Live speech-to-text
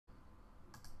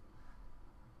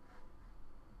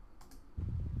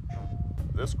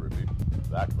this grippy,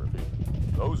 that grippy,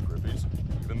 those grippies,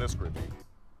 even this grippy,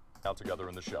 out together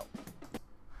in the shell.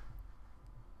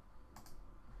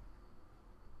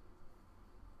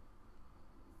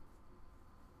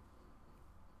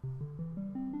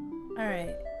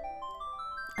 Alright.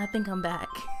 I think I'm back.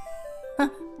 Hold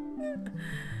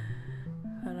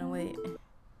on, wait.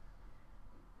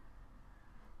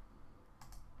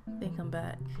 I think I'm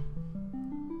back.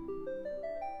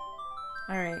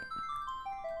 Alright.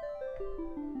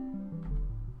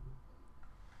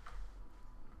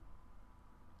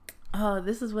 Oh,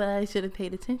 this is what I should have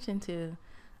paid attention to.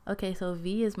 Okay, so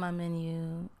V is my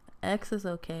menu. X is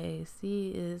okay.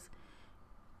 C is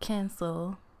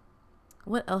cancel.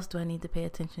 What else do I need to pay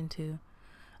attention to?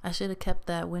 I should have kept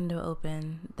that window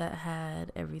open that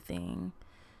had everything.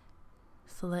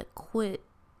 Select quit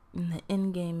in the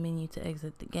in-game menu to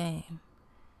exit the game.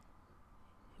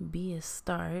 B is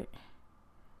start.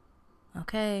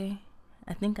 Okay.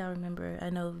 I think I remember.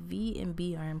 I know V and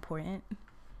B are important,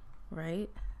 right?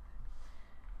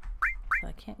 So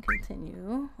I can't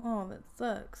continue. Oh, that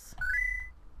sucks.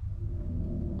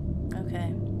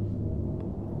 Okay.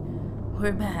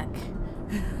 We're back.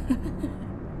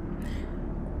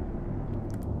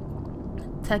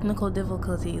 Technical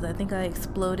difficulties. I think I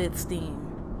exploded Steam.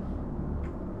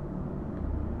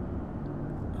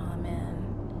 Oh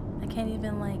man. I can't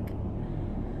even like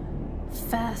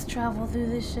fast travel through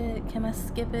this shit. Can I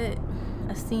skip it?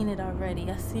 I've seen it already.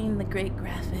 I've seen the great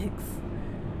graphics.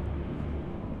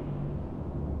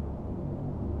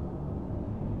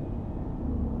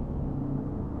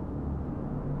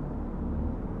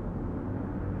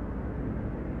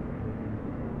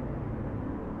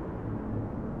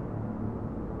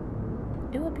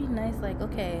 It would be nice, like,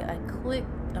 okay, I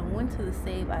went to the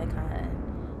save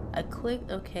icon. I clicked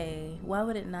okay. Why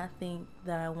would it not think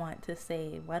that I want to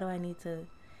save? Why do I need to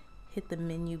hit the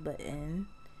menu button?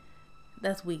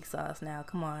 That's weak sauce now,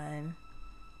 come on.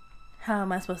 How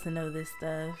am I supposed to know this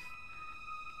stuff?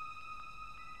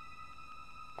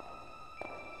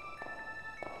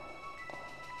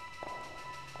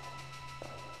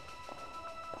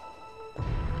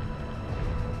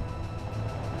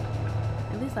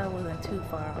 At least I wasn't too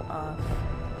far off.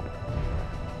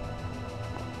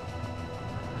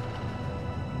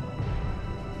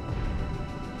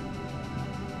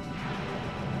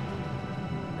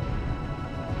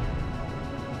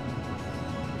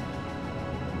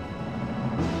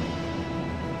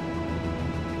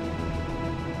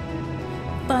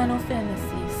 Final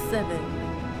Fantasy VII,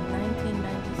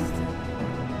 1997.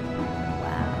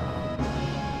 Wow.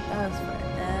 That was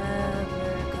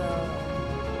forever ago.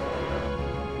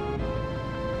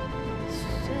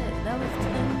 Shit, that was 10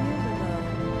 years ago.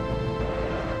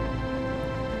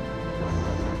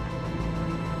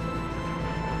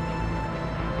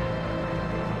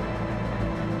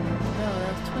 No,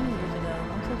 that was 20 years ago.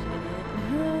 I'm such an idiot.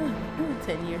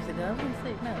 10 years ago. I was gonna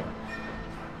say, no.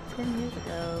 10 years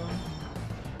ago.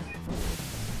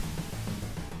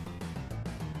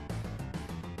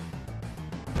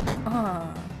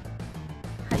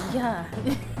 Yeah.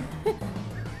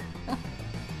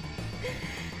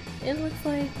 It looks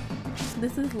like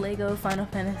this is Lego Final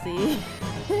Fantasy.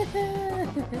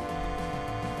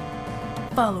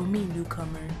 Follow me,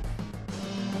 newcomer.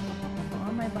 Oh,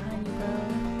 I'm right behind you, bro.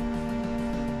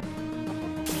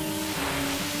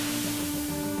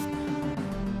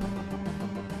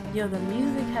 Yo, the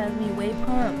music has me way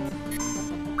pumped.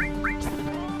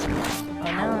 Oh,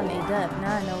 now I'm made up.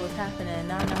 Now I know what's happening.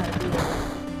 Now I know how to do it.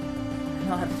 I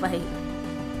know how to fight.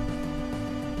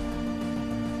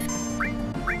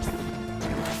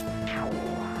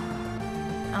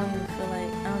 I don't even feel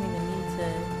like, I don't even need to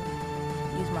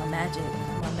use my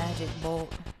magic bolt.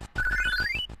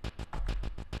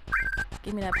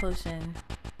 Give me that potion.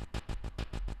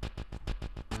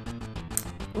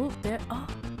 Oop, there, oh.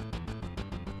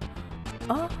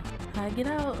 Oh, how to get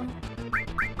out?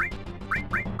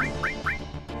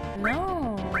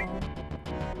 No.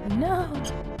 No.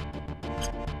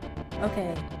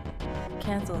 Okay.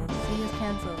 Cancel. C is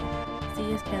cancel. C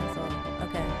is cancel.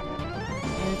 Okay.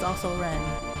 And it's also run.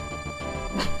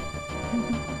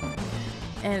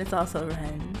 And it's also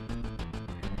run.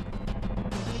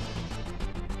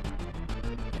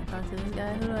 Can I talk to this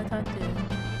guy? Who do I talk to?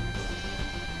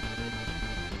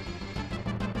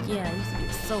 Yeah, I used to be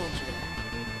a soldier.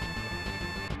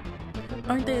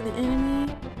 Aren't they the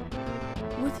enemy?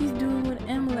 What's he doing with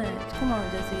Amulet? Come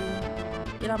on, Jesse.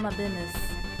 Get out my business.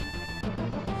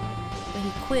 But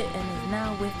he quit and is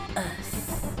now with us.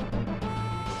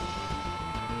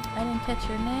 I didn't catch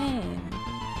your name.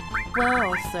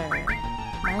 Well, sir,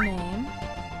 my name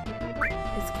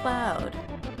is Cloud.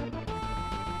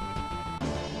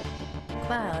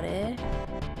 cloudy.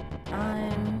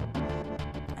 I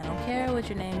don't care what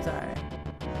your names are.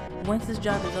 Once this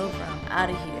job is over, I'm out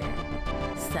of here.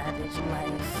 Savage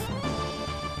life.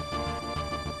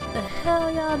 The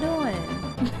hell y'all doing?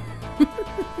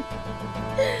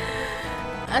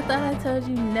 I thought I told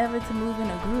you never to move in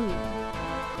a group.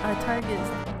 Our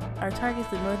target's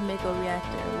the North Mako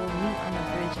reactor. We'll meet on the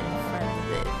bridge in front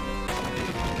of it.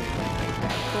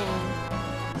 Alright, cool.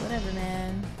 Whatever,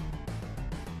 man.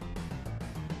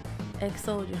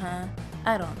 Ex-soldier, huh?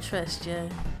 I don't trust you.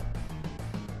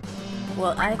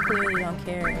 Well, I clearly don't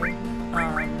care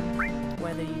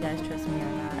whether you guys trust me or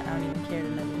not. I don't even care to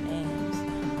know your names.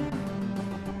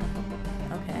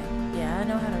 Okay, yeah, I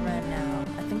know how to run now.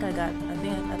 I think I got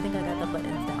the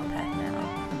buttons down pat now.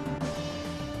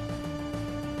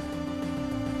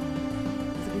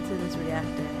 Let's get to this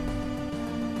reactor.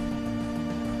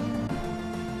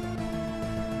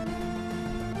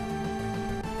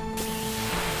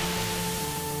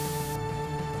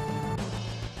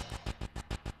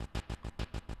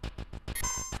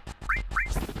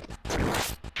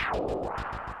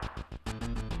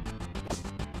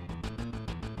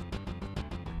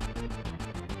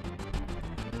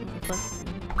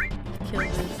 Kill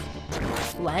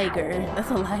this liger.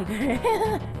 That's a liger.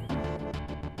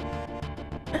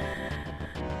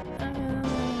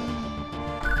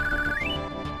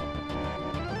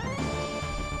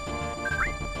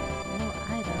 No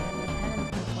item. They had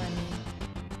it for me.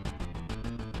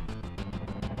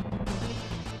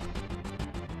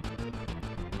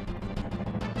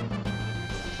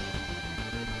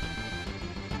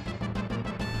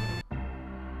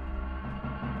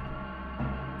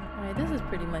 Alright, this is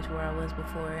pretty much where I was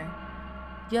before.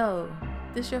 Yo,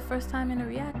 this your first time in a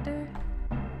reactor?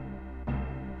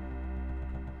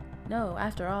 No,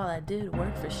 after all, I did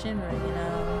work for Shinra, you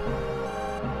know.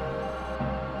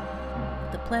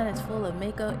 The planet's full of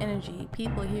Mako energy.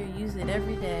 People here use it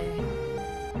every day.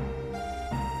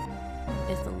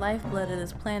 It's the lifeblood of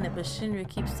this planet, but Shinra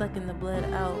keeps sucking the blood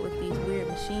out with these weird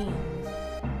machines.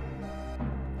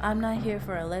 I'm not here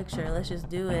for a lecture, let's just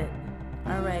do it.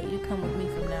 Alright, you come with me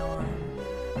from now on.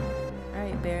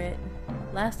 Alright, Barrett.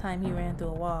 Last time he ran through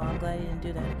a wall. I'm glad he didn't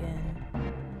do that again.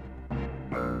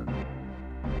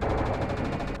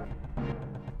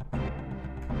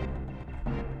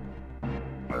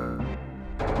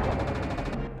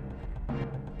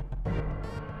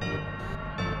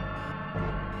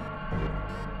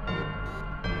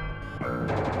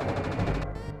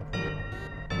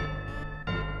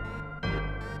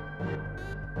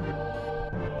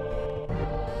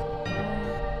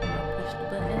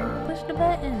 Push the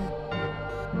button.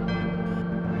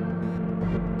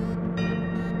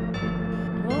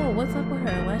 Whoa, what's up with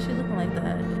her? Why is she looking like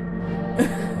that?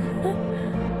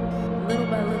 Little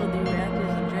by little, the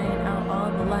reactors drain out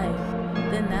all the life.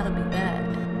 Then that'll be that.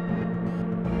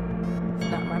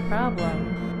 It's not my problem.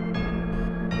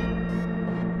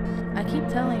 I keep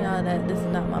telling y'all that this is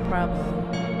not my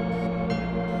problem.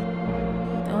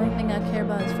 The only thing I care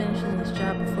about is finishing this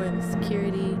job before the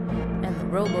security and the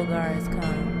robo-guards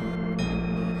come.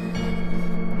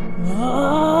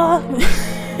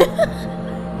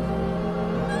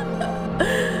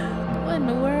 What in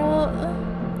the world?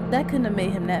 That couldn't have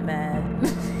made him that mad.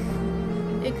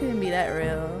 It couldn't be that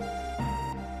real.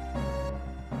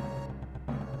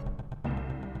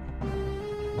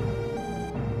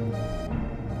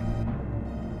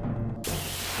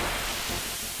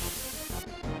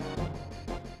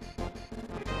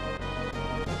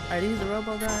 Are these the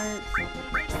robo-guards? You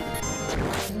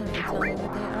tell me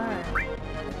what they are.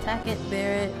 Attack it,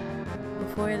 Barrett,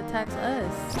 before it attacks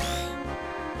us.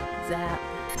 Zap.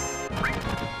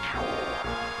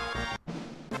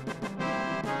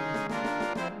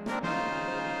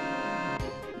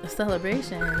 A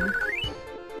celebration?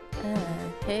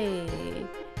 Hey.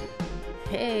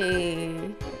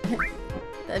 Hey.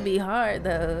 That'd be hard,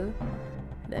 though.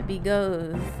 That'd be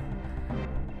goes.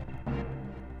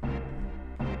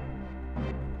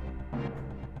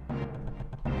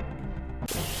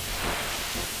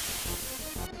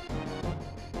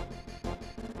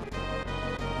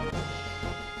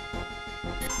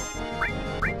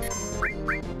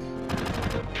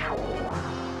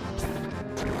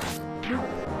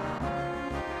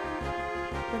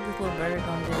 What's this little bird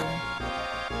gonna do?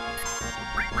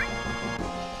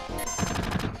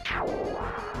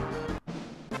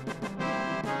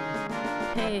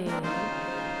 Hey,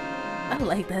 I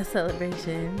like that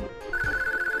celebration.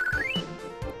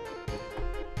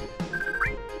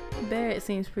 Barrett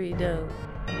seems pretty dope.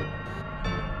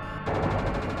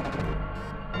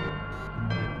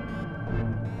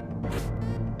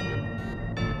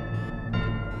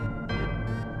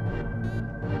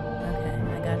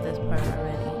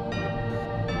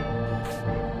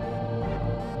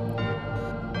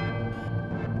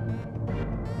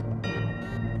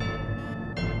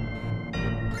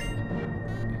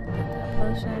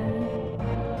 potion.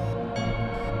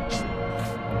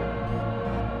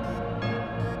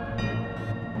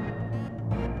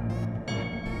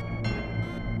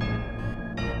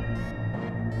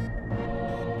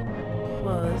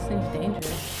 Whoa, this seems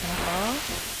dangerous. Can I fall?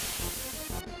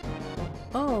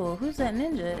 Oh, who's that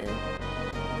ninja?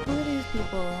 Who are these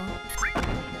people?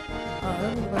 Oh,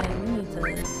 it looks like we need to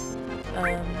be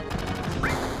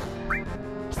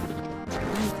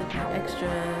extra.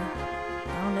 I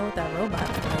don't know what that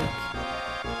robot's like.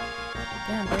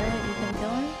 Damn, Barrett, you can kill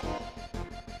him?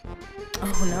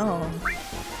 Oh no.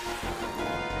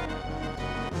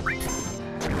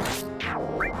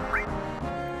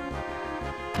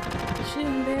 Shoot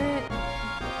him, Barrett.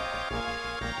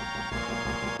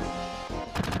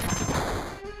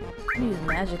 Use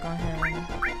magic on him.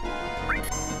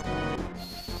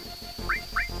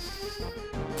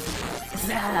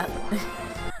 Zap!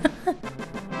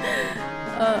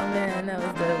 Oh man, that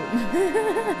was dope.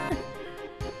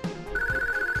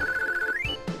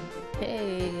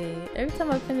 Hey, every time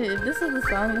I finish, if this is the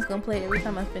song that's gonna play every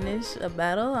time I finish a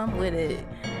battle, I'm with it.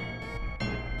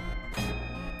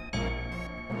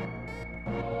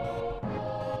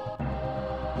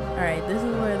 Alright, this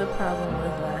is where the problem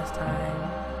was last time.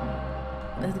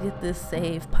 Let's get this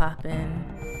save poppin'.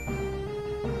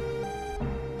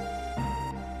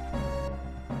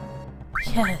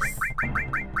 Yes!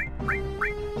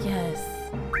 Yes!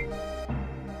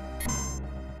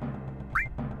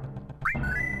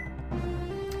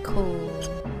 Cool.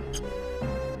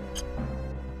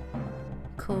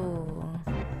 Cool.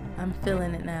 I'm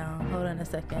feeling it now. Hold on a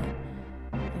second.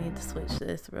 I need to switch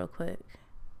this real quick.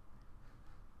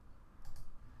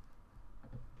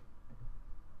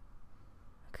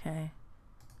 Okay.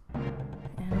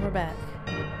 And we're back.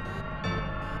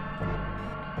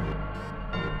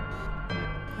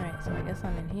 Alright, so I guess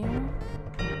I'm in here.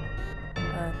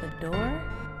 The door?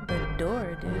 The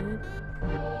door, dude.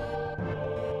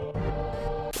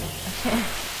 Okay.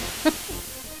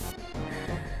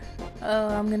 Oh,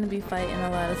 I'm gonna be fighting a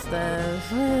lot of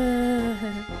stuff.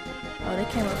 Oh, they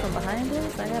came up from behind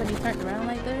us? I gotta be turned around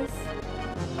like this?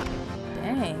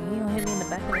 Dang, you gonna hit me in the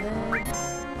back of the head?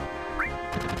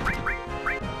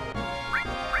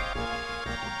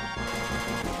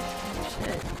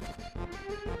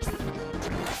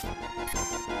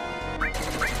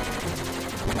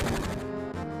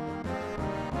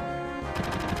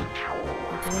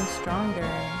 Stronger.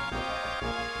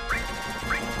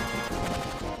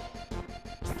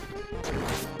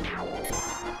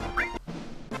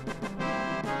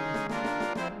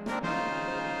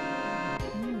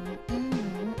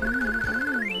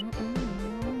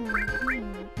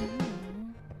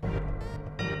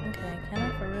 Okay, can I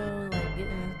for real like get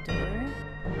in this door?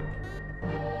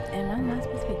 Am I not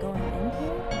supposed to be going in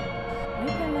here?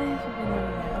 Maybe I'm not supposed to be going in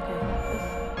there. Okay.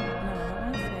 No, I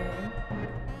want to say.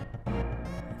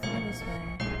 This way.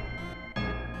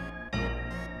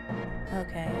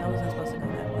 Okay, I wasn't supposed to go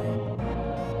that way.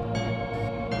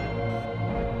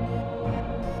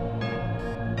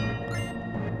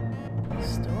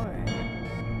 Store.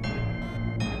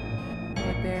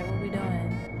 Hey Barrett, what we doing?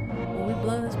 When we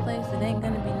blow this place, it ain't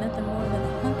gonna be nothing more than a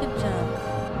hunk of junk.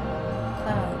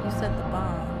 Cloud, you set the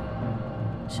bomb.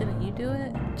 Shouldn't you do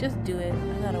it? Just do it.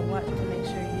 I gotta watch to make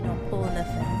sure you don't pull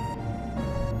nothing.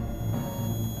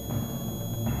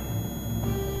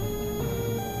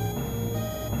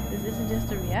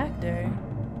 Just a reactor.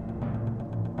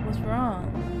 What's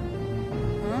wrong?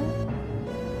 Huh?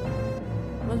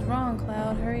 What's wrong,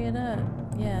 Cloud? Hurry it up.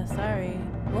 Yeah, sorry.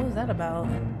 What was that about?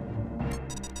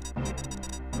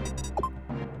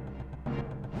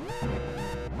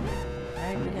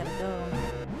 Alright, we gotta go.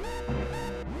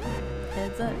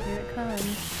 Heads up, here it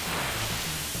comes.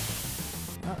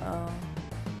 Uh-oh.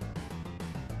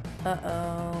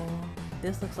 Uh-oh.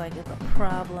 This looks like it's a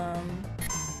problem.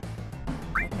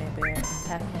 Okay, Barrett,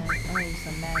 attack him. I'm gonna use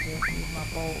some magic. Use my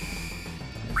bolt.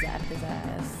 Zap his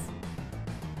ass.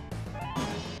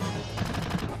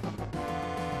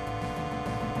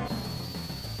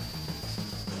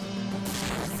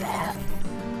 Zap.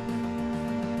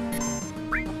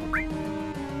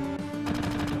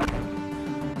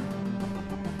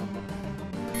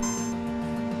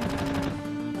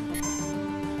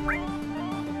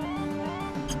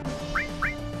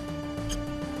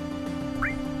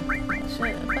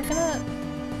 Shit, fuck it up.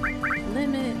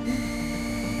 Limit.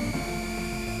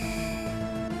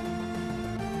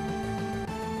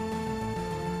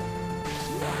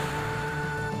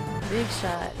 Big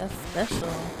shot. That's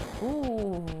special.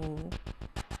 Ooh.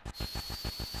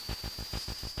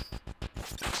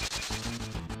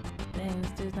 Dang,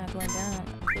 this dude's not going down.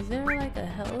 Is there like a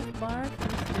health bar for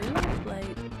this dude?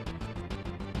 Like,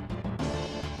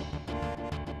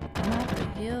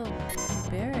 heal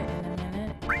Barrett in a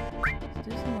minute. Let's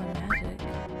do some more magic.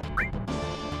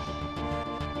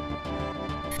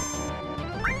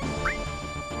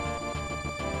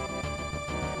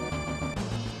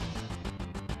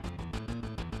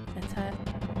 Attack.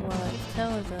 Well, its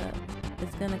tail is up.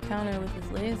 It's gonna counter with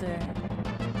his laser.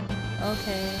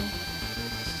 Okay.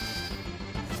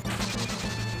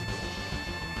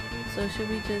 So should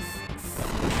we just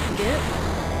skip?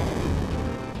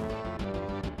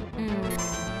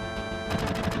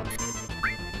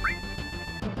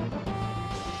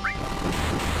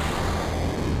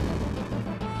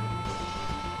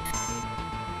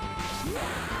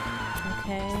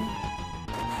 Okay.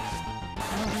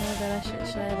 I don't know that I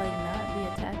should I like not be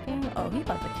attacking? Oh, he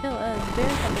about to kill us.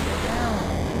 Bear's about to go down.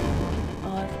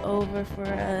 Oh, it's over for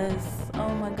us. Oh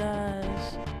my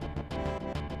gosh.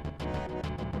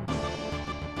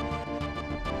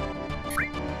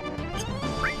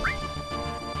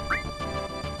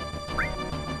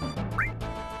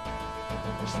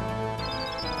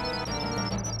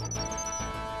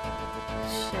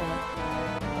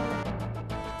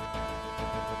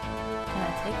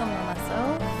 Take them on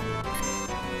myself?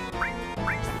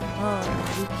 Oh,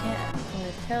 we can't. When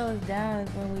his tail is down is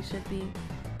when we should be.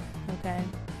 Okay.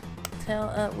 Tail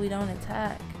up, we don't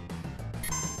attack.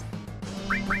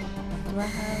 Do I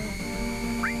have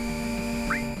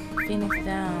Phoenix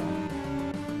down?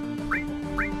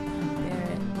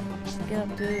 Barrett. Get up,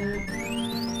 dude.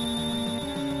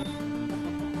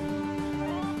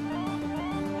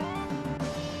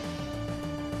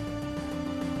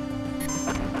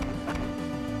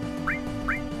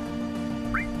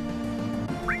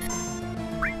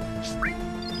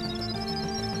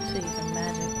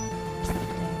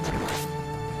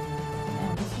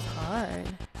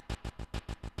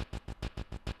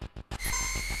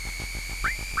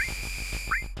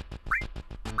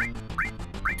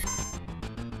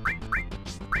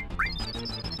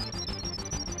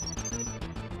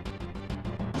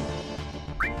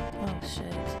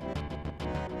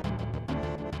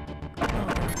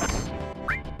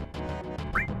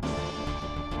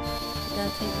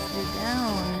 Take this dude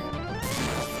down.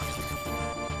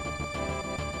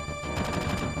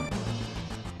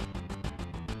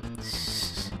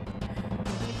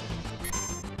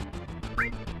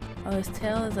 Oh, his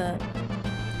tail is up.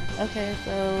 Okay,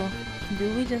 so do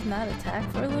we just not attack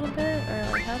for a little bit?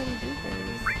 Or like how do we do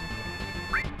this?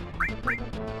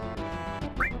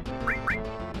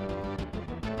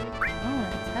 I don't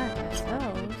want to attack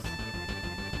ourselves.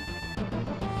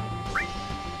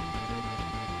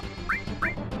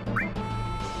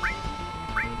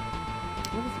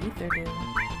 Ether do?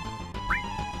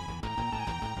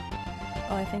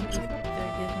 Oh, I think Ether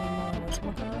gives me more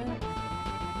whatchamacallit?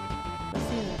 Let's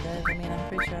see what it does. I mean, I'm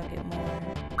pretty sure I'll get more.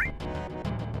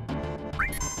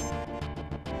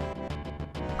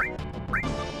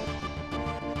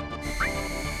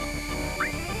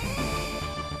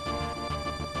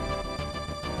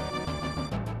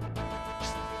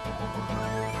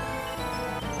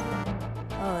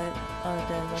 Oh, it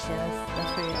does. Okay,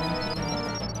 that's pretty empty.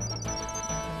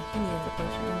 He needed a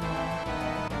potion anyway.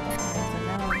 Okay, so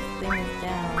now his thing is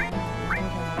down. We're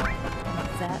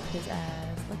gonna zap his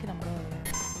ass. Look at him go.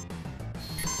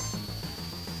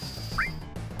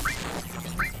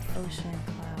 Ocean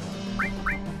cloud.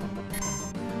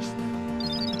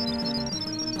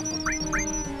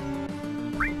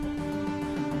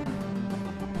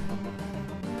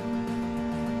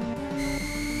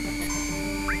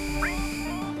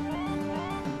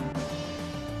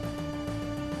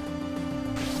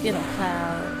 Get him,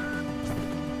 Cloud.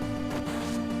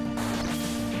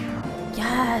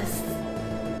 Yes!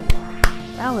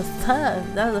 That was tough.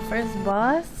 That was the first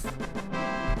boss?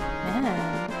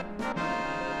 Man.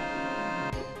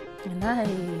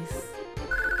 Nice.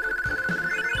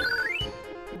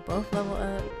 Both level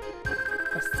up.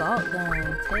 Assault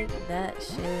gun. Take that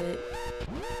shit.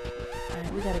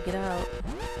 Alright, we gotta get out.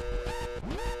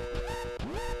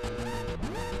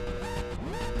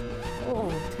 Oh,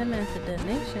 10 minutes of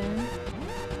detonation.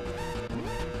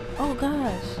 Oh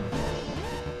gosh.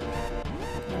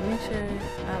 Yeah, make sure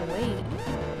I wait.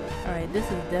 Alright, this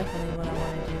is definitely what I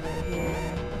want to do right here.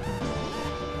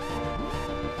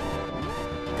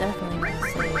 Definitely want to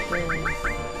save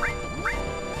this.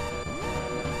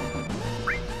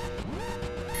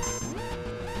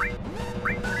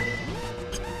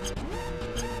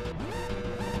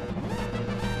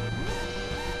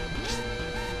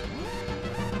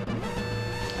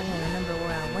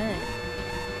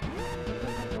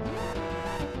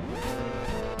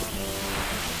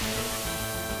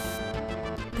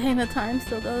 Dang, the time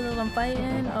still goes as I'm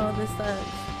fighting. Oh, this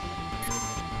sucks.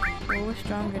 Well, we're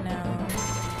stronger now.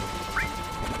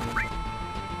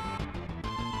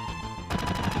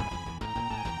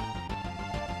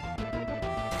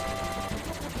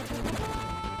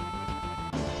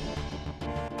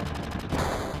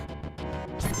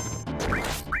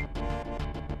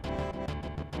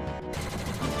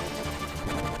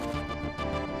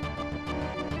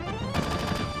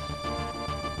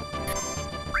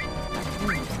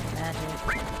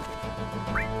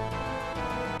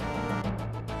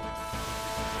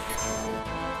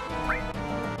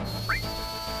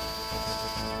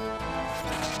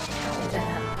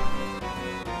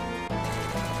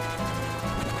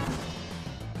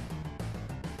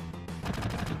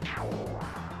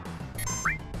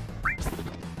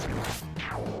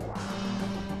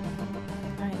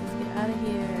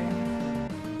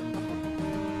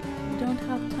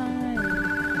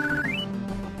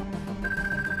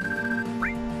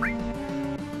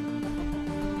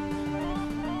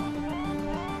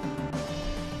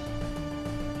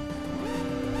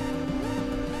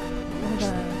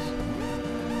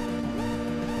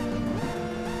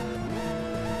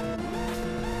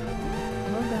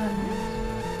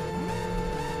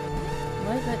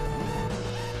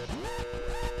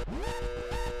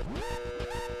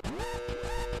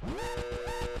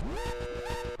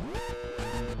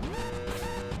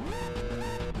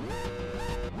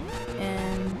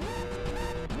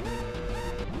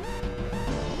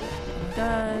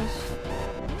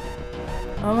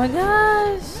 Oh my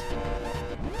gosh!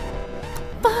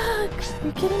 Fuck!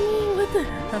 You're kidding me? What the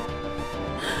hell?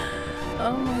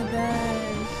 Oh my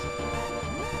gosh.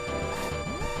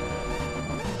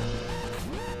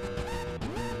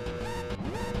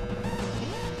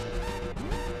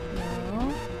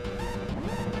 No.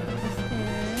 I'm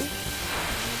scared.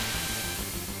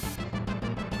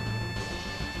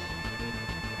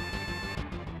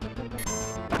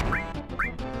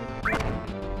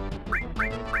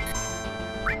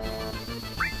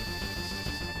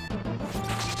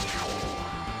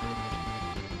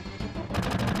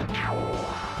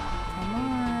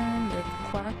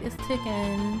 It's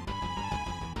ticking.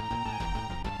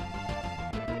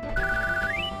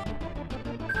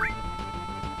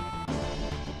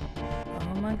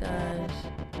 Oh my gosh.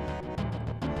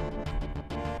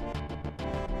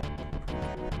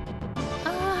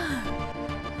 Ah!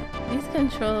 These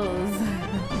controls.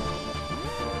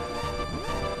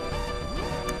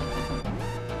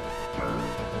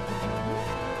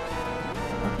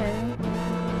 Okay.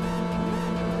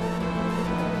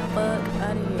 Fuck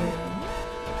out of here.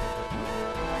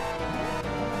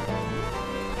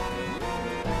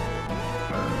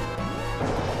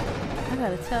 I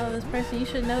gotta tell this person, you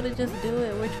should know to just do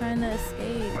it. We're trying to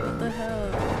escape. What the hell?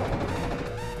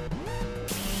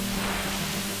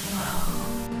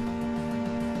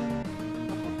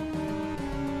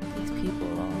 These people.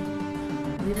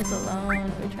 Leave us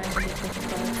alone. We're trying to get this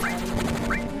fuck out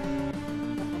of here.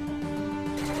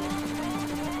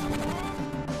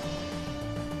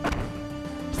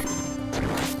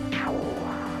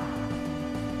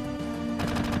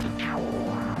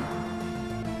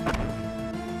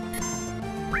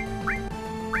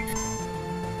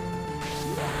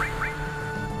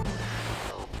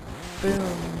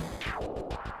 Boom.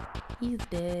 He's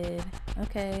dead.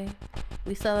 Okay.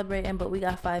 We celebrating, but we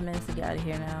got 5 minutes to get out of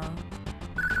here now.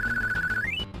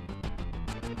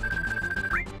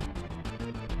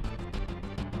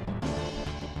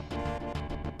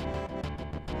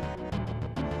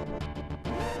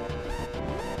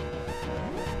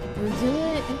 We do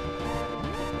it.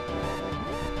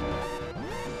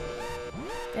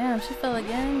 Damn, she fell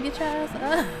again. Get your ass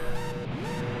up.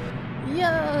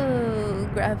 Yo,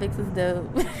 graphics is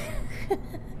dope.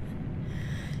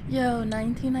 Yo,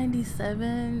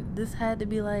 1997, this had to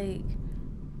be like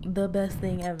the best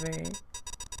thing ever.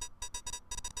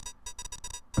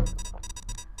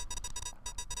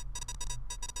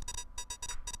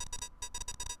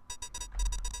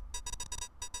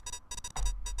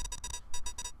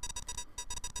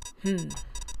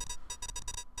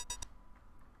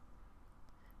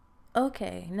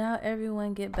 Okay, now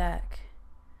everyone get back.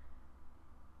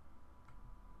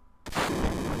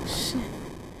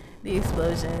 The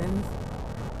explosions.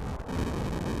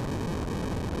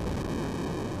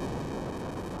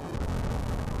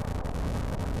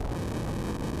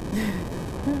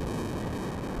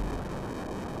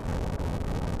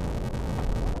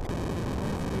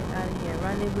 Get out of here.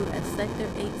 Rendezvous at Sector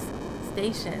 8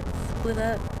 station. Split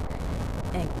up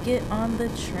and get on the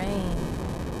train.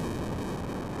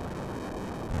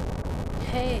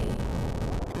 Hey,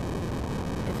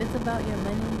 if it's about your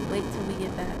money, wait till we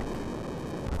get back.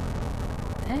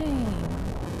 Dang.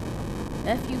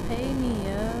 F you pay me,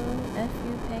 yo. F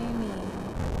you pay me.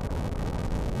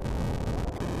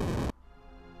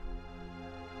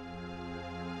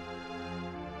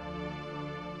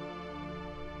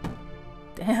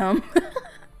 Damn.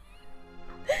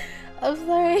 I'm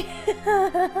sorry.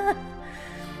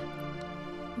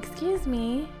 Excuse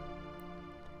me.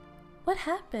 What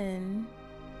happened?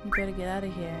 You better get out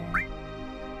of here.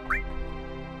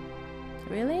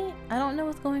 Really? I don't know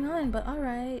what's going on, but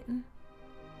alright.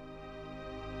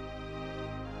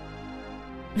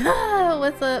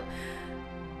 What's up?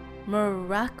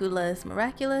 Miraculous.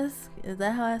 Miraculous? Is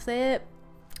that how I say it?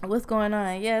 What's going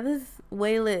on? Yeah, this is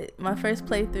way lit. My first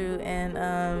playthrough,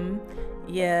 and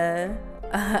yeah.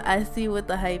 I see what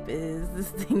the hype is. This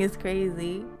thing is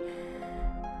crazy.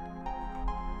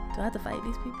 Do I have to fight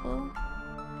these people?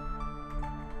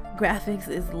 Graphics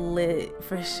is lit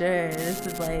for sure. This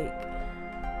is like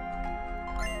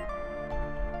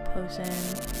potion.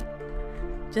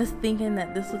 Just thinking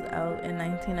that this was out in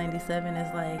 1997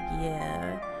 is like,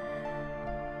 yeah.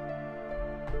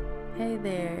 Hey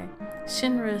there.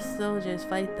 Shinra's soldiers,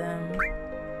 fight them.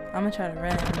 I'm gonna try to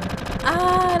run.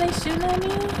 Ah, they shooting at me?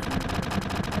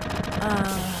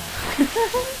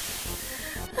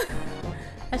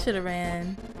 I should have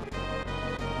ran.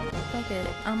 Fuck it.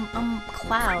 I'm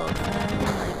Cloud, man.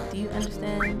 Like, do you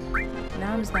understand?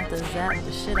 Now I'm just about to zap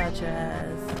the shit out your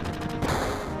ass.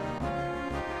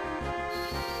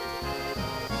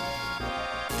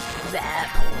 Zap.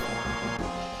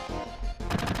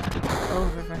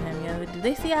 Over for him, yo. Do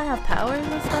they see I have powers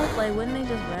and stuff? Like, wouldn't they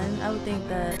just run? I would think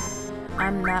that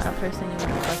I'm not a person you want to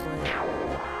fuck with.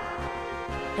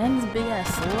 And this big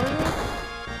ass sword?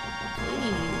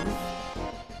 Please.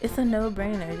 It's a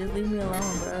no-brainer. Just leave me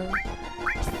alone, bro.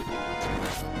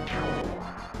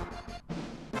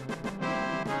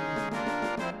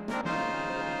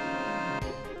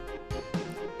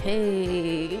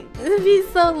 Hey, this be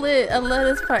so lit. I love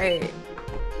this part.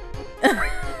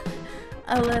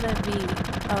 I let it be.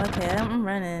 Oh, okay, I'm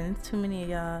running. Too many of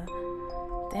y'all.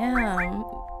 Damn.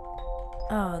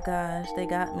 Oh gosh, they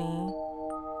got me.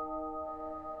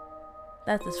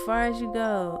 That's as far as you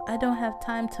go. I don't have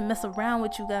time to mess around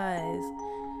with you guys.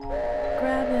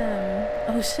 Grab him.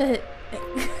 Oh shit.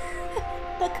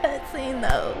 The cutscene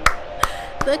though.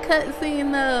 The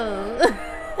cutscene though.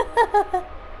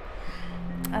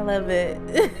 I love it.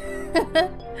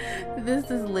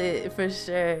 This is lit for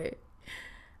sure.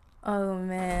 Oh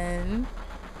man.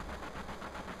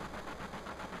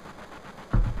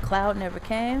 Cloud never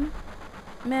came?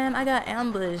 Man, I got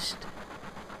ambushed.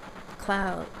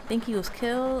 Cloud, think he was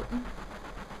killed?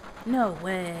 No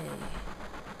way.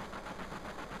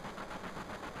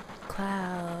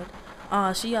 Cloud.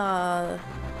 Oh, she I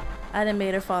done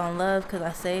made her fall in love because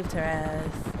I saved her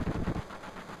ass.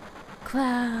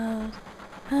 Cloud.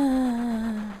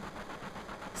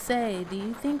 Say, do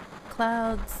you think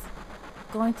Cloud's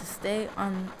going to stay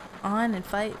on and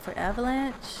fight for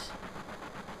Avalanche?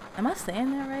 Am I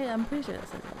saying that right? I'm pretty sure that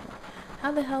says that.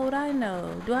 How the hell would I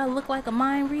know? Do I look like a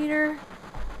mind reader?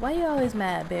 Why you always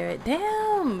mad, Barrett?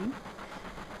 Damn!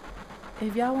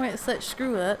 If y'all weren't such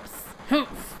screw-ups,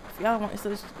 if y'all weren't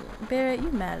such... Barrett,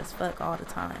 you mad as fuck all the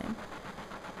time.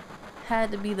 Had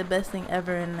to be the best thing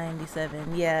ever in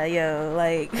 97. Yeah, yo,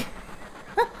 like...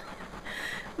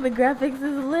 The graphics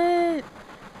is lit!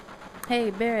 Hey,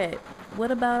 Barrett,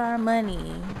 what about our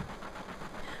money?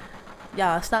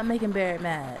 Y'all, stop making Barrett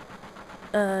mad.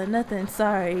 Nothing,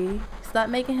 sorry. Stop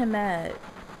making him mad.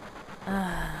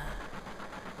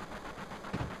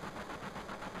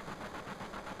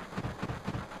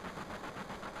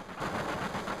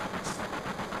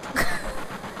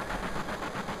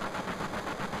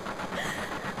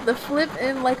 The flip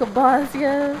in like a boss,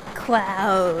 yeah.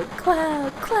 Cloud,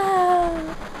 Cloud,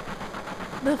 Cloud.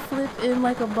 The flip in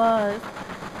like a boss.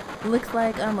 Looks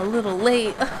like I'm a little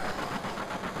late.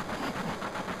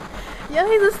 Yo,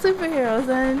 he's a superhero,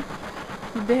 son.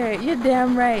 Barrett, you're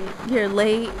damn right. You're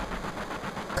late.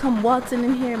 Come waltzing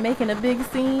in here making a big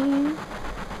scene.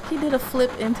 He did a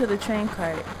flip into the train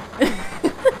cart.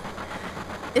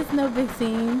 It's no big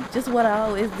scene. Just what I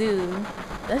always do.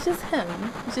 That's just him.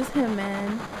 It's just him,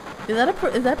 man. Is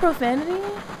that profanity?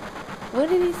 What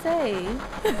did he say?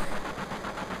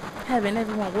 Having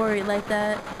everyone worried like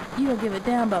that. You don't give a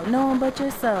damn about no one but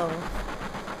yourself.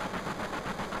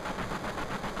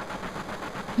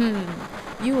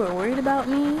 You were worried about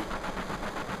me?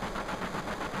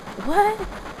 What?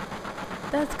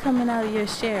 That's coming out of your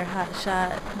share,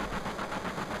 hotshot.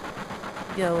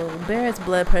 Yo, Barrett's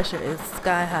blood pressure is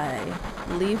sky high.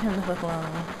 Leave him the fuck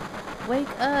alone.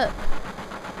 Wake up.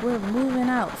 We're moving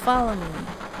out. Follow me.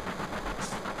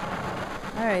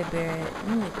 Alright, Barrett,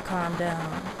 you need to calm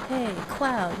down. Hey,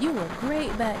 Cloud, you were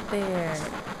great back there.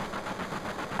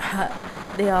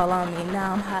 They all on me.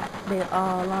 Now I'm hot. They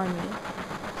all on me.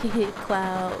 Hit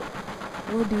Cloud.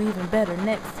 We'll do even better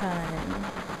next time.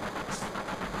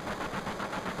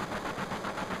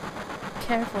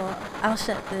 Careful. I'll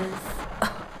shut this.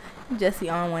 Oh, Jesse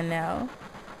on one now.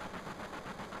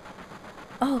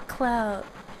 Oh, Cloud.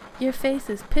 Your face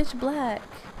is pitch black.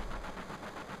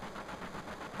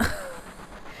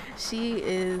 She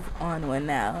is on one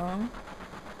now.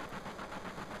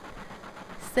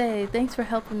 Say, thanks for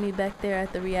helping me back there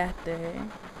at the reactor.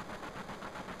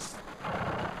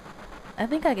 I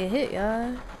think I get hit,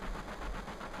 y'all.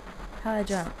 How I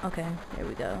jump? Okay, there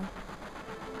we go.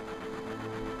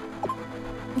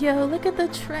 Yo, look at the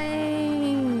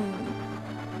train.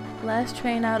 Last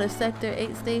train out of Sector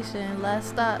 8 station. Last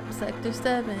stop, Sector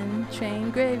 7. Train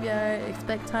graveyard.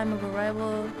 Expected time of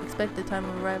arrival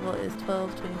is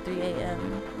 12:23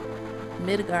 a.m.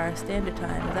 Midgar Standard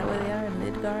Time. Is that where they are?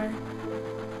 Midgar?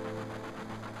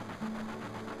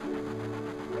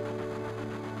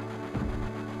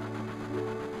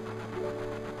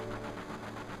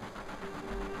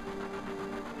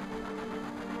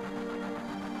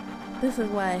 This is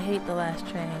why I hate the last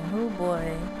train. Oh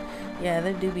boy. Yeah,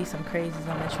 there do be some crazies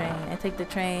on the train. I take the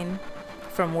train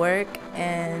from work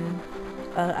and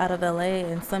out of LA,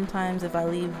 and sometimes if I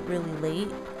leave really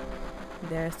late,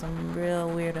 there are some real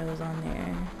weirdos on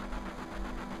there.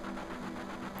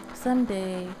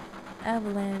 Someday,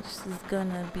 Avalanche is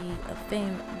gonna be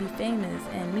famous,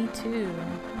 and me too.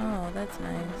 Oh, that's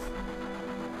nice.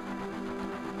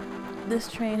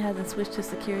 This train hasn't switched to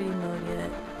security mode yet.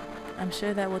 I'm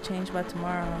sure that will change by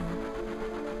tomorrow.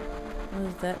 What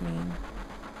does that mean?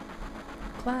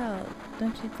 Cloud,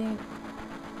 don't you think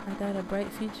I got a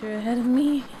bright future ahead of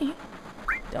me?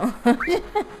 Don't.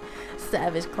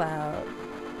 Savage Cloud.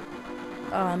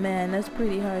 Oh man, that's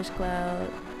pretty harsh,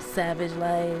 Cloud. Savage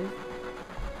life.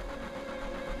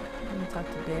 Let me talk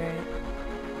to Barrett.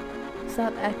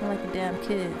 Stop acting like a damn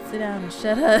kid. Sit down and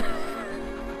shut up.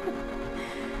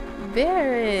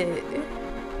 Barrett.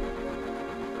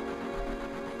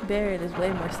 Barrett is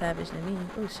way more savage than me.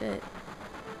 Oh shit.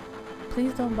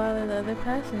 Please don't bother the other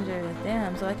passengers.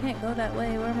 Damn, so I can't go that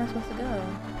way. Where am I supposed to go?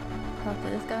 Talk to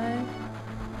this guy?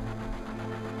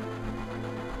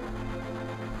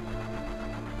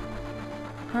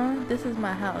 Huh? This is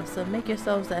my house, so make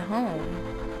yourselves at home.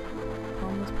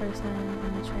 Homeless person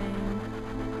on the train.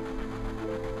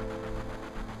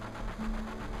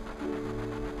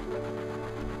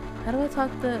 How do I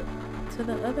talk to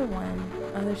the other one?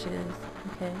 Oh, there she is.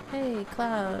 Okay. Hey,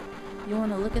 Cloud. You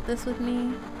want to look at this with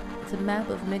me? It's a map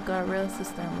of Midgar rail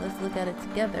system. Let's look at it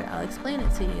together. I'll explain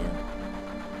it to you.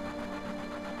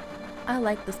 I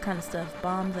like this kind of stuff.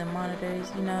 Bombs and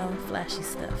monitors, you know, flashy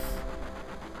stuff.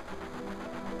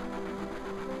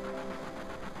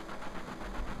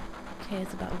 Okay,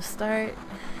 it's about to start.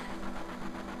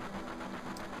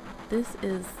 This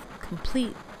is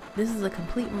a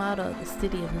complete model of the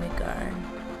city of Midgar.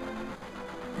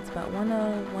 It's about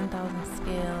 1/1000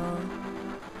 scale.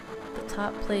 The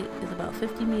top plate is about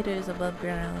 50 meters above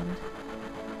ground.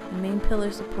 The main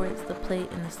pillar supports the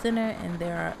plate in the center, and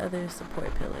there are other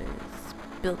support pillars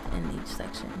built in each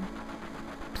section.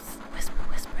 Psst, whisper,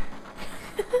 whisper.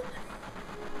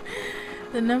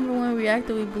 The #1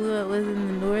 reactor we blew up was in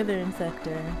the northern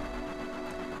sector.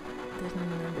 There's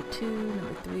number 2,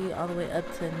 number 3, all the way up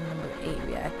to number 8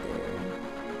 reactor.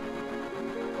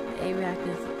 8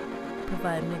 reactors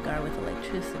provide Midgar with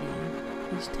electricity.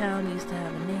 Each town used to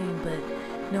have a name, but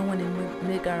no one in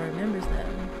Midgar remembers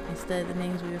them. Instead, the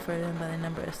names we refer to them by the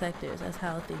number of sectors. That's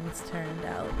how things turned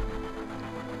out.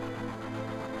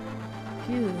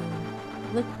 Phew.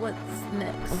 Look what's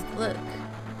next. Look.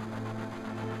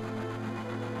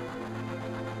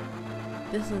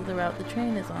 This is the route the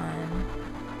train is on.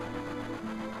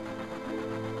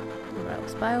 The route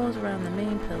spirals around the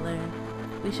main pillar.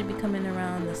 We should be coming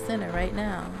around the center right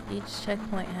now. Each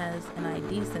checkpoint has an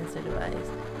ID sensor device.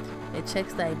 It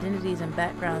checks the identities and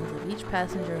backgrounds of each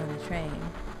passenger on the train.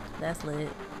 That's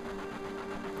lit.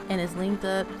 And is linked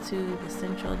up to the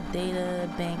central data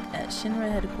bank at Shinra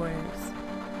headquarters.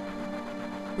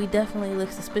 We definitely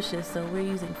look suspicious, so we're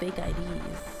using fake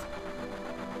IDs.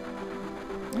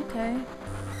 Okay.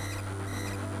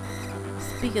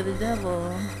 Speak of the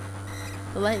devil.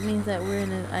 The light means that we're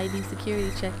in an ID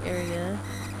security check area.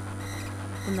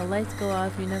 When the lights go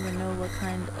off, you never know what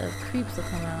kind of creeps will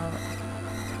come out.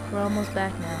 We're almost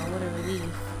back now. What a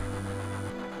relief.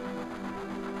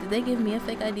 Did they give me a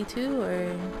fake ID too,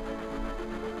 or?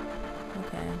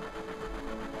 Okay.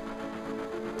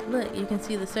 Look, you can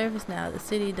see the surface now. The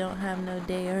city don't have no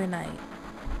day or night.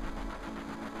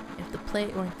 If the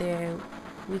plate weren't there,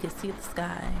 we could see the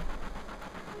sky.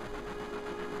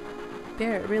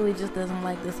 Barrett really just doesn't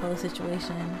like this whole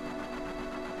situation.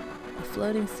 A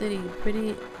floating city,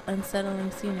 pretty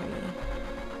unsettling scenery.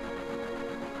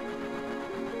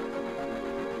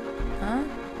 Huh?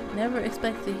 Never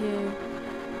expect to hear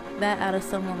that out of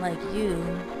someone like you.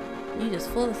 You just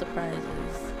full of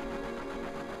surprises.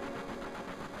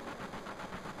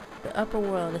 The upper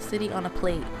world, a city on a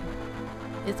plate.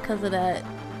 It's cause of that.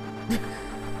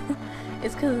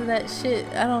 It's cause of that shit.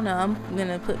 I don't know. I'm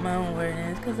gonna put my own word in.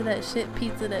 It's cause of that shit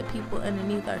pizza that people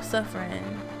underneath are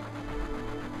suffering.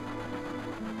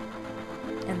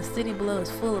 And the city below is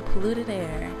full of polluted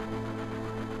air.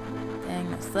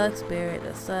 Dang, that sucks, Barrett.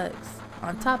 That sucks.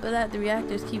 On top of that, the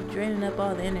reactors keep draining up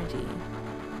all the energy.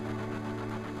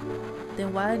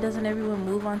 Then why doesn't everyone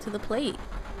move onto the plate?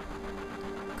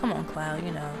 Come on, Cloud,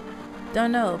 you know.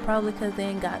 Don't know. Probably because they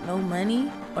ain't got no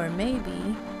money. Or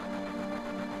maybe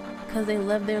because they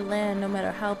love their land no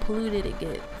matter how polluted it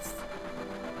gets.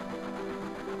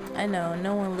 I know,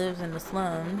 no one lives in the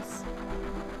slums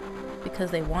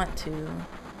because they want to.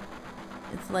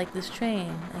 It's like this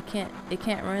train. It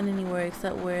can't run anywhere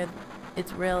except where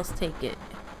its rails take it.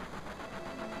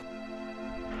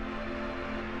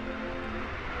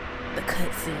 The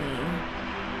cutscene.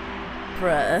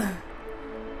 Bruh.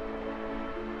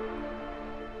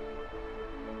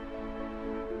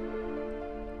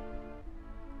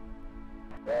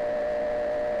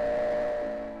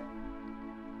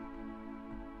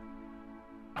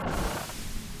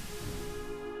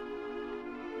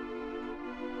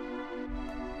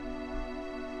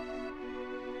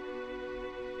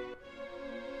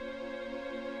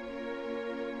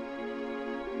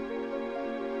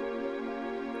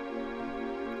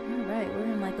 Alright, we're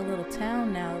in like a little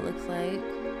town now, it looks like.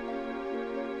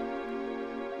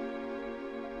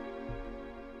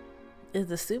 Is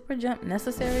the super jump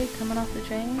necessary coming off the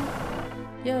train?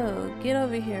 Yo, get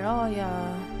over here, all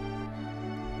y'all.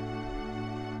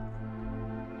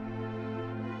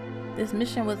 This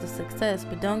mission was a success,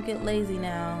 but don't get lazy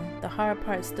now. The hard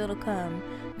part's still to come.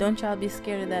 Don't y'all be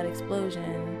scared of that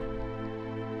explosion.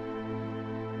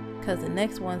 Cause the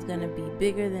next one's gonna be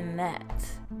bigger than that.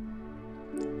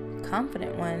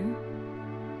 Confident one.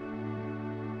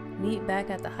 Meet back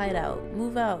at the hideout.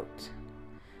 Move out.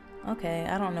 Okay,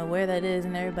 I don't know where that is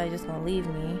and everybody just gonna leave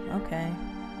me. Okay.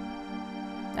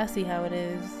 I see how it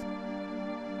is.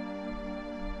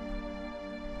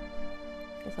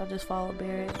 Guess I'll just follow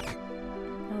Barrett.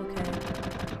 Okay.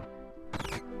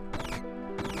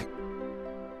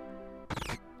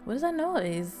 What is that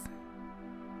noise?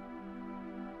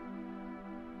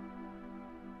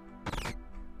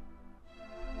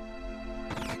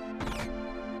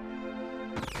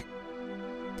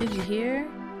 Did you hear?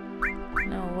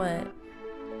 No, what?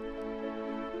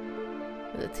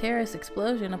 There's a terrorist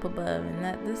explosion up above, and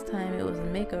that this time it was a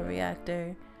Mako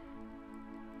reactor.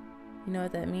 You know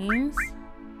what that means?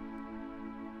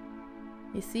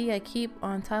 You see, I keep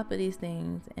on top of these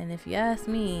things, and if you ask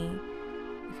me,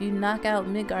 if you knock out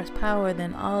Midgar's power,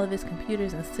 then all of his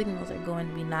computers and signals are going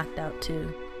to be knocked out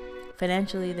too.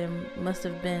 Financially, there must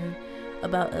have been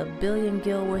about 1 billion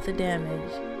gil worth of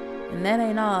damage. And that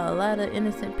ain't all. A lot of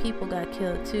innocent people got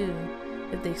killed too.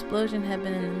 If the explosion had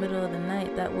been in the middle of the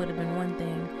night, that would have been one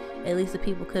thing. At least the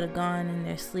people could have gone in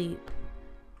their sleep.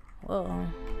 Whoa,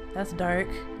 that's dark.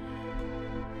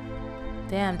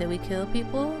 Damn, did we kill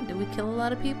people? Did we kill a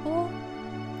lot of people?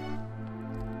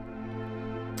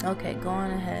 Okay, go on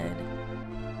ahead.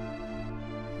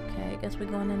 Okay, I guess we're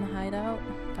going in the hideout.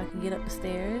 If I can get up the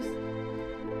stairs.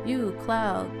 You,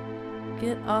 Cloud.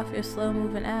 Get off your slow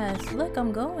moving ass. Look,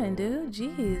 I'm going, dude.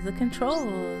 Jeez, the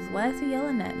controls. Why is he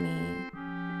yelling at me?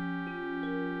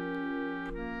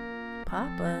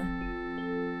 Papa.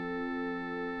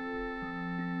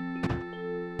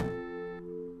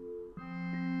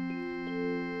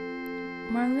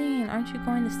 Marlene, aren't you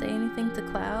going to say anything to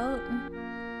Cloud?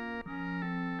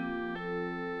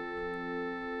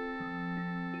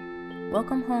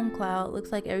 Welcome home, Cloud.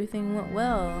 Looks like everything went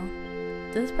well.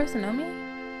 Does this person know me?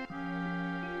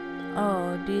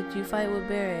 Oh, did you fight with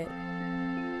Barrett?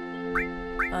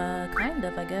 Kind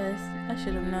of, I guess. I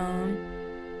should have known.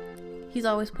 He's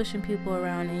always pushing people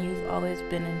around, and you've always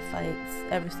been in fights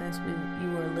ever since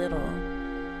you were little.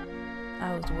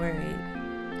 I was worried.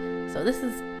 So this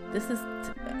is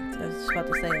I was just about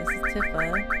to say, this is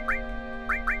Tifa.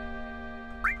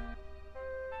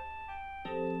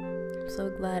 I'm so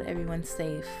glad everyone's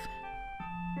safe.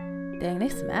 Dang, they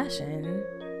smashing.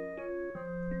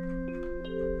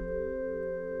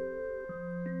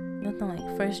 Nothing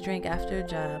like first drink after a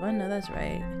job. I know that's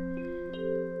right.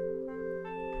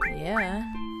 Yeah.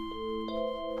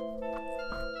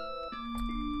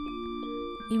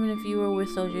 Even if you were with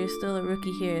Soldier, you're still a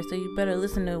rookie here, so you better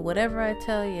listen to whatever I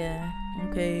tell you.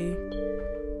 Okay.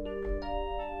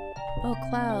 Oh,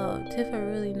 Cloud. Tifa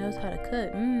really knows how to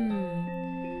cook.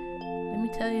 Let me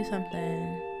tell you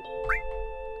something.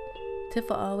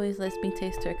 Tifa always lets me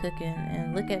taste her cooking,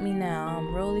 and look at me now.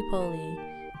 I'm roly-poly.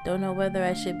 Don't know whether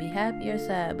I should be happy or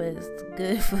sad, but it's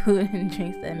good food and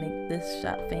drinks that make this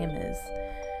shop famous.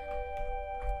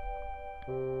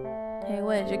 Hey,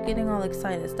 Wedge, you're getting all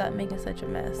excited. Stop making such a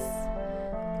mess.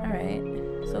 Alright,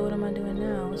 so what am I doing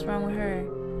now? What's wrong with her?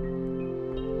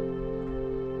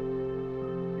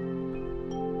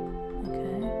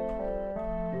 Okay.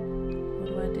 What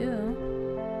do I do?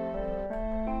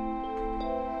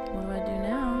 What do I do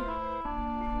now?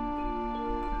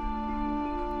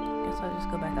 Guess I'll just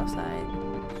go back outside.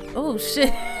 Oh,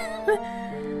 shit!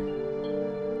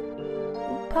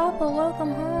 Papa,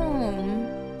 welcome home.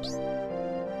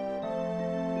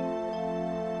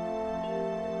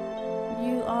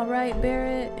 You alright,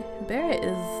 Barrett? Barrett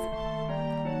is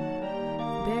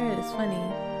funny.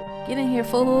 Get in here,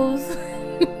 fools.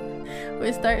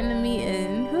 We're starting the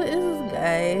meeting. Who is this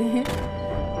guy?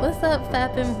 What's up,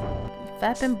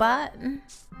 Fappin Bot?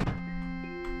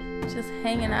 Just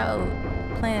hanging out,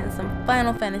 playing some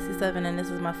Final Fantasy VII, and this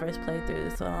is my first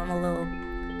playthrough, so I'm a little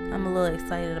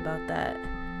excited about that.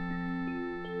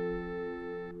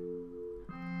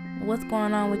 What's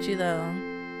going on with you though?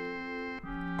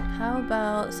 How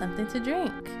about something to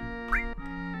drink?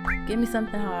 Give me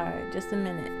something hard. Just a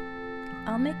minute.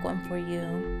 I'll make one for you.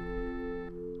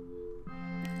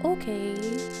 Okay.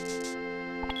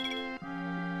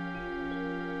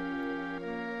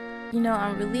 You know,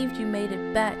 I'm relieved you made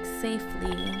it back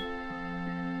safely.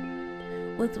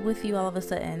 What's with you all of a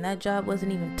sudden? That job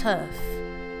wasn't even tough.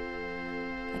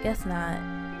 I guess not.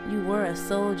 You were a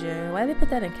soldier. Why did they put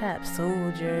that in caps?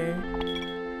 Soldier.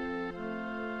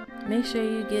 Make sure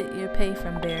you get your pay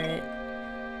from Barrett.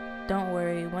 Don't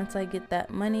worry, once I get that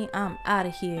money, I'm out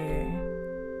of here.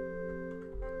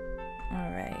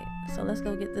 Alright, so let's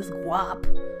go get this guap.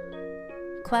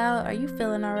 Cloud, are you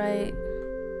feeling alright?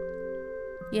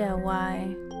 Yeah,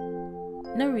 why?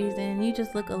 No reason, you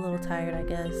just look a little tired, I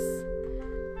guess.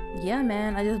 Yeah,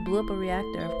 man, I just blew up a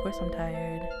reactor. Of course I'm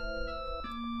tired.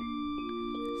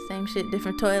 Same shit,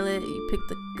 different toilet. You picked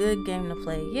a good game to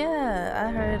play. Yeah,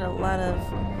 I heard a lot of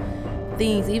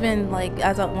things. Even like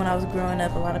when I was growing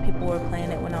up, a lot of people were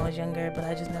playing it when I was younger, but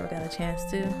I just never got a chance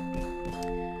to.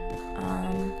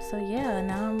 So yeah,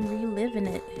 now I'm reliving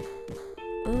it.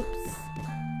 Oops.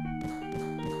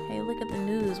 Hey, look at the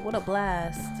news. What a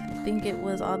blast. Think it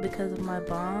was all because of my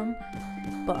bomb,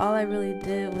 but all I really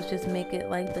did was just make it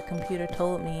like the computer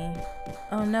told me.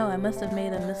 Oh no, I must have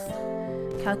made a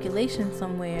miscalculation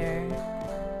somewhere.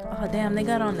 Oh damn, they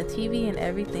got on the TV and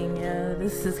everything, yo.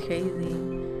 This is crazy.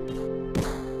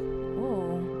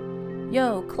 Whoa.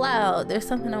 Yo, Cloud, there's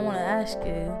something I want to ask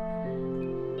you.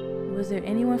 Was there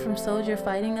anyone from Soldier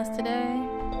fighting us today?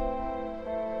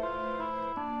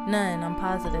 None, I'm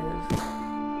positive.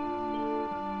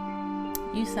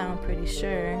 You sound pretty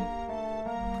sure.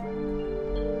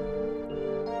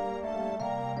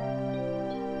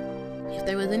 If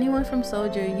there was anyone from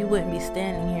Soldier, you wouldn't be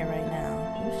standing here right now.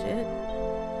 Oh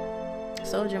shit.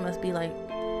 Soldier must be like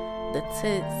the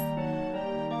tits.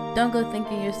 Don't go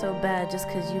thinking you're so bad just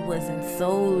cause you wasn't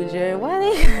Soldier. Why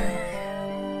they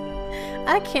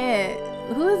I can't.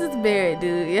 Who is this Barrett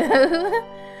dude? Yeah.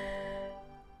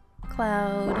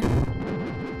 Cloud.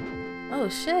 Oh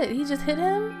shit, he just hit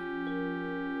him?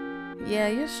 Yeah,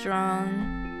 you're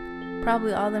strong.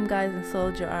 Probably all them guys in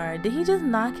Soldier are. Did he just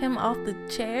knock him off the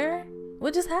chair?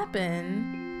 What just happened?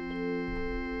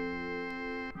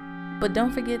 But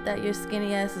don't forget that your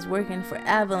skinny ass is working for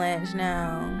Avalanche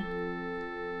now.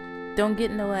 Don't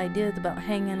get no ideas about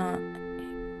hanging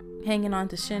on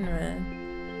to Shinra.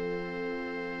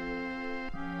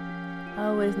 I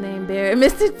always name Barrett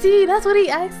Mr. T. That's what he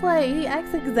acts like. He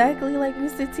acts exactly like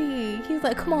Mr. T. He's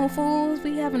like, come on, fools.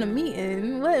 We having a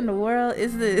meeting. What in the world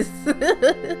is this?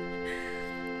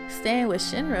 Staying with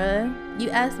Shinra. You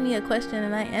asked me a question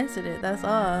and I answered it. That's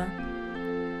all.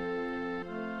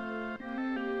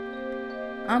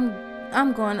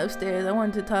 I'm going upstairs. I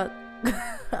want to talk.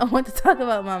 I want to talk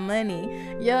about my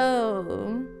money.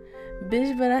 Yo,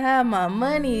 bitch, better have my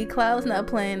money. Cloud's not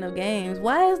playing no games.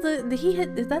 Why is did he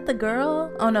hit? Is that the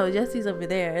girl? Oh no, Jesse's over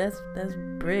there. That's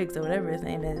Briggs or whatever his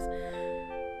name is.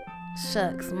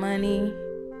 Shucks, money.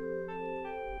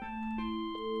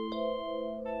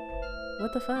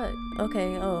 What the fuck?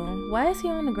 Okay, oh. Why is he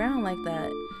on the ground like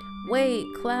that? Wait,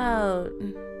 Cloud.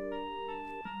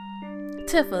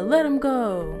 Tifa, let him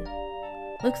go.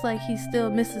 Looks like he still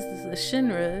misses the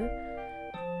Shinra.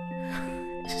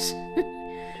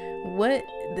 What?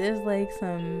 There's like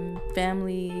some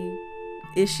family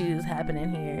issues happening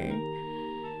here.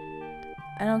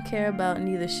 I don't care about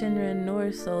neither Shinra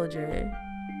nor Soldier.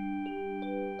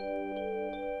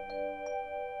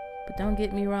 But don't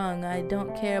get me wrong, I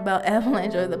don't care about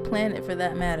Avalanche or the planet for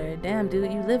that matter. Damn,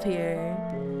 dude, you live here.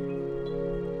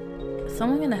 Is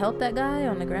someone gonna help that guy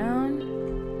on the ground?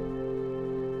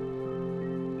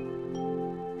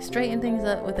 Straighten things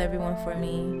up with everyone for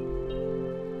me.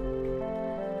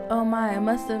 Oh my, it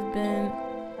must have been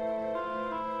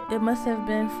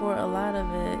for a lot of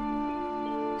it.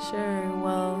 Sure,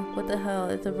 well, what the hell,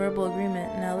 it's a verbal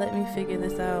agreement. Now let me figure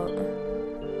this out.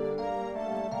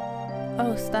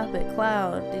 Oh, stop it,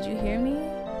 Cloud, did you hear me?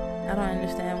 I don't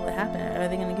understand what happened. Are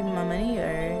they gonna give me my money,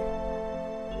 or?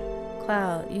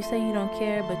 Cloud, you say you don't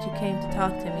care, but you came to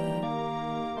talk to me.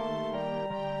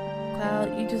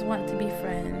 Cloud, you just want to be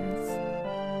friends.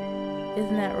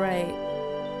 Isn't that right?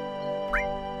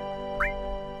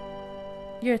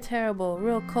 You're terrible,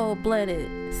 real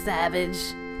cold-blooded,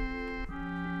 savage.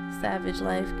 Savage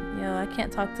life. Yo, I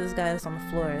can't talk to this guy that's on the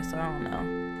floor, so I don't know.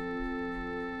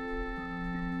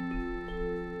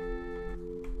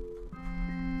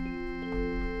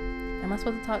 Am I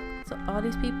supposed to talk to all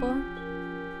these people?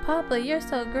 Papa, you're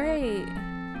so great.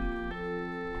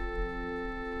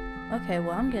 Okay,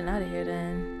 well, I'm getting out of here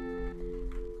then.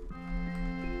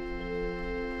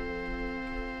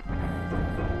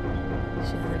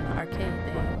 She's in the arcade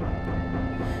thing.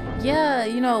 Yeah,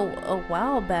 you know, a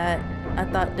while back, I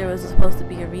thought there was supposed to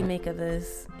be a remake of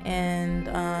this, and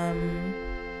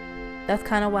that's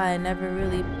kind of why I never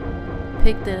really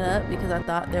picked it up, because I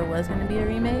thought there was going to be a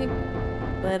remake.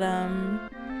 But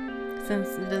since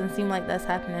it doesn't seem like that's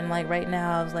happening like right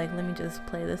now, I was like, let me just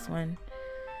play this one.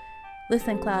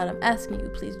 Listen, Cloud, I'm asking you,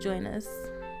 please join us.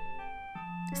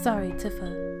 Sorry,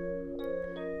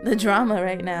 Tifa. The drama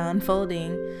right now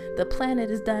unfolding. The planet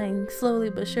is dying slowly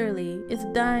but surely. It's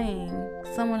dying.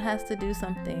 Someone has to do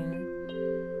something.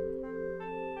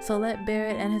 So let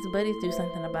Barrett and his buddies do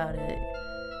something about it.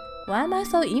 Why am I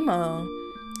so emo?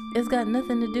 It's got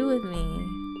nothing to do with me.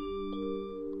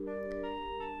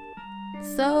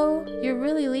 So, you're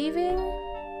really leaving?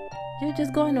 You're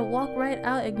just going to walk right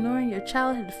out ignoring your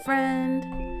childhood friend?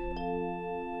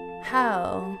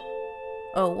 How?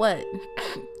 Oh, what?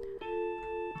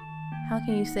 How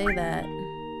can you say that?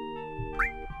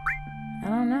 I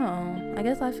don't know. I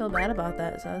guess I feel bad about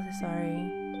that, so I'll say sorry.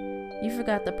 You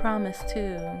forgot the promise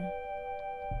too.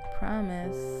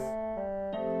 Promise.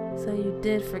 So you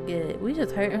did forget. We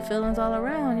just hurting feelings all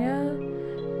around, yeah?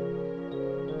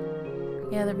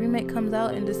 Yeah, the remake comes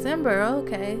out in December.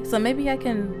 Okay. So maybe I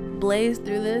can blaze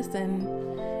through this and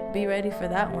be ready for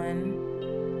that one.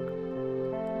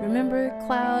 Remember,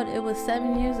 Cloud? It was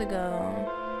 7 years ago.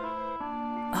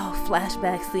 Oh,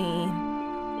 flashback scene.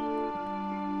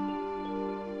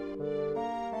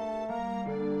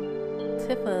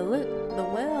 Tifa, look, the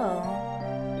well.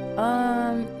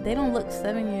 They don't look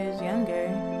 7 years younger.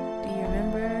 Do you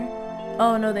remember?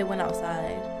 Oh no, they went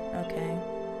outside. Okay.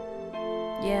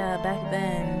 Yeah, back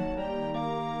then.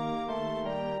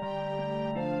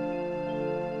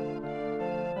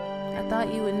 I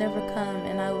thought you would never come,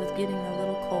 and I was getting a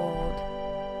little cold.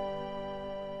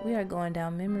 We are going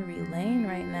down memory lane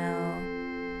right now.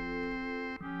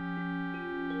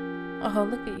 Oh,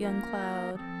 look at young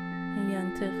Cloud and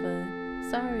young Tifa.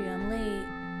 Sorry, I'm late.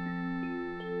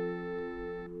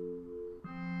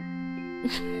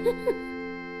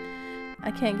 I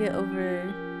can't get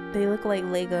over. They look like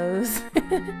Legos.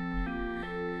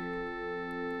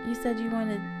 You said you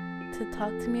wanted to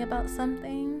talk to me about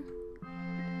something?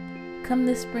 Come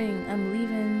this spring, I'm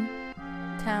leaving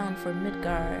town for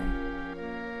Midgar.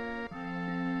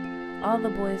 All the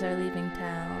boys are leaving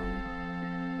town.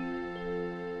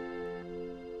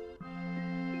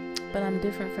 But I'm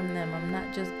different from them. I'm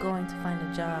not just going to find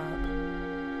a job.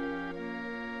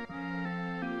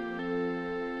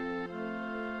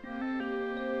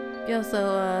 Yo,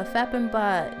 so Fap and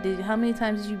Bot, how many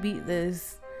times did you beat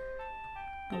this?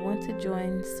 I want to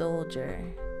join Soldier.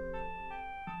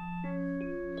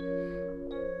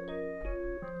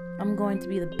 I'm going to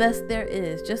be the best there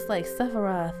is, just like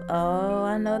Sephiroth. Oh,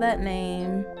 I know that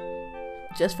name.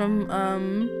 Just from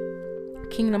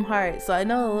Kingdom Hearts. So I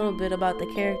know a little bit about the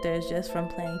characters just from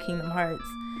playing Kingdom Hearts.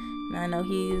 And I know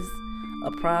he's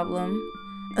a problem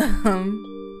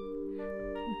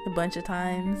a bunch of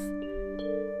times.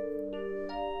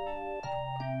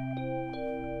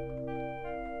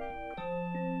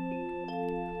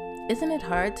 Isn't it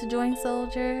hard to join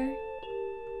soldier?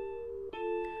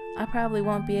 I probably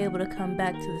won't be able to come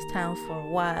back to this town for a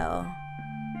while.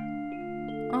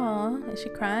 Aw, is she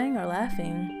crying or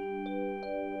laughing?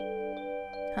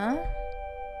 Huh?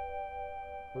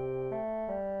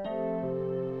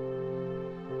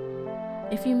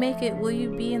 If you make it, will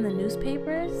you be in the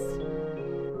newspapers?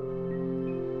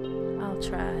 I'll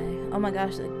try. Oh my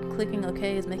gosh, the clicking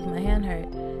OK is making my hand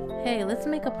hurt. Hey, let's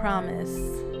make a promise.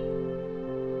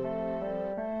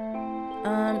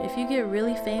 If you get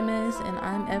really famous and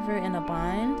I'm ever in a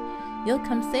bind, you'll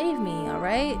come save me,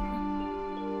 alright?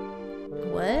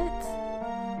 What?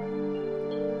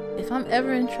 If I'm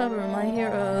ever in trouble, my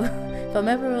hero... if I'm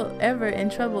ever in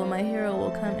trouble, my hero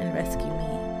will come and rescue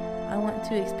me. I want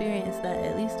to experience that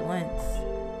at least once.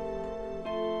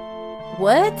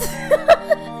 What?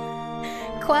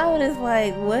 Cloud is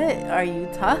like, what are you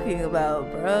talking about,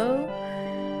 bro?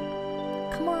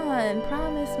 Come on,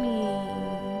 promise me.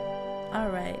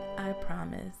 Alright, I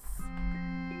promise.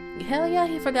 Hell yeah,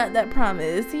 he forgot that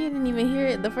promise. He didn't even hear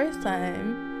it the first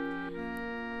time.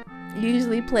 You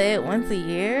usually play it once a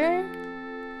year?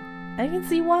 I can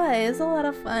see why. It's a lot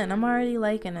of fun. I'm already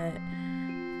liking it.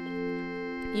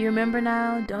 You remember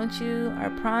now, don't you? Our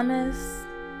promise?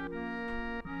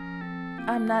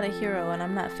 I'm not a hero and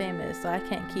I'm not famous, so I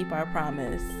can't keep our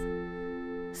promise.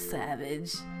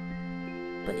 Savage.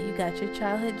 But you got your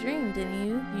childhood dream, didn't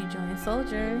you? You joined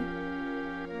soldier.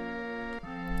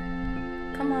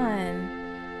 Come on,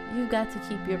 you've got to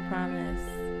keep your promise.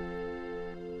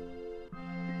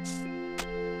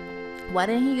 Why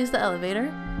didn't he use the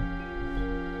elevator?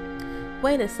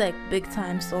 Wait a sec, big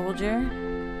time soldier.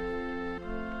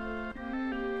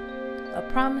 A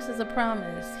promise is a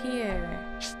promise. Here.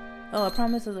 Oh, a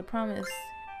promise is a promise.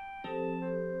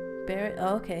 Barrett.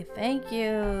 Oh, okay, thank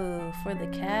you for the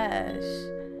cash.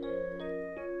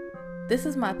 This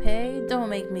is my pay? Don't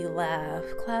make me laugh.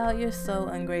 Cloud, you're so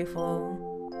ungrateful.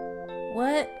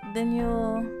 What? Then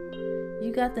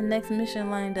you got the next mission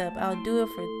lined up. I'll do it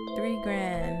for 3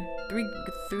 grand.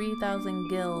 3,000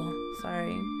 gil.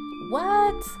 Sorry.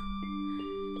 What?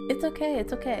 It's okay,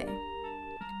 it's okay.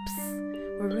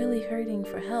 Psst, we're really hurting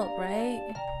for help, right?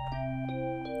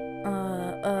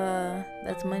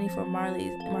 That's money for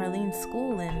Marlene's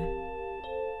schooling.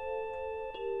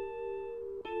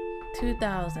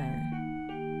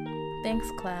 2,000. Thanks,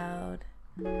 Cloud.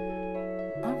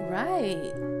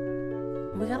 Alright.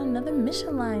 We got another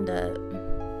mission lined up.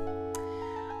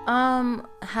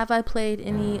 Have I played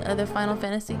any other Final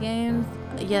Fantasy games?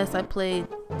 Yes, I played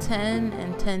 10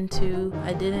 and 10-2.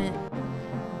 I didn't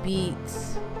beat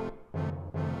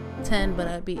 10, but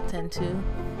I beat 10-2.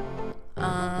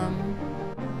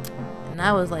 And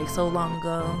that was like so long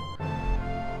ago.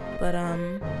 But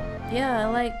yeah,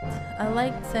 I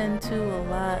liked 10-2 a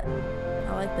lot. I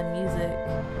like the music.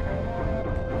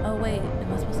 Oh wait,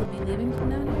 am I supposed to be leaving from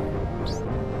down here?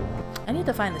 I need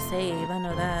to find a save, I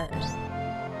know that.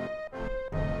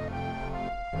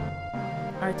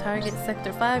 Our target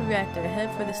Sector 5 reactor.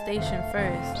 Head for the station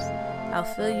first. I'll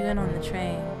fill you in on the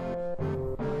train.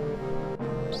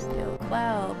 Yo,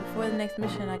 Cloud, before the next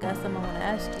mission, I got something I want to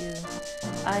ask you.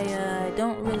 I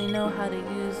don't really know how to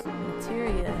use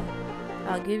materia.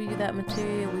 I'll give you that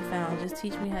materia we found. Just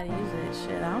teach me how to use it.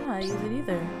 Shit, I don't know how to use it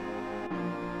either.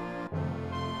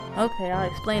 Okay, I'll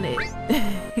explain it.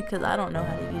 Because I don't know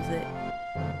how to use it.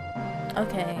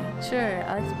 Okay, sure.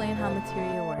 I'll explain how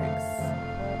materia works.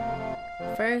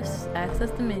 First,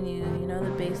 access the menu. You know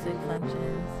the basic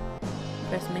functions.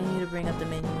 Press menu to bring up the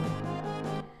menu.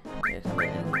 There's a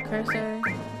button with cursor.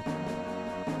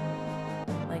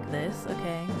 Like this,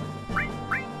 okay.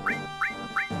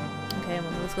 Okay,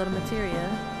 well, let's go to materia.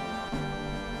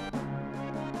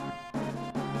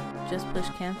 Just push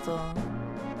cancel.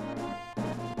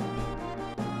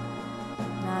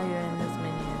 Now you're in this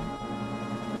menu.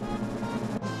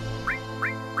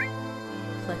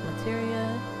 Select materia.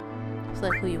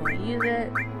 Select who you want to use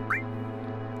it.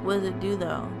 What does it do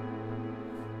though?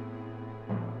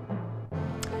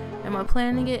 Am I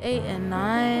planning to get 8 and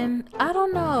 9? I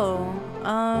don't know.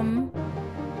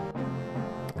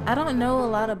 I don't know a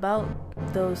lot about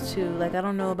those two. Like, I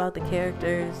don't know about the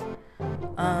characters.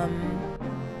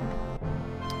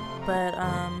 But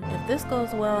if this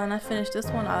goes well and I finish this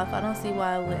one off, I don't see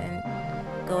why I wouldn't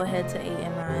go ahead to 8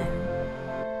 and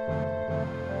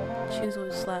 9. Choose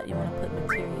which slot you want to put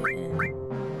materia in.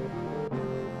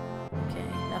 Okay,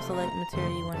 now select the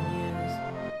material you want to use.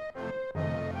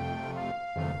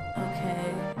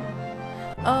 Okay.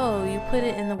 Oh, you put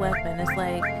it in the weapon. It's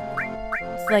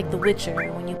like The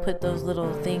Witcher when you put those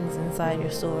little things inside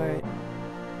your sword.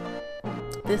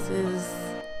 This is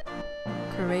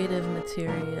Creative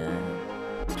materia.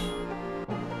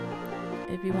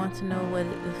 If you want to know what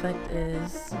the effect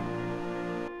is,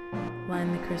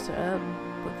 line the cursor up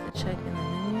with the check in the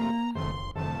menu.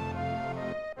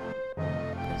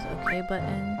 Press OK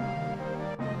button.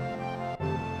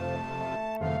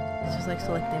 It's just like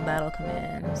selecting battle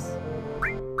commands.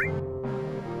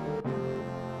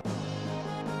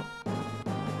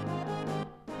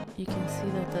 You can see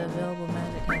that the available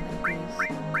magic has increased.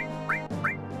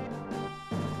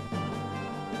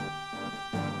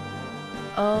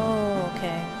 Oh,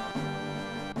 okay.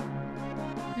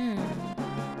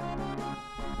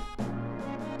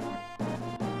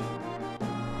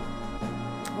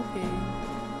 Okay.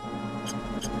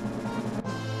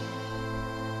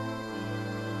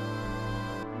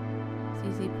 It's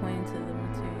easy pointing to the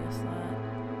material slot.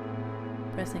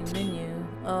 Pressing menu.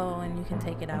 Oh, and you can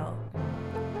take it out.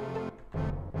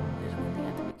 There's one thing you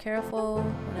have to be careful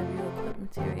whenever you equip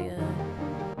materia.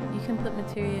 You can put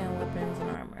materia in weapons and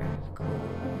armor. Cool.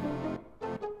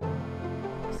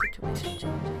 Situation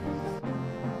changes.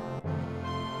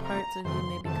 Parts of you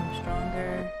may become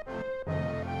stronger,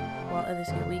 while others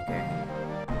get weaker.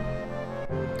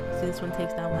 So this one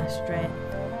takes down my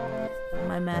strength,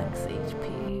 my max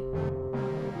HP.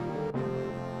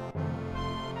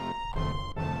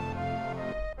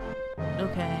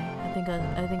 Okay,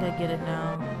 I think I get it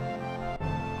now.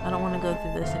 I don't want to go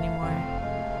through this anymore.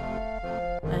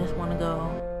 I just want to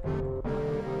go.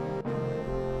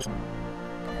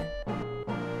 Okay.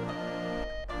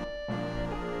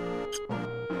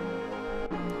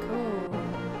 Cool.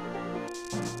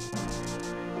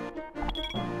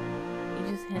 You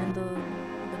just handle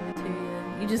the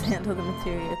materia. You just handle the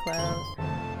materia, Cloud.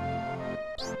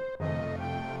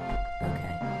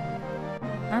 Okay.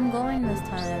 I'm going this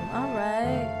time.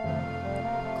 Alright.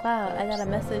 Cloud, I got a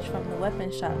message from the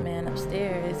weapon shop man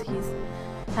upstairs. He's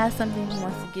has something he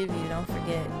wants to give you, don't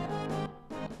forget.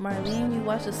 Marlene, you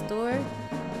watch the store?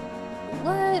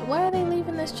 What? Why are they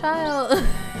leaving this child?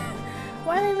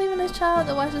 Why are they leaving this child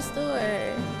to watch the store?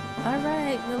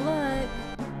 Alright, good luck.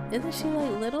 Isn't she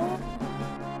like little?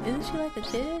 Isn't she like a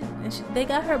kid? And they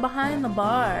got her behind the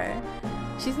bar.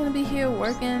 She's gonna be here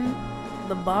working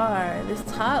the bar. This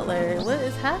toddler. What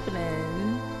is happening?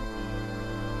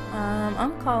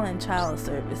 I'm calling child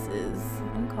services.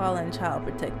 I'm calling child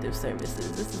protective services.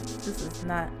 This is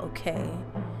not okay.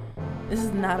 This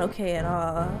is not okay at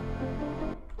all.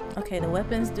 Okay, the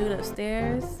weapons dude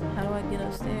upstairs. How do I get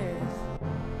upstairs?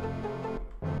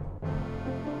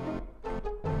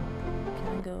 Can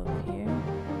I go over here?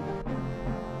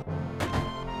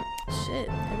 Shit,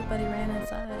 everybody ran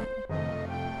inside.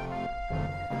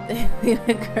 They leave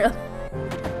a girl.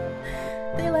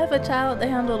 They left a child to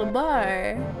handle the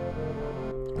bar.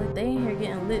 Like they in here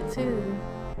getting lit too.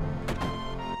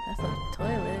 That's a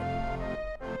toilet.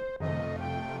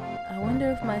 I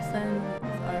wonder if my son's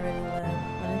already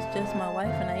left. When it's just my wife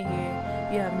and I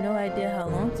here, you have no idea how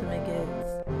lonesome it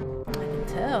gets. I can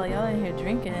tell, y'all in here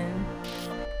drinking.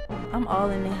 I'm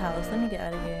all in the house. Let me get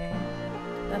out of here.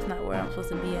 That's not where I'm supposed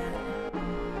to be at.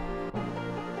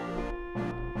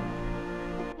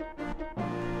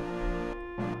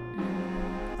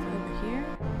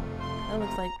 That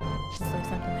looks like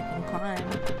something that can climb.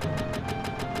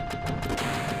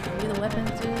 Are you the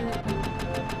weapons dude?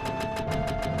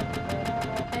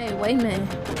 Hey, wait a minute.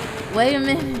 Wait a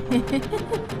minute.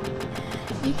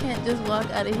 You can't just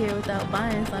walk out of here without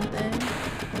buying something.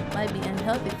 Might be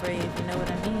unhealthy for you if you know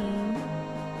what I mean.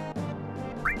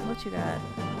 What you got?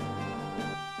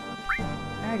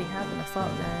 I already have an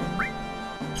assault gun.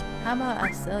 How about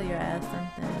I sell your ass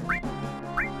something?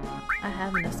 I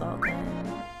have an assault gun.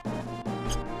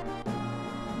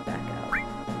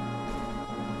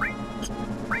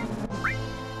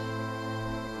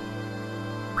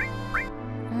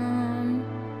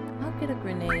 I'll get a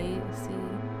grenade, see.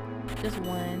 Just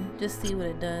one. Just see what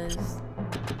it does.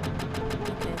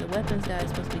 Okay, the weapons guy is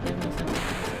supposed to be giving me something.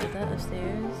 Is that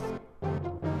upstairs?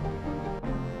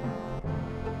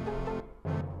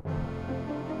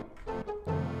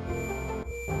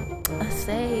 A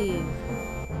save!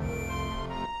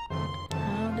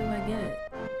 How do I get it?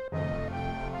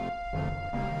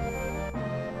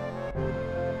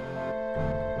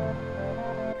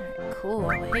 Cool,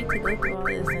 I would hate to go through all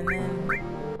this and then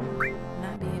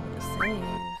not be able to save.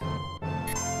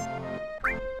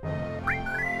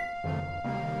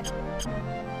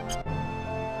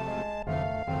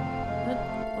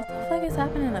 What the fuck is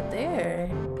happening up there?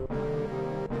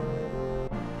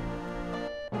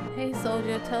 Hey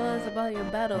soldier, tell us about your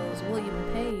battles. We'll even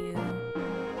pay you.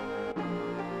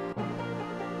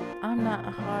 I'm not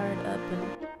hard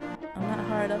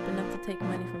up enough to take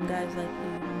money from guys like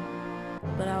you.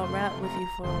 but I'll rap with you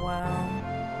for a while.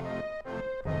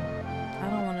 I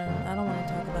don't wanna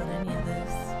talk about any of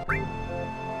this.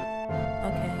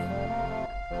 Okay.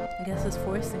 I guess it's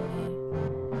forcing me.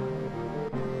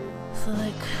 So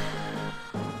like,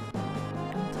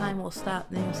 when time will stop,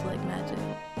 then you'll select magic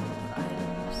or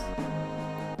items.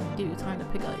 Give you time to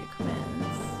pick out your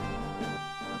commands.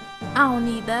 I don't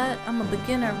need that. I'm a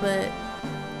beginner, but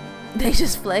they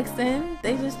just flexing.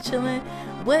 They just chilling.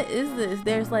 What is this?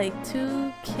 There's like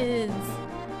 2 kids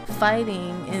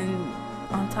fighting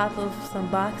on top of some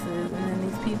boxes, and then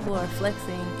these people are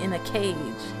flexing in a cage.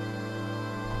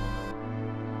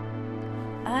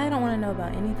 I don't want to know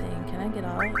about anything. Can I get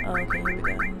out? Oh, okay, here we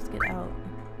go. Let's get out.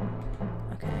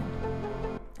 Okay.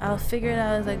 I'll figure it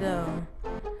out as I go.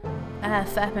 I have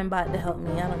Fap and Bot to help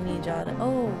me. I don't need y'all to...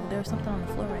 Oh, there's something on the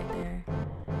floor right there.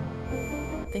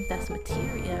 I think that's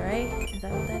materia, right? Is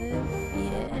that what that is?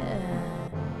 Yeah.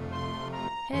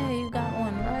 Hey, you got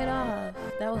one right off.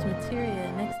 That was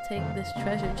materia. Next, take this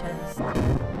treasure chest.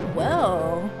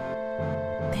 Well,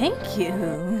 thank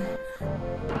you.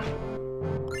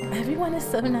 Everyone is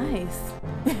so nice.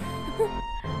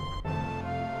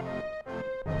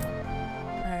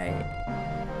 Alright.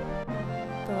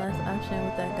 The last option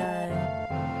with that guy,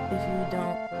 if you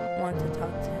don't want to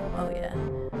talk to him. Oh yeah.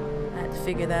 I had to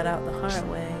figure that out the hard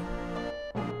way.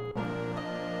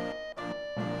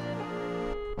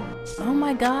 Oh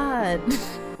my god.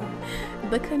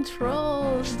 The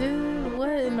controls, dude. What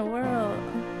in the world?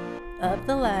 Up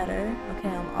the ladder. Okay,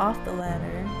 I'm off the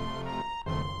ladder.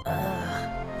 Ugh.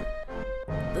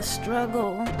 The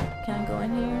struggle. Can I go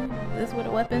in here? This is where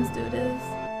the weapons do this?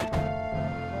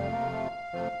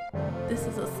 This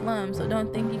is a slum, so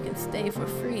don't think you can stay for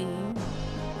free.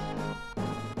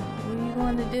 What are you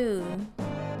going to do?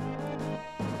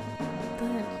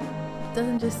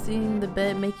 Doesn't just seeing the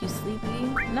bed make you sleepy?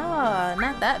 Nah,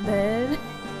 not that bed.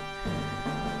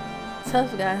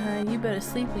 Tough guy, huh? You better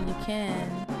sleep when you can.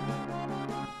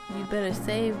 You better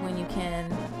save when you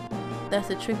can. That's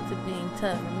a trick to being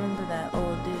tough. Remember that,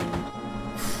 old dude.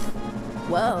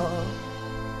 Well,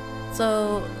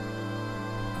 so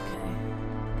okay.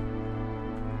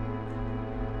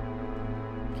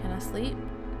 Can I sleep?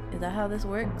 Is that how this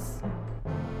works?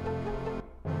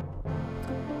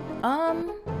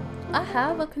 I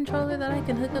have a controller that I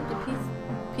can hook up to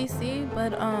PC,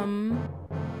 but I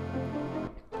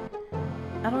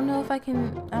don't know if I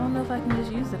can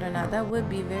just use it or not. That would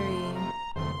be very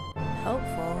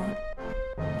helpful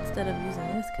instead of using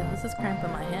this, because this is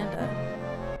cramping my hand up.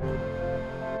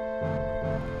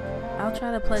 I'll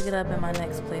try to plug it up in my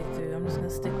next playthrough. I'm just gonna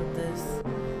stick with this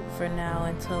for now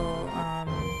until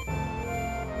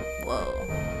whoa,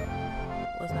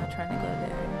 was not trying to go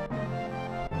there.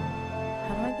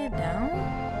 How do I get down?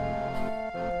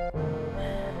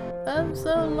 I'm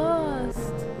so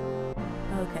lost.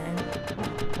 Okay.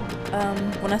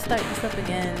 When I start this up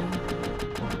again,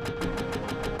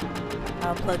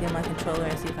 I'll plug in my controller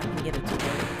and see if I can get it to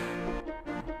work.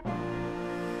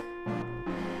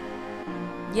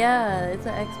 Yeah, it's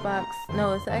an Xbox.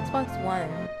 No, it's an Xbox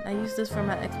One. I use this for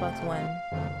my Xbox One.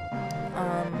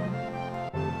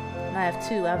 And I have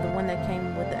 2. I have the one that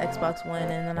came with the Xbox One,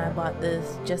 and then I bought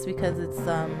this just because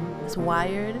it's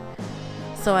wired,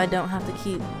 so I don't have to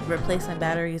keep replacing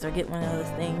batteries or get one of those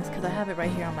things, because I have it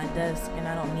right here on my desk, and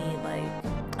I don't need, like,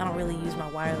 I don't really use my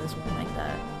wireless one like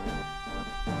that.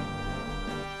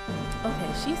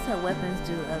 Okay, she said weapons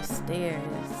do upstairs,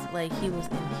 like he was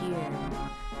in here.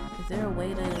 Is there a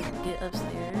way to get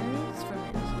upstairs from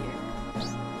in here?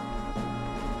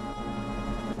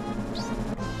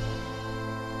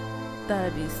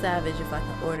 That'd be savage if I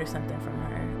can order something from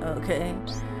her. Okay.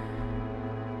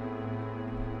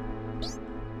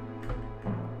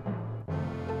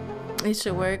 It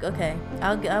should work. Okay,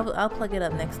 I'll plug it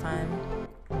up next time.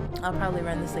 I'll probably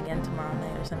run this again tomorrow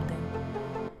night or something.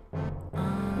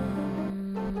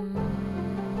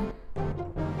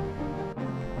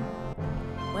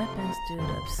 Weapons dude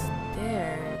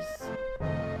upstairs.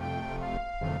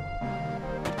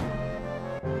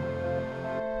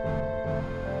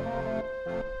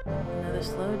 Another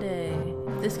slow day.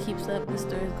 If this keeps up, this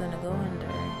store is gonna go under.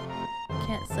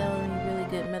 Can't sell any really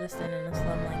good medicine in a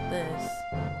slum like this.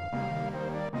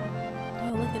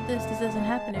 Oh, look at this. This doesn't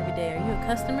happen every day. Are you a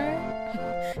customer?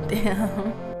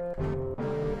 Damn.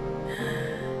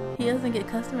 He doesn't get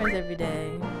customers every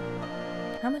day.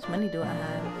 How much money do I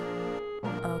have?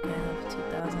 Okay, I have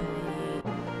 2,088.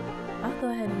 I'll go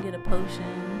ahead and get a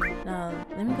potion. No,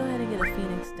 let me go ahead and get a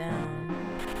Phoenix down.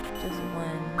 Just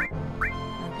one.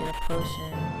 I'll get a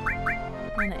potion.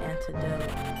 And an antidote.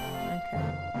 Okay.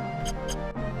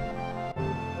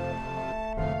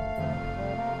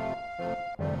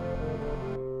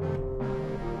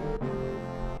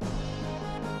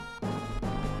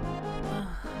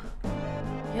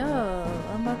 Yo,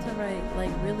 I'm about to write, like,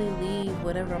 really leave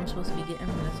whatever I'm supposed to be getting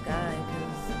from this guy,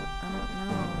 because I don't know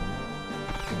how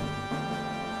to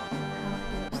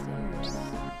get upstairs.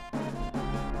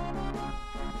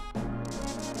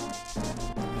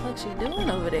 What's she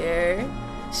doing over there?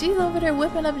 She's over there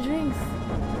whipping up drinks.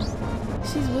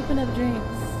 She's whipping up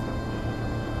drinks.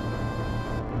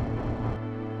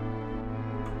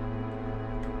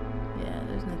 Yeah,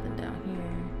 there's nothing down here.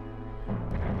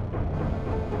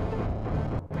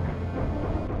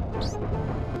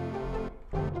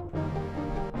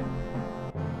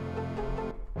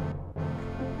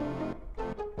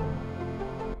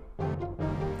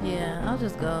 Yeah, I'll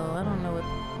just go. I don't know what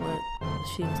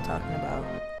she was talking about.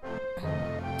 I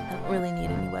don't really need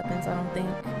any weapons, I don't think.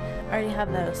 I already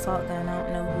have that assault gun. I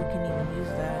don't know who can even use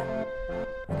that.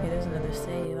 Okay, there's another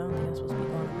save. I don't think I'm supposed to be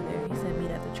going over there. He said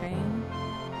meet at the train.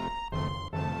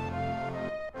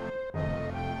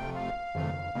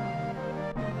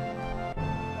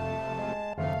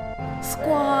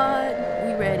 Squad!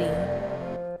 We ready.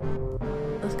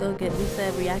 Let's go get, we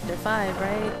said reactor 5,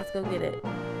 right? Let's go get it.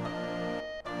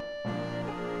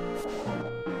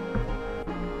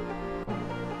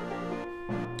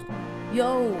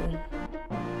 Yo!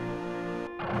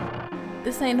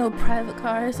 This ain't no private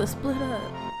car, so split up.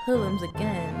 Hoodlums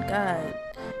again. God,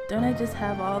 don't I just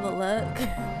have all the luck?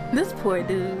 This poor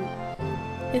dude.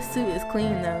 His suit is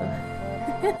clean though.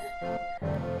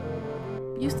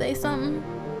 You say something?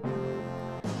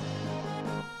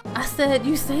 I said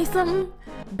you say something?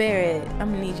 Barrett,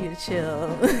 I'm gonna need you to chill.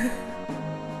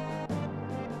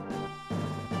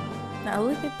 Now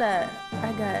look at that.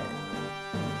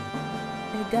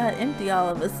 It got empty all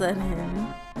of a sudden.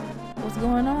 What's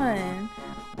going on?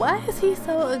 Why is he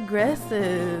so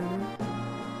aggressive?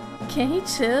 Can he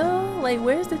chill? Like,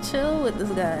 where's the chill with this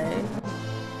guy?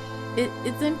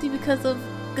 It's empty because of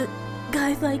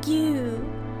guys like you.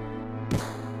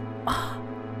 Oh.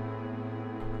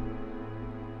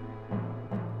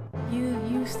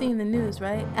 You've seen the news,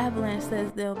 right? Avalanche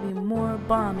says there'll be more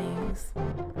bombings.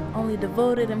 Only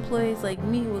devoted employees like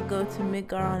me would go to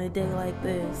Midgar on a day like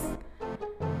this.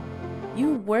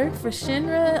 You work for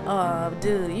Shinra? Oh,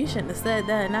 dude, you shouldn't have said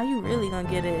that. Now you really gonna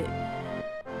get it.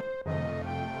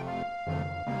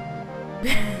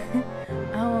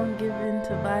 I won't give in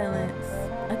to violence.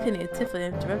 I couldn't even Tifa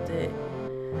interrupted.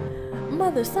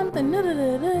 Mother something, da da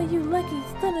da da, you lucky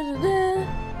son da da da.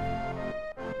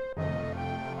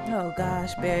 Oh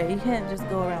gosh, Barrett, you can't just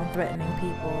go around threatening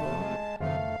people.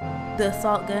 The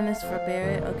assault gun is for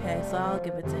Barrett? Okay, so I'll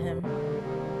give it to him.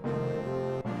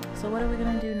 So what are we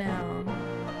gonna do now?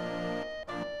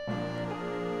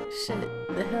 Shit,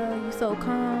 the hell, you so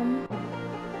calm?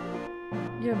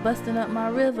 You're busting up my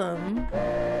rhythm.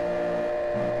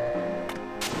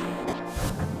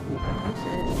 Oh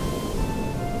shit.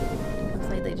 Looks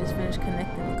like they just finished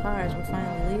connecting the cars. We're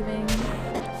finally leaving.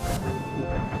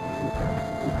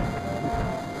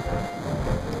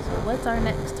 So what's our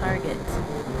next target?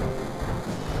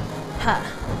 Ha!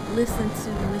 Listen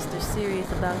to Mr.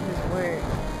 Serious about his work.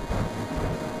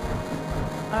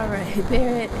 Alright,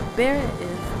 Barrett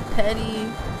is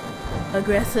petty,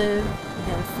 aggressive,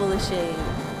 and full of shade.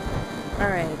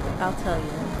 Alright, I'll tell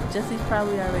you. Jesse's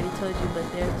probably already told you, but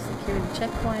there's a security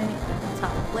checkpoint at the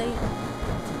top plate.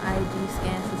 It's an ID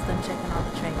scan system checking all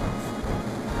the trains,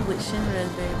 which Shinra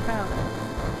is very proud of.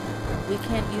 We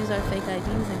can't use our fake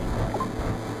IDs anymore.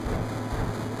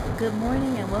 Good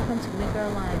morning and welcome to Midgar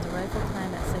Lines. Arrival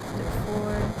time at Sector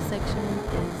 4. Section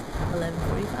is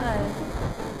 11:45.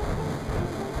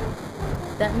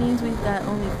 That means we've got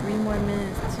only 3 more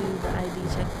minutes to the ID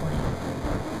checkpoint.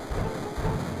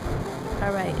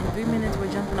 Alright, in 3 minutes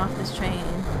we're jumping off this train.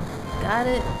 Got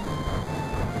it?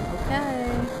 Okay.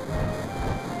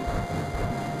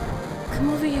 Come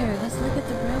over here, let's look at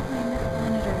the railway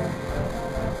monitor.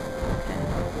 Okay.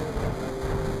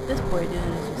 This poor dude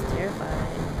is just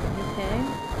terrified. You okay?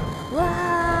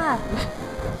 Wah!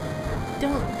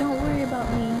 Don't worry about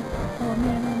me. Oh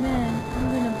man,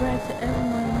 I'm gonna brag to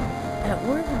everyone at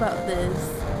work about this.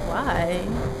 Why?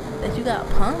 That you got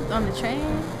punked on the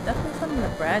train? That's not something to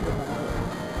brag about.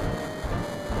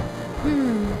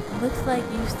 Looks like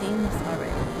you've seen this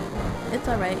already. It's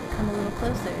alright, come a little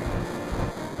closer.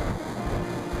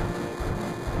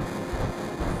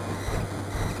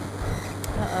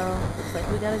 Uh-oh, looks like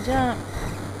we gotta jump.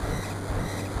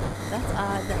 That's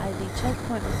odd, the ID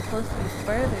checkpoint was supposed to be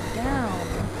further down.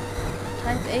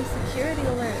 Type A security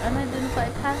alert.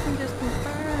 Unidentified passengers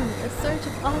confirmed. A search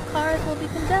of all cars will be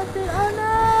conducted. Oh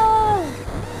no!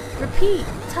 Repeat.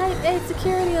 Type A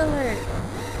security alert.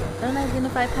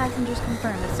 Unidentified passengers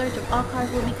confirmed. A search of all cars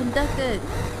will be conducted.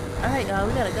 Alright y'all,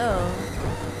 we gotta go.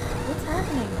 What's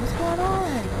happening? What's going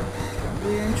on?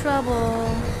 We're in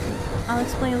trouble. I'll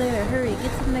explain later. Hurry,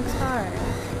 get to the next car.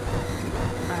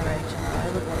 Alright, y'all.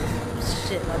 It looks like some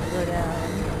shit about to go down.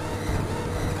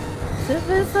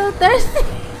 Tifa is so thirsty.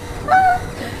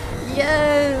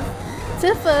 Yes.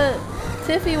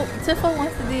 Tifa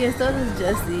wants to be, and so does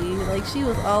Jessie. Like, she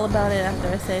was all about it after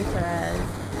I saved her ass.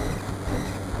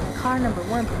 Car number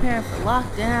 1 preparing for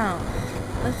lockdown.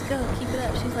 Let's go. Keep it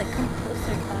up. She's like, come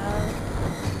closer, Cloud.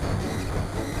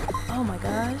 Oh my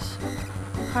gosh.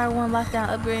 Car 1 lockdown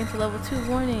upgrading to level 2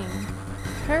 warning.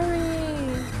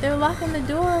 Hurry! They're locking the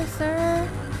door, sir.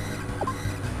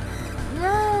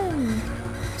 Run!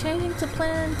 Changing to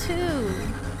plan 2.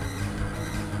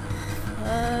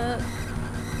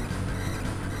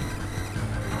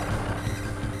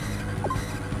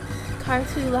 Car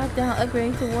 2 lockdown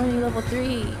upgrading to warning level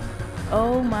 3.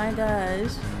 Oh my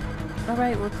gosh.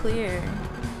 Alright, we're clear.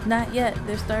 Not yet.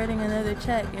 They're starting another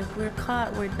check. If we're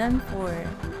caught, we're done for.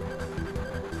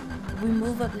 We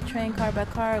move up the train car by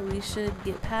car, we should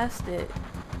get past it.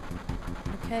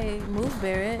 Okay, move,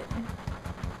 Barrett.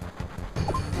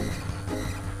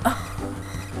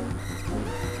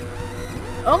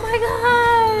 Oh my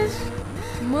gosh!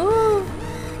 Move!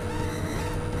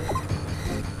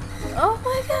 Oh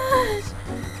my gosh!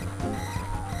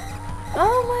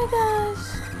 Oh my gosh!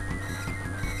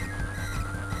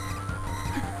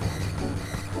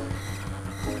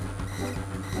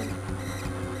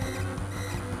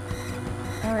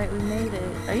 Alright, we made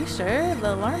it. Are you sure?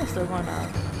 The alarm is still going off.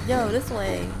 Yo, this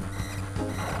way.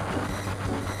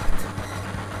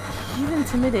 He's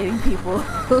intimidating people.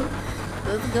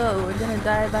 Let's go. We're gonna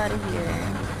dive out of here.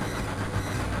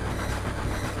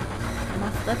 Am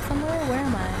I stuck somewhere? Where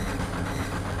am I?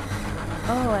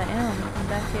 Oh, I am. I'm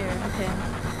back here. Okay.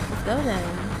 Let's go then.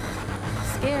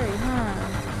 Scary, huh?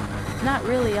 Not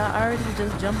really. I already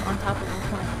just jumped on top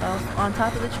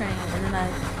of the train, and then I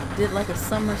did like a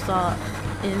somersault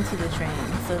into the train.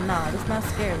 So nah, that's not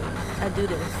scary. I do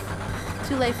this.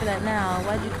 Too late for that now.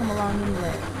 Why'd you come along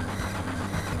anyway?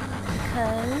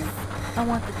 Because I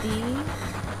want the D.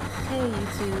 Hey, you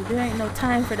two. There ain't no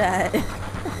time for that.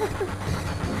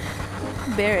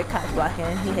 Barrett cock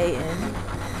blocking. He hating.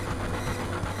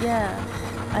 Yeah,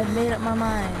 I've made up my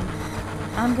mind.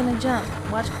 I'm gonna jump.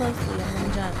 Watch closely. I'm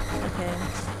gonna jump. Okay.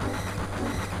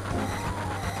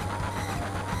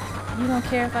 You don't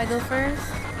care if I go first?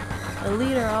 The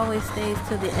leader always stays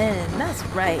to the end. That's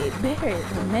right. Barrett,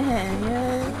 the man,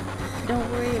 yo. Don't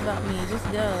worry about me. Just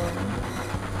go.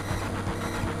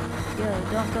 Yo,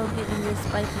 don't go getting your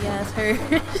spiky ass hurt.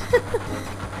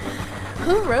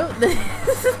 Who wrote this?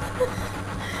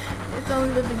 It's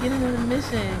only the beginning of the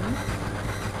mission.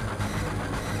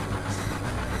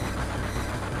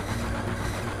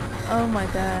 Oh my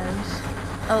gosh.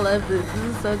 I love this. This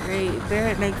is so great.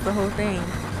 Barrett makes the whole thing.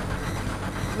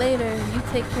 Later, you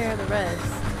take care of the rest.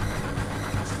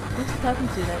 Who's he talking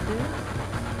to, that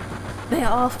dude? They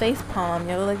all face palm,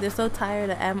 yo. Like, they're so tired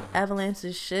of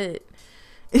Avalanche's shit.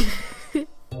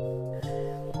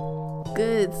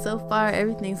 Good. So far,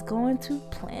 everything's going to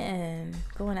plan.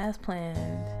 Going as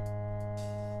planned.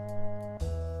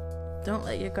 Don't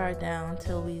let your guard down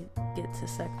till we get to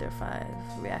Sector 5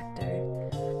 reactor.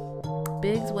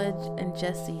 Biggs, Wedge, and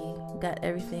Jessie got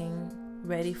everything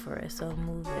ready for us, so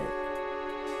move it.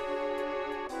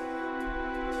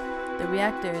 The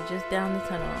reactor just down the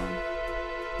tunnel.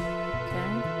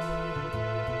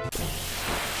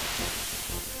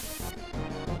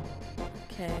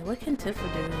 Okay, what can Tifa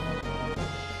do?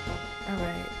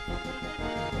 Alright.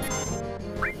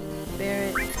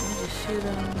 Barrett, you just shoot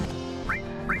him.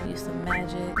 Use some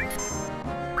magic.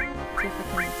 Tifa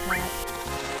can attack.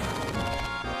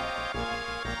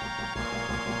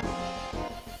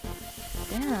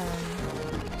 Damn.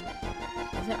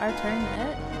 Is it our turn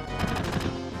yet?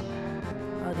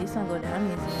 Oh, these don't go down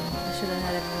easy. I should have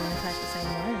had everyone attack the same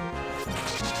one.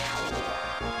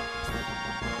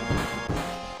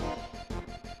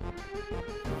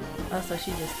 Oh, so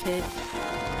she just hit.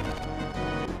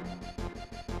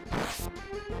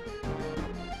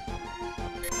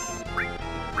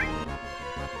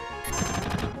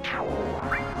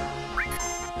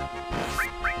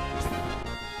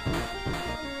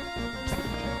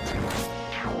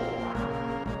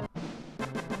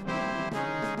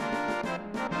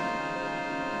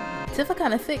 Tifa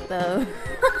kind of thick though.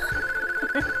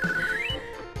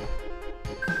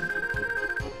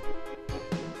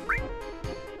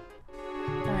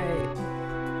 Alright.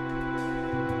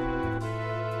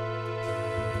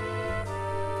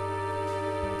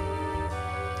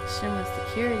 Shimmer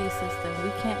security system. We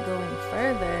can't go any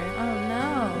further. Oh no.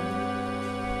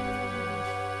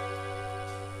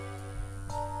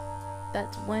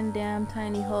 That's one damn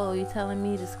tiny hole. You telling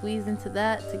me to squeeze into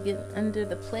that to get under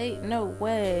the plate? No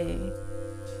way.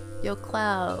 Yo,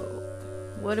 Cloud,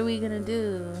 what are we gonna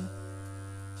do?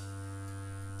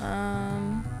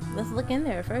 Let's look in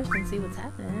there first and see what's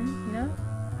happening, you know?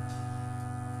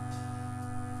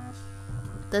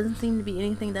 Doesn't seem to be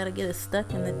anything that'll get us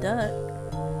stuck in the duct.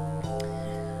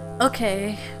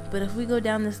 Okay, but if we go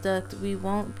down this duct, we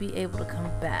won't be able to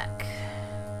come back.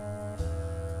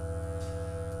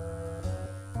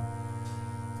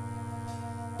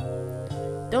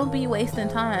 Don't be wasting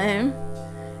time.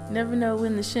 Never know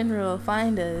when the Shinra will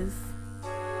find us.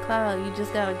 Cloud, you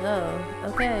just gotta go.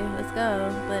 Okay, let's go.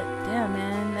 But damn,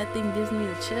 man, that thing gives me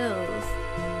the chills.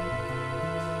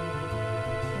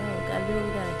 Yo, gotta do what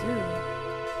we gotta do.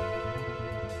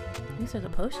 At least there's a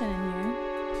potion in here.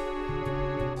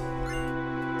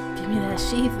 Give me that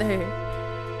sheather.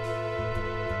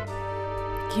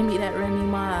 Give me that Remy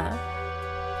Ma.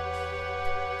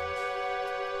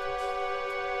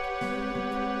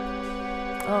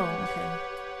 Oh, okay.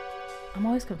 I'm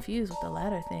always confused with the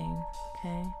ladder thing.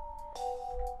 Okay.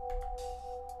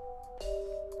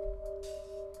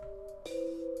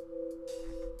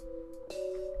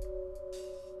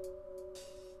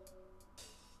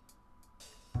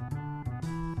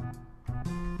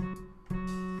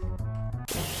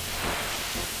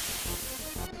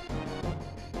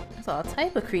 There's all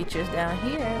type of creatures down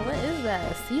here. What is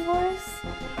that? A seahorse?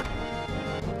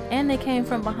 And they came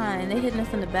from behind. They hitting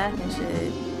us in the back and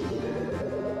shit.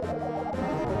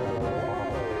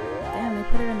 Damn, they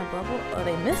put her in a bubble. Oh,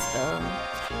 they missed though.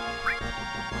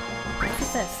 Look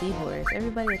at that seahorse.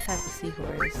 Everybody attack the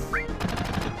seahorse.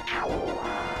 Oh,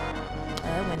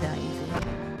 that went down easy.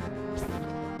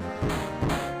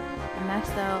 I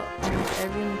maxed out almost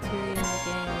every material in the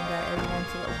game and got everyone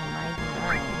to level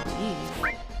 99. Jeez.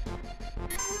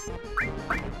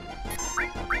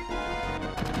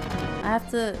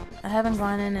 I haven't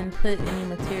gone in and put any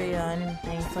material on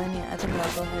anything, so I think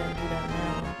I'll go ahead and do that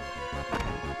now.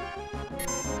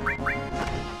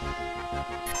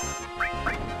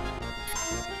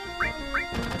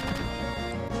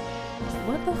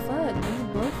 What the fuck? These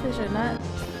blowfish are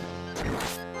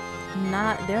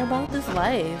not, they're about this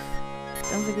life.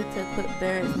 Don't forget to equip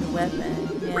Barrett's new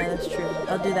weapon. Yeah, that's true.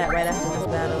 I'll do that right after this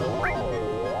battle.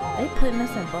 They putting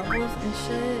us in bubbles and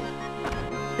shit.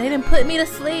 They didn't put me to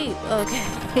sleep. Okay.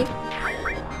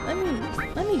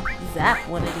 let me zap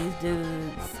one of these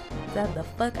dudes. Zap the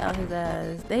fuck out his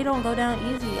ass. They don't go down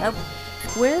easy.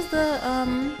 Where's the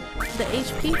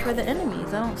HP for the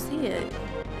enemies? I don't see it.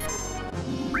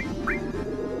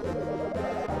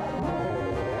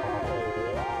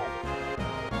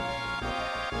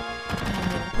 I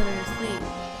need to put her to sleep.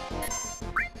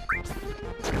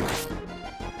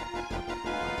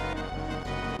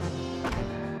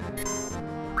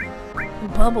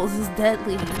 Bubbles is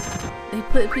deadly. They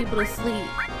put people to sleep.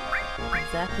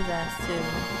 Zap his ass too.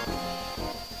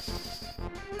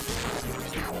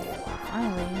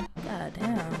 Finally. God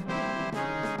damn.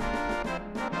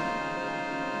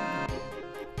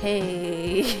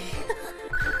 Hey.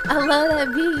 I love that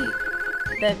beat.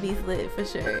 That beat's lit for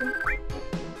sure.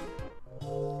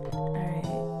 Alright.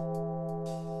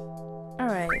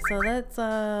 Alright, so let's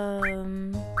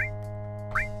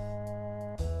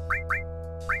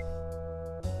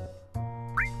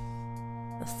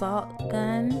assault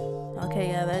gun. Okay,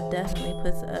 yeah, that definitely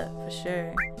puts it up for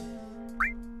sure.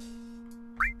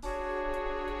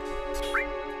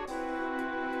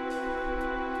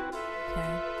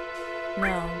 Okay.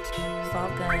 No.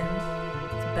 Assault gun.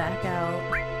 Let's back out.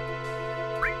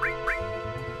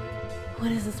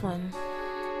 What is this one?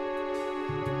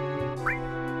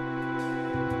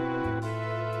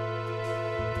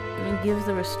 It gives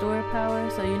the restore power,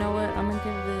 so you know what? I'm gonna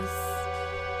give this.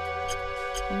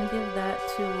 I'm gonna give that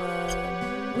to,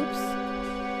 oops.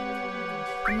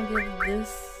 I'm gonna give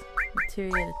this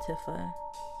materia to Tifa.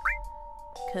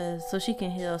 So she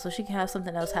can heal, so she can have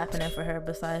something else happening for her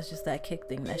besides just that kick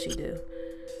thing that she do.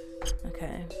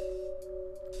 Okay.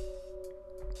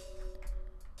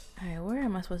 Alright, where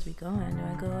am I supposed to be going? Do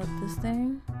I go up this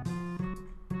thing?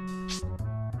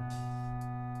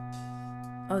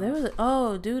 Oh, there was a,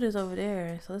 oh, dude is over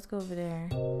there. So let's go over there.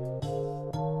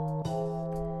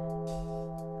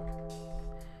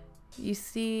 You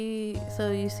see,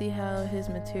 so you see how his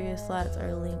materia slots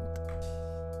are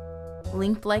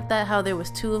linked like that? How there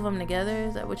was two of them together?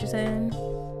 Is that what you're saying?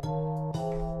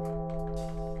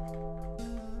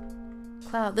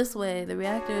 Cloud, this way. The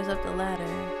reactor is up the ladder.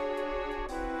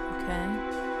 Okay.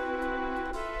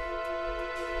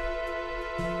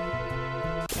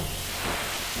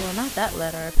 Well, not that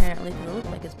ladder apparently, because it looks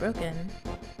like it's broken.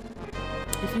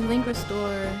 If you link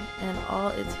restore and all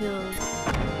its heals.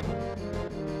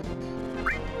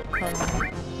 Hold on.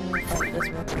 Let me fight this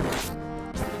real quick.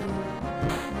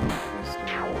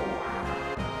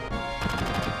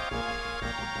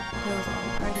 Heals all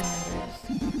party members.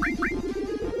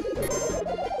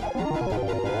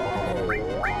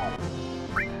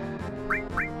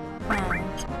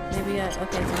 Maybe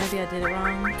okay, so maybe I did it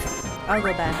wrong. I'll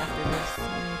go back after this. Let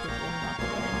me get them out the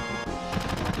way.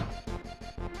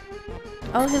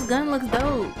 Oh, his gun looks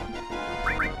dope.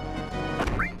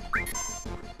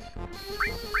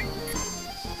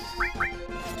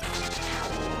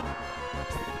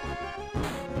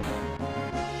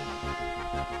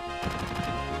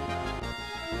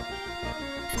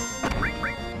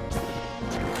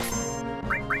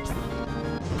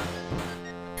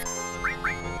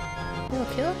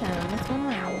 Kill him. What's going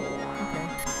on? Okay.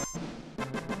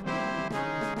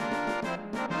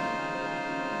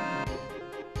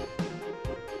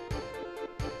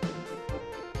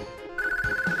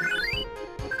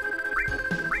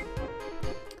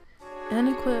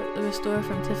 Unequip the restore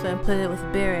from Tifa and put it with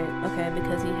Barrett. Okay,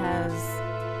 because he has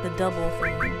the double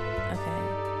thing. Okay.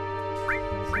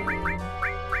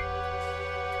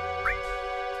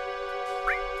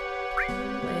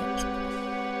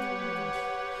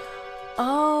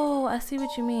 Oh, I see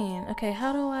what you mean. Okay,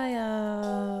 how do I,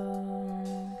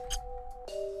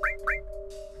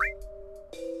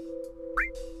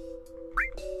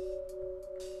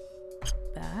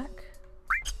 back?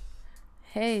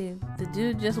 Hey, the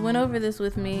dude just went over this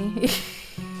with me.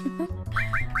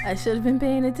 I should have been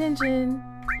paying attention.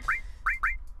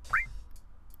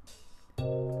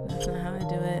 That's not how I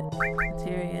do it.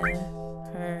 Materia,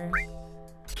 her.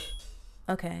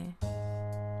 Okay.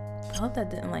 I hope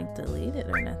that didn't like delete it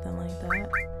or nothing like that.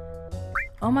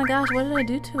 Oh my gosh, what did I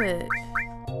do to it?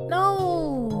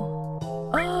 No!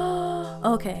 Oh,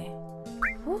 okay.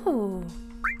 Ooh.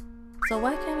 So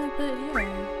why can't I put it here?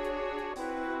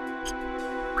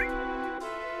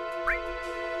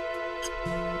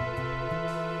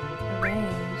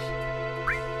 Arrange.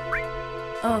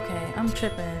 Okay, I'm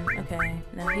tripping. Okay,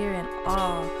 now here in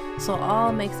all. So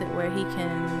all makes it where he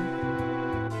can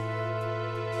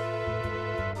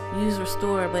use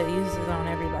restore, but it uses it on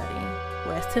everybody.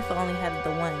 Whereas Tifa only had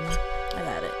the one. I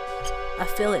got it. I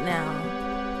feel it now.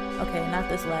 Okay, not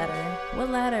this ladder. What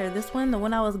ladder? This one? The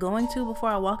one I was going to before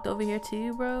I walked over here to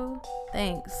you, bro?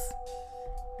 Thanks.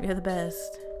 You're the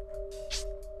best.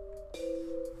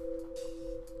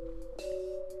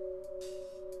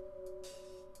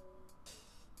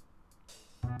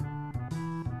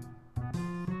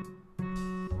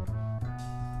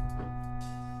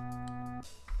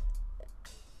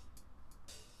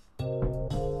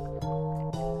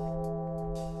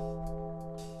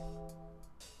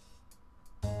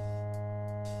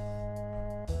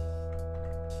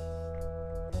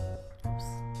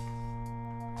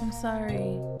 I'm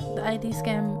sorry. The ID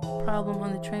scam problem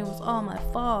on the train was all my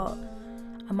fault.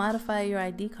 I modified your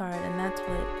ID card and that's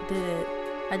what did it.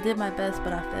 I did my best,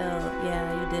 but I failed.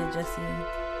 Yeah, you did, Jesse.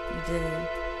 You did.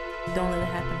 Don't let it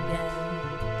happen again.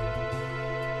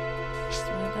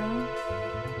 Where I go?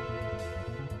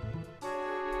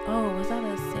 Oh, was that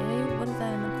a save? What is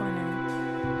that in the corner?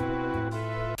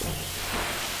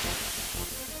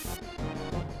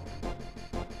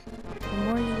 The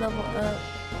more you level up,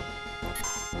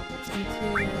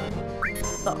 materia,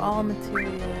 the all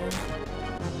materia,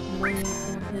 the more you can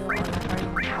heal all your party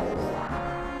members.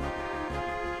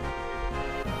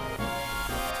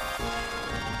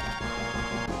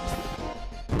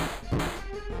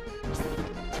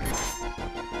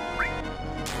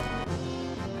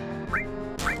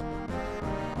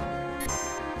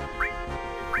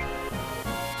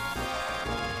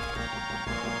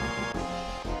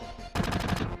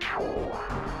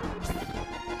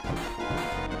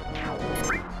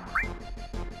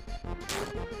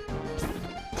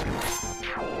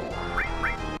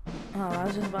 Oh, I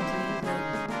was just about to use it.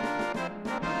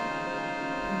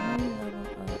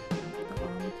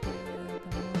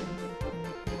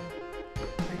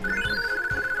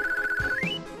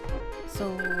 So,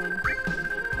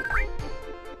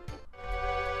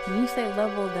 when you say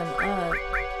level them up,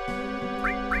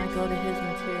 I go to his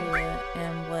materia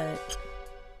and what?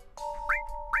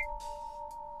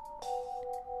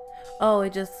 Oh,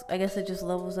 it just, I guess it just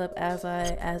levels up as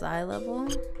I level.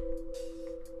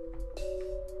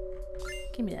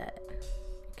 Give me that.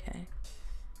 Okay.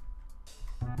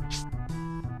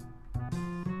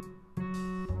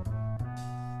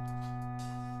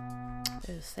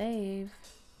 There's a save.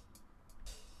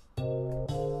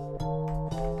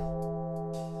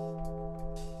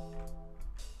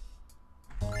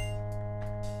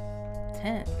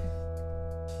 $10.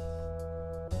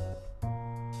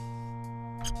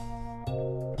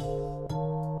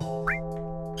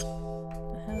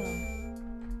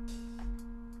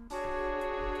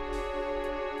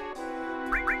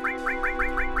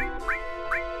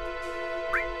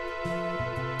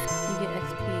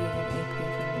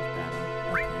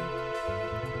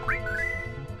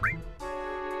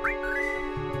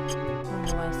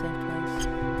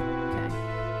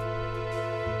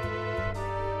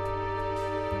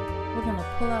 we're gonna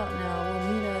pull out now. We'll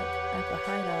meet up at the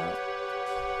hideout.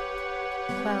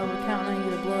 Cloud, we're counting on you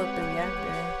to blow up the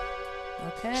reactor.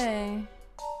 Okay.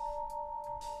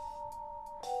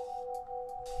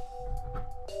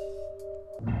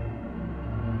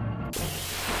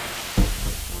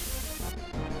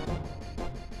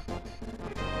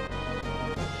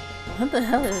 What the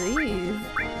hell are these?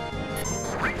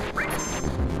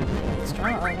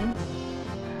 Strong. Alright,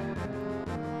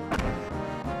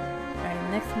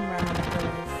 next time around I'm gonna do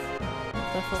this. I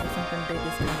feel like something big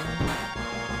is coming.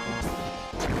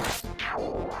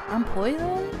 I'm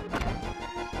poisoned?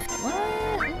 What?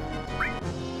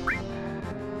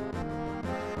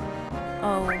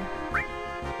 Oh.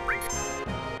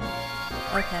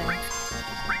 Okay.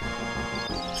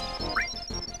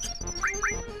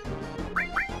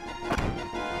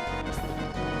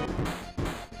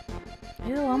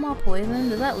 Ew, I'm all poisoned.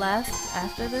 Does that last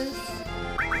after this?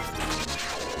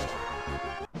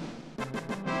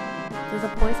 Does the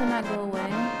poison not go away?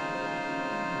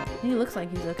 He looks like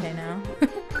he's okay now.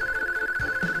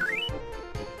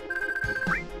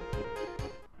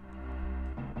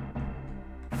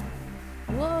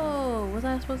 Whoa, was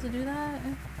I supposed to do that?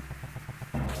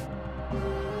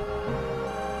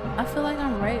 I feel like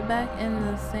I'm right back in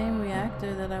the same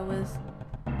reactor that I was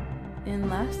in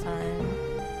last time.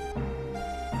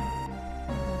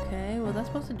 Okay, was I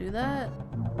supposed to do that?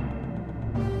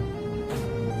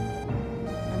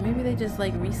 Or maybe they just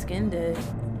like reskinned it.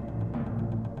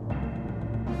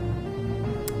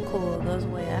 Cool, it goes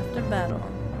away after battle.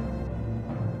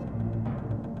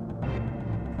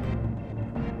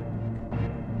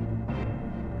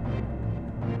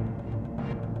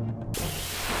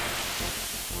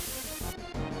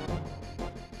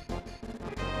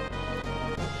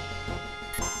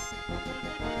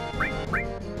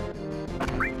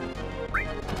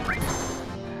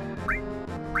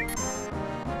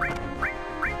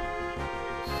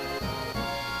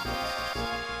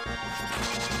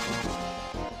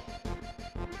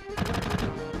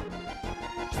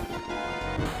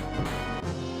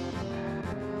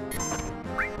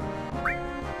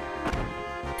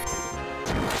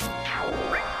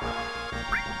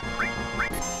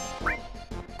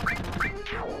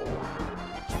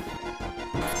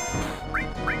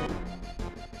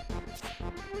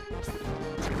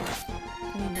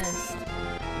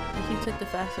 Took the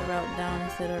faster route down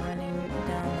instead of running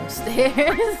down the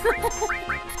stairs.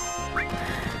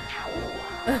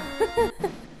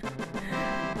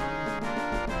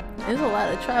 There's a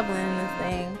lot of traveling in this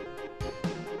thing.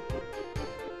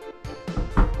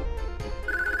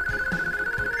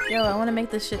 Yo, I want to make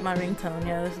this shit my ringtone.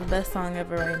 Yo, this is the best song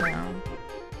ever right now.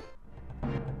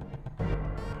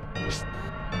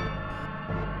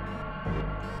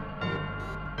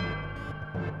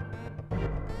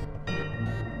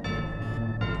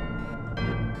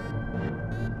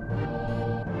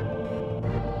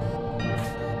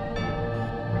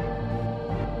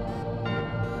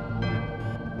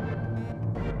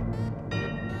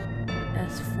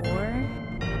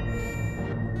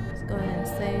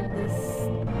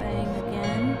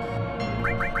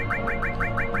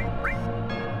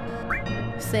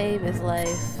 Save his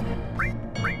life.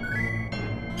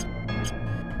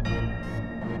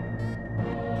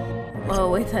 Oh,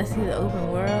 wait till I see the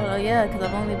open world. Oh yeah, because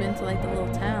I've only been to like the little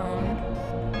town.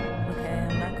 Okay,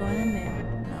 I'm not going in there.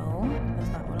 No, that's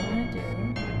not what I want to do.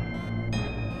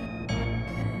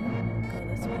 Okay, go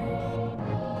this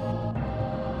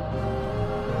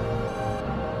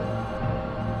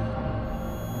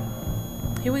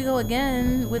way. Here we go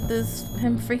again with this,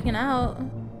 him freaking out.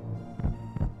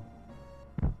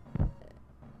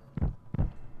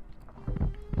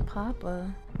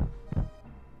 Papa.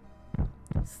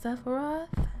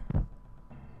 Sephiroth?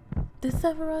 Did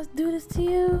Sephiroth do this to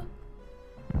you?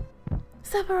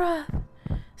 Sephiroth!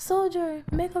 Soldier!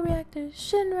 Mega Reactor!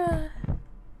 Shinra!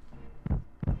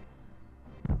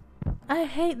 I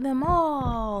hate them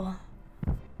all!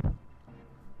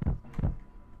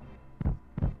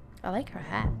 I like her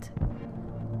hat.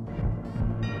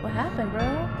 What happened,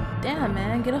 bro? Damn,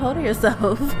 man. Get a hold of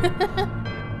yourself.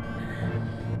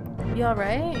 You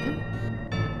alright?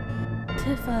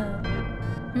 Tifa.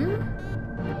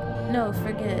 No,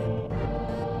 forget.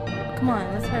 Come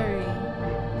on, let's hurry.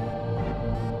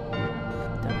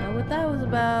 Don't know what that was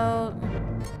about.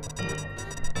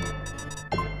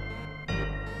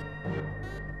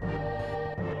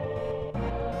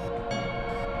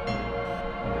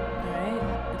 Alright,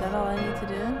 is that all I need to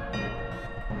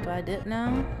do? Do I dip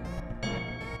now?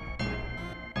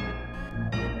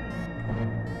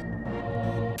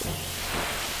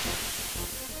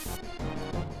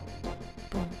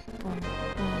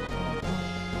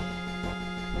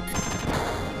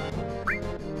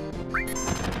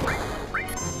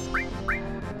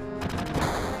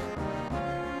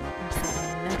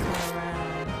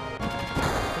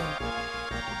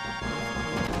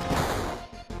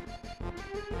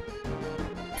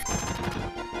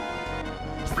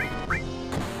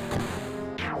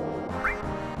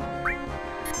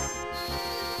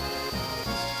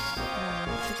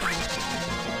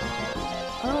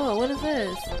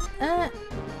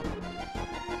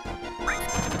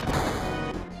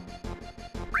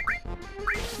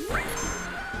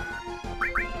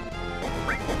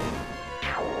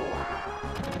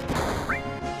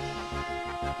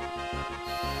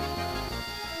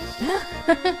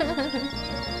 You're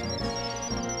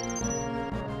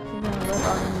gonna love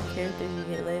all the new characters you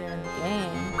get later in the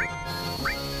game.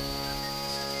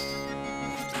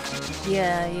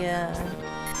 Yeah.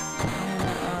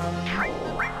 And,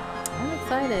 I'm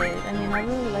excited. I mean, I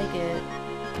really like it.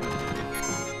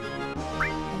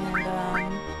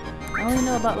 And I only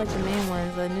know about like the main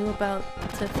ones. I knew about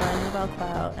Tifa, I knew about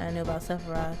Cloud, and I knew about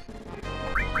Sephiroth.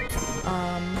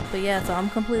 But yeah, so I'm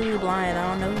completely blind. I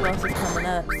don't know who else is coming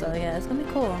up. So yeah, it's gonna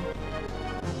be cool.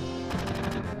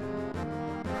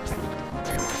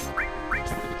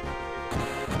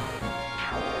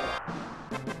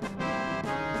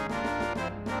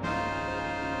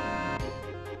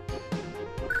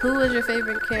 Who was your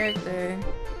favorite character?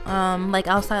 Like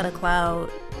outside of Cloud.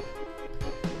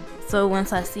 So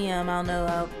once I see him, I'll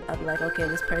know. I'll be like, okay,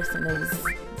 this person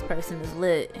is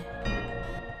lit.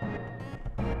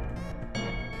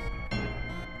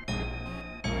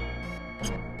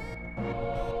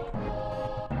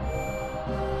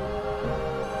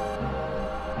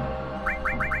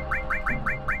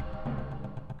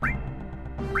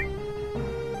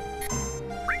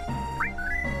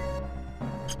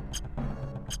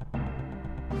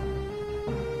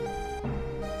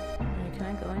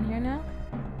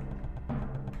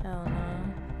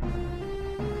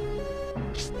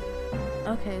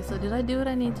 Okay, so did I do what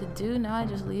I need to do? Now I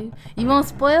just leave? You won't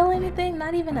spoil anything?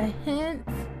 Not even a hint?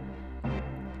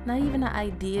 Not even an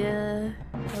idea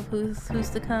of who's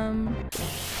to come?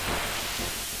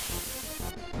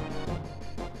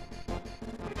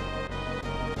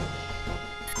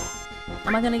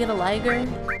 Am I gonna get a Liger?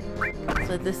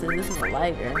 So this is a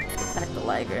Liger. Attack the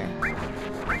Liger.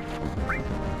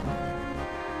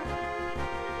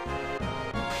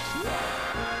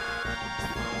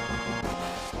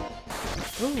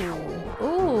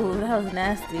 Ooh, that was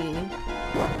nasty.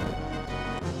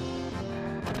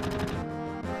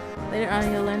 Later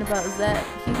on you'll learn about Zach.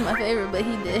 He's my favorite, but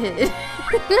he did.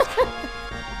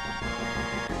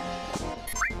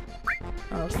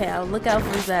 Okay, I'll look out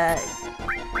for Zach.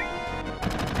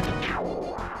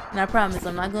 And I promise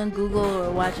I'm not gonna Google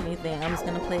or watch anything. I'm just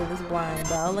gonna play this blind,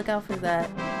 but I'll look out for Zach.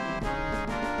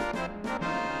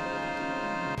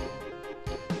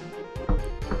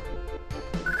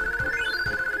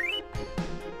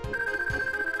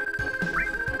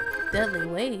 Deadly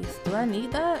waste. Do I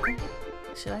need that?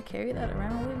 Should I carry that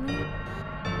around with me?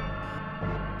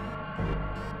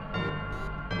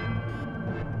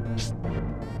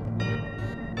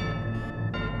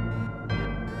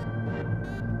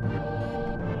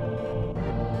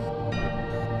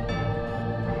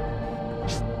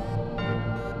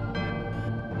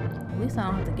 At least I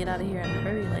don't have to get out of here in a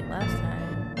hurry like last time.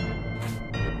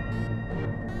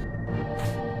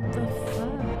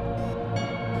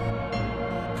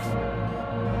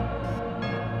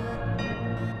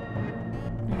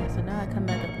 Come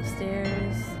back up the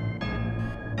stairs.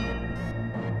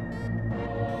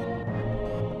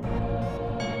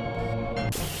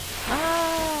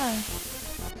 Ah!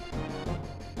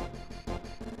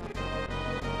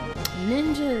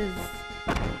 Ninjas!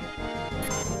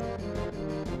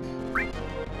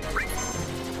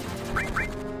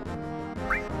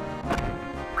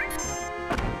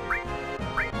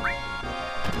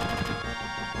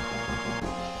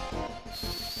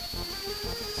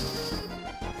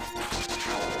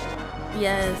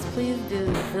 Yes, please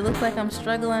do. If it looks like I'm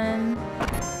struggling,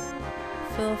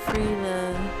 feel free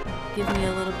to give me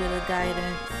a little bit of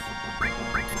guidance.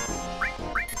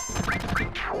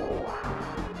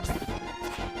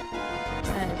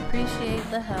 I appreciate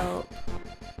the help.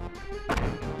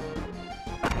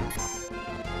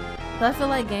 So I feel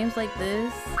like games like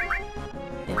this,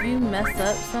 if you mess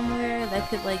up somewhere, that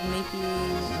could like make you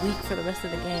weak for the rest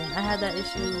of the game. I had that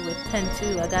issue with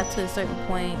 10-2. I got to a certain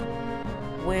point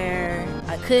where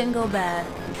I couldn't go back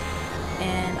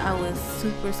and I was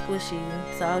super squishy,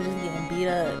 so I was just getting beat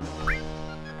up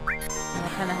and I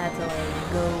kind of had to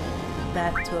like go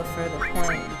back to a further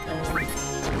point because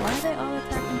why are they all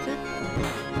attacking Tifa?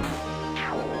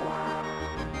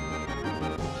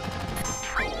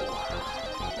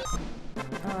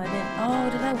 Oh, I didn't. Oh,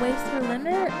 did I waste her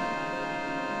limit?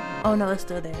 Oh no, it's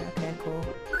still there. Okay, cool.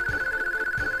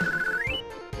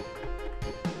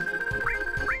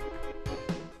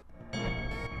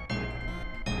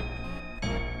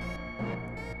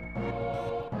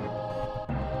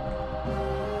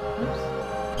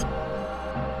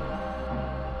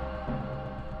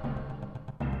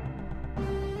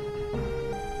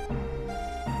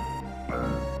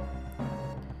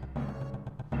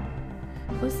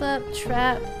 What's up,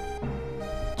 Trap?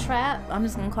 Trap? I'm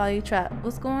just gonna call you Trap.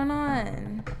 What's going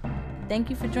on? Thank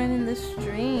you for joining the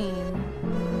stream.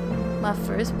 My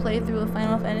first playthrough of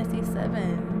Final Fantasy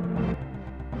VII.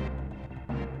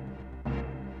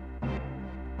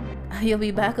 You'll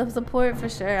be backup support for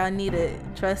sure. I need it.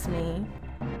 Trust me.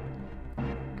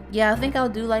 Yeah, I think I'll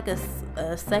do like a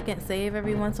second save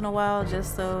every once in a while,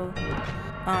 just so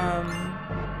I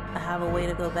have a way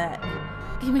to go back.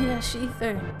 Give me that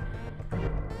sheather.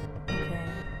 Okay,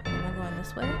 am I going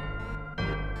this way?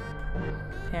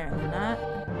 Apparently not.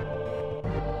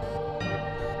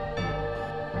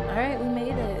 Alright, we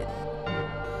made it.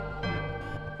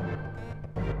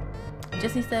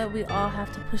 Jesse said we all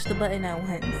have to push the button at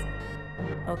once.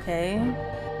 Okay.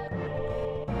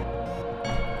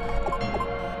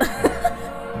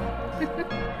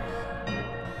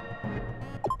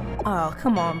 Oh,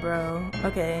 come on, bro.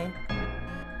 Okay.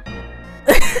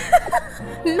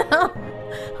 No.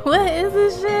 What is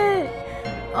this shit?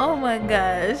 Oh my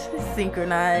gosh.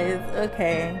 Synchronized.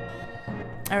 Okay.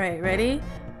 Alright, ready?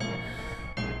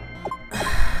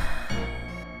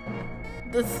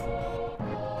 This.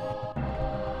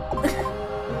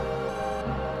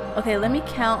 Okay, let me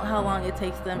count how long it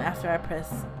takes them after I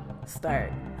press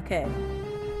start. Okay.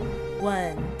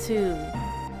 1, 2,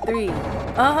 3.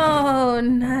 Oh,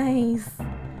 nice.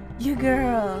 Your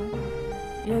girl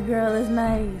is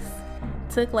nice.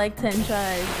 Took like 10 tries,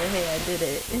 but hey, I did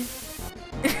it.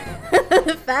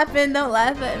 Fappin', don't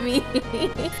laugh at me.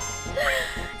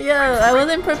 Yo, I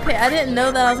wasn't prepared. I didn't know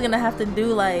that I was gonna have to do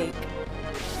like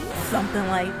something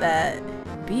like that.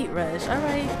 Beat rush.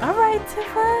 Alright,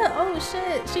 Tifa. Oh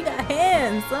shit, she got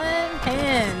hands, son.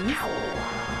 Hands.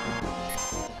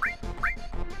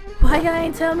 Why y'all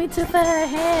ain't tell me Tifa had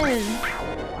hands?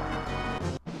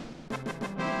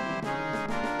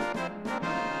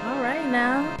 Alright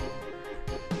now.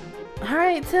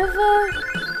 Alright, Tifa.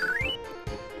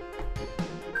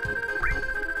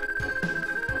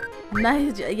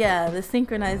 Nice. Yeah, the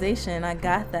synchronization. I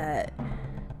got that.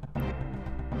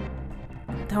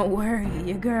 Don't worry,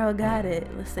 your girl got it.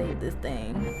 Let's save this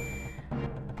thing.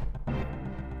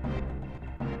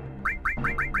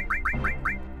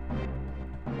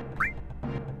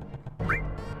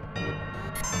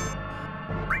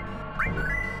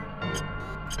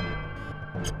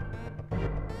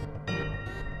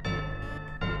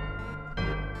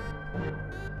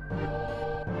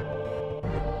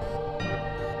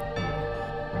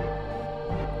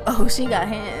 Oh, she got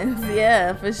hands.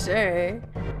 Yeah, for sure.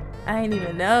 I didn't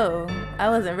even know. I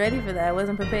wasn't ready for that. I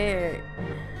wasn't prepared.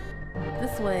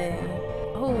 This way.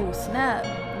 Oh, snap.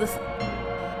 The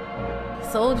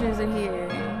soldiers are here.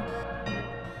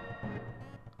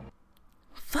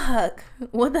 Fuck.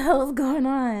 What the hell is going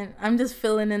on? I'm just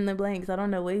filling in the blanks. I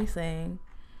don't know what he's saying.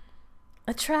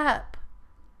 A trap.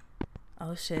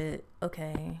 Oh, shit.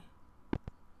 Okay.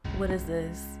 What is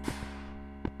this?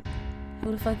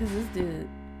 Who the fuck is this dude?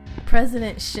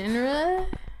 President Shinra?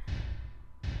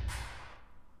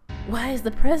 Why is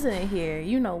the president here?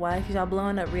 You know why, because y'all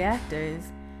blowing up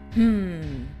reactors.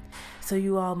 So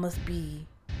you all must be,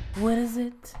 what is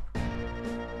it?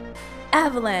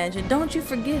 Avalanche, and don't you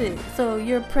forget it. So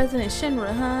you're President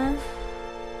Shinra, huh?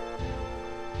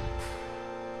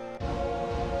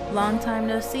 Long time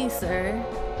no see, sir.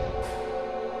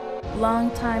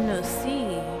 Long time no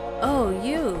see. Oh,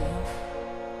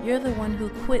 you're the one who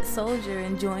quit Soldier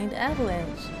and joined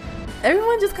Avalanche.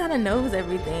 Everyone just kind of knows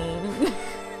everything.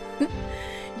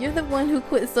 You're the one who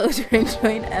quit Soldier and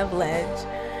joined Avalanche.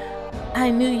 I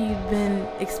knew you'd been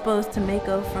exposed to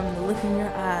Mako from the look in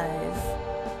your eyes.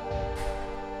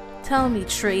 Tell me,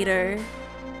 traitor.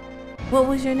 What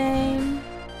was your name?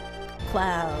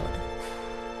 Cloud.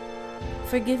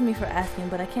 Forgive me for asking,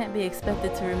 but I can't be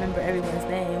expected to remember everyone's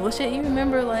name. Well, shit, you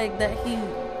remember like that he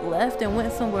left and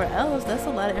went somewhere else? That's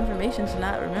a lot of information to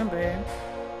not remember.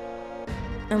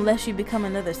 Unless you become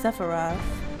another Sephiroth.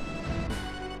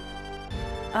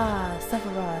 Ah,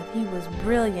 Sephiroth. He was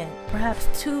brilliant. Perhaps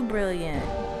too brilliant.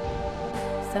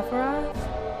 Sephiroth?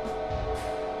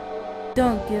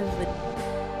 Don't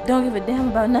give a damn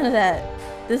about none of that.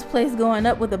 This place going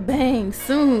up with a bang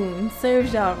soon.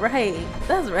 Serves y'all right.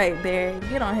 That's right, Barry.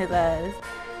 Get on his ass.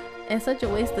 And such a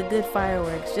waste of good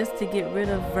fireworks just to get rid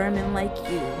of vermin like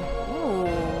you. Ooh,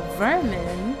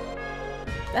 vermin?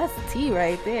 That's tea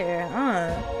right there,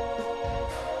 huh?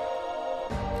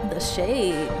 The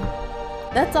shade.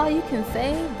 That's all you can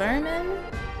say, vermin?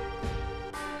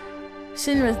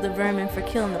 Shinra's the vermin for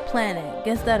killing the planet.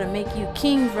 Guess that'll make you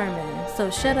King Vermin. So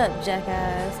shut up,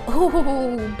 jackass.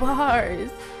 Oh,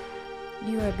 bars.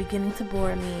 You are beginning to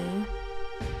bore me.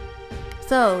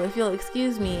 So, if you'll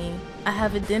excuse me, I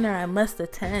have a dinner I must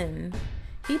attend.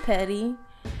 He petty.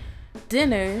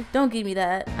 Dinner? Don't give me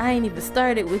that. I ain't even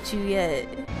started with you yet.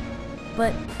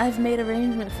 But I've made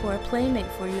arrangement for a playmate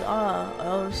for you all.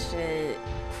 Oh shit.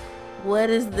 What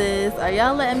is this? Are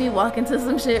y'all letting me walk into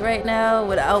some shit right now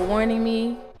without warning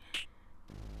me?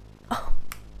 Oh.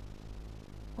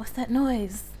 What's that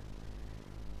noise?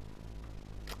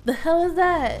 The hell is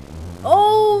that?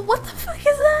 Oh, what the fuck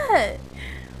is that?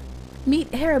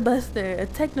 Meet Airbuster, a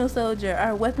techno soldier.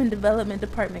 Our weapon development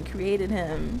department created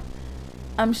him.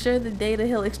 I'm sure the data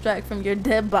he'll extract from your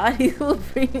dead bodies will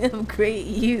bring him great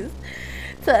use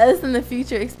to us in the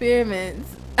future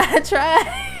experiments. I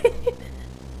tried.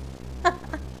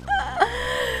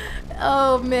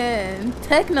 Oh man,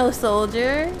 techno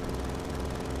soldier.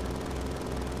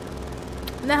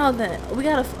 Now then, we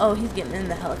gotta. Oh, he's getting in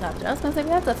the helicopter. I was gonna say we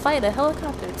have to fight a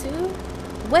helicopter too.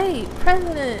 Wait,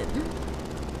 President.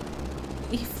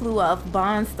 He flew off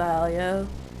Bond style, yo.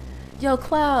 Yo,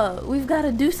 Cloud, we've got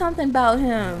to do something about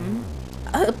him.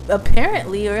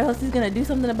 Apparently, or else he's gonna do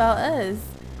something about us.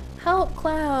 Help,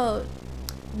 Cloud.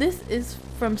 This is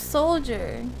from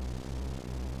Soldier.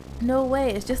 No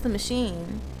way, it's just a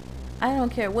machine. I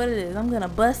don't care what it is. I'm gonna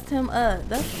bust him up.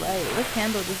 That's right. Let's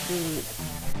handle this dude.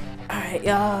 Alright,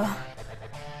 y'all.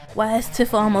 Why is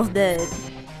Tifa almost dead?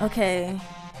 Okay,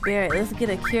 Barrett, let's get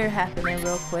a cure happening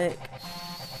real quick.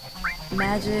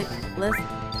 Magic. Let's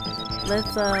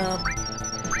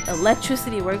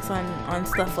electricity works on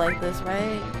stuff like this,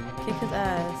 right? Kick his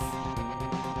ass.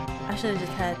 I should have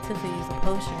just had Tifa use a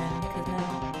potion, cause no.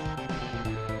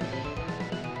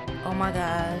 Oh my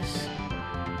gosh.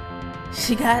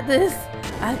 She got this?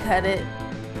 I got it.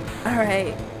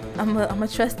 Alright. I'm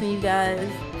trust in you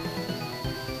guys.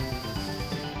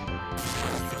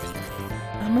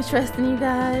 I'm trust in you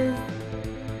guys.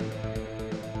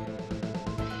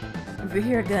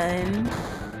 Rear gun.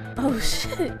 Oh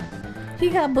shit. He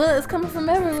got bullets coming from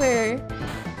everywhere.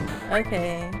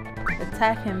 Okay.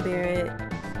 Attack him, Barrett.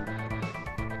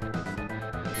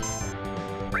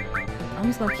 I'm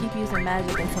just gonna keep using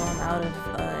magic until I'm out of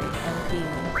MP.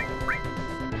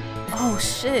 Oh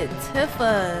shit,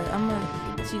 Tifa.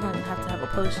 She's gonna have to have a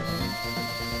potion.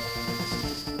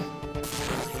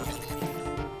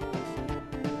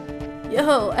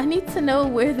 Yo, I need to know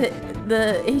where the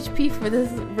HP for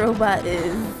this robot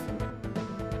is.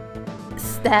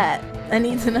 Stat. I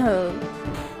need to know.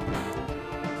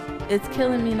 It's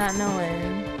killing me not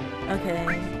knowing. Okay,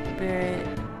 Barrett.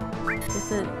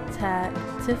 This attack.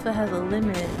 Tifa has a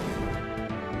limit,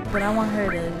 but I want her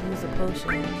to use a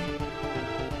potion.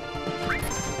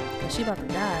 Cause she about to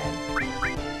die.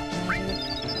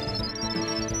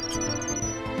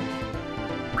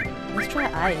 Let's try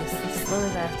ice. Let's slow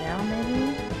his ass down,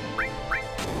 maybe.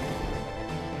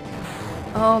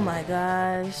 Oh my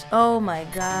gosh. Oh my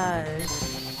gosh.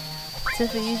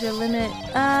 Tifa, use your limit.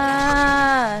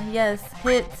 Ah, yes,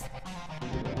 hit.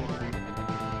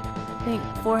 I think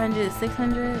 400 to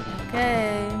 600.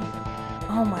 Okay.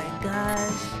 Oh my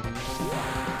gosh.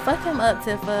 Fuck him up,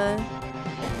 Tifa.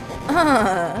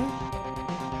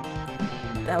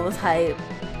 That was hype.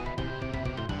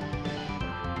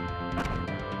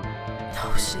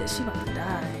 Oh shit, she about to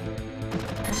die.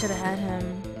 I should have had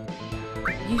him.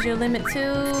 Use your limit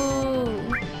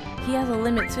too. He has a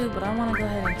limit too, but I want to go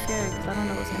ahead and cure because I don't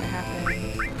know what's gonna happen.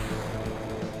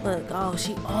 Look,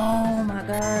 oh my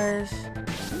gosh.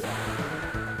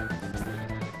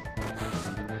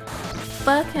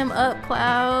 Fuck him up,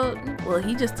 Cloud. Well,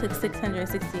 he just took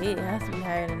 668. It has to be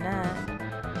higher than that.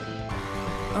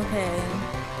 Okay.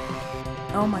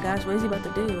 Oh my gosh, what is he about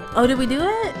to do? Oh, did we do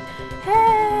it?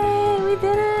 Hey, we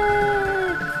did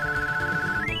it!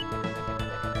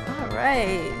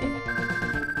 Alright.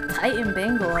 Titan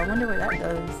Bangle, I wonder where that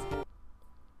goes.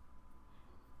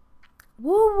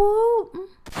 Woo woo!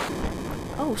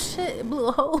 Oh shit, it blew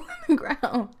a hole in the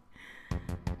ground.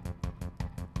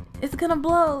 It's gonna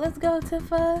blow. Let's go,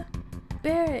 Tifa.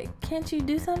 Barrett, can't you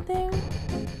do something?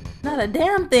 Not a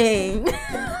damn thing.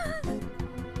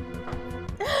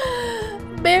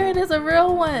 Barrett is a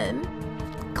real one.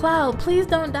 Cloud, please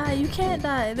don't die. You can't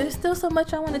die. There's still so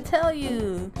much I want to tell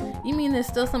you. You mean there's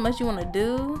still so much you want to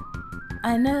do?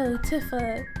 I know,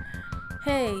 Tifa.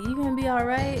 Hey, you gonna be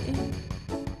alright?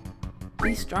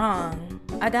 Be strong.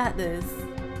 I got this.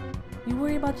 You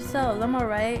worry about yourselves. I'm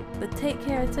alright. But take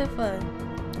care of Tifa.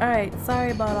 Alright,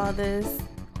 sorry about all this.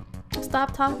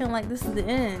 Stop talking like this is the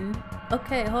end.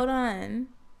 Okay, hold on.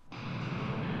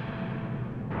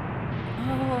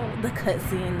 Oh, the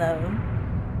cutscene though.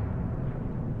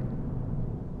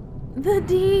 The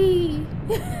D!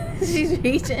 She's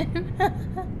reaching.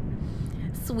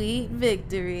 Sweet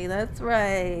victory, that's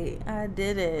right. I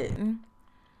did it.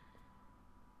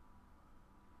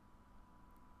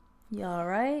 You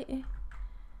alright?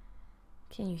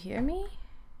 Can you hear me?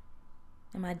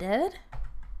 Am I dead?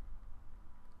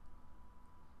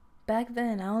 Back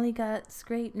then, I only got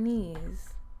scraped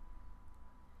knees.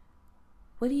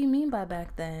 What do you mean by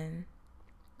back then?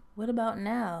 What about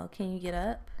now? Can you get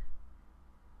up?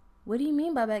 What do you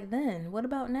mean by back then? What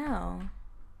about now?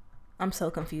 I'm so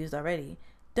confused already.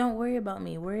 Don't worry about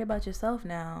me. Worry about yourself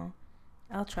now.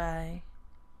 I'll try.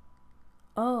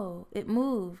 Oh, it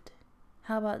moved.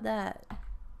 How about that?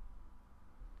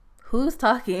 Who's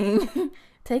talking?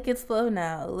 Take it slow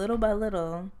now, little by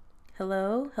little.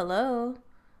 Hello? Hello?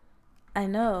 I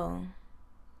know.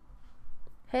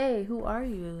 Hey, who are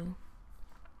you?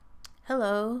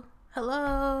 Hello?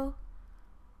 Hello?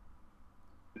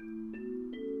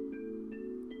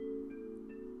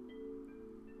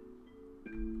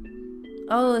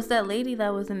 Oh, it's that lady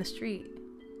that was in the street.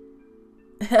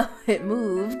 It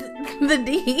moved. The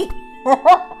D.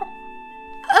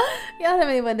 Y'all done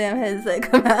made my damn headset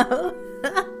come out.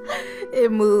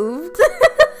 It moved.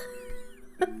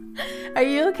 Are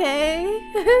you okay?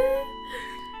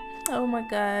 Oh my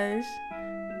gosh.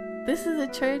 This is a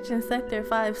church in Sector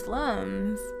 5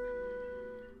 slums.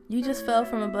 You just fell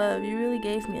from above. You really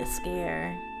gave me a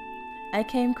scare. I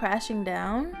came crashing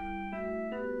down.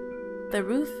 The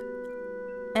roof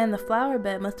and the flower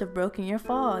bed must have broken your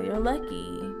fall. You're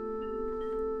lucky.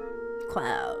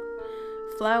 Cloud.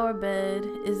 Flower bed.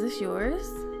 Is this yours?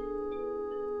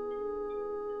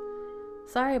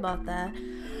 Sorry about that.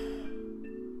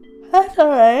 That's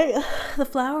alright. The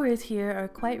flowers here are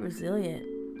quite resilient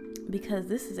because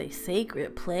this is a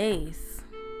sacred place.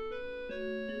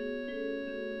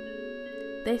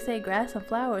 They say grass and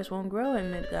flowers won't grow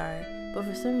in Midgard, but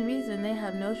for some reason they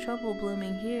have no trouble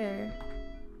blooming here.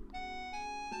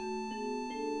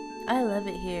 I love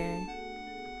it here.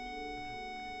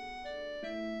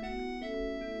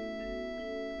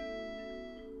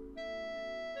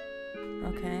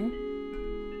 Okay.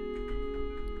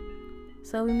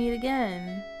 So we meet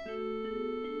again.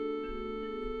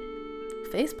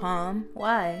 Facepalm?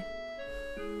 Why?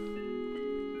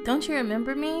 Don't you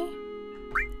remember me?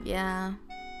 Yeah.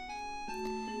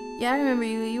 Yeah, I remember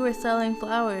you. You were selling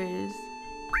flowers.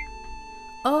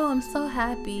 Oh, I'm so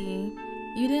happy.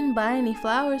 You didn't buy any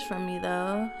flowers from me,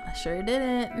 though. I sure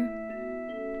didn't.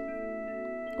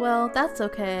 Well, that's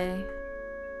okay.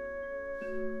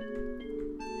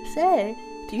 Say,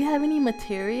 do you have any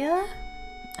materia?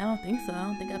 I don't think so. I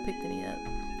don't think I picked any up.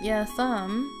 Yeah,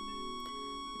 some.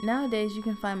 Nowadays, you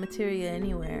can find materia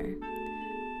anywhere.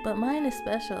 But mine is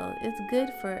special. It's good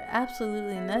for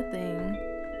absolutely nothing.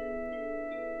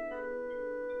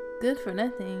 Good for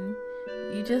nothing.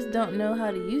 You just don't know how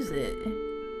to use it.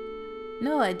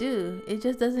 No, I do. It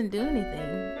just doesn't do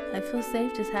anything. I feel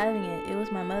safe just having it. It was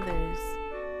my mother's.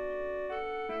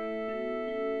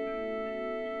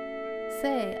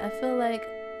 Say, I feel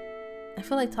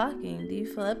like talking. Do you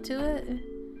feel up to it?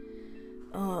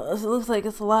 Oh, it looks like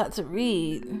it's a lot to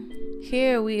read.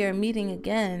 Here we are meeting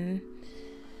again.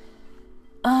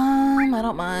 I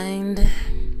don't mind.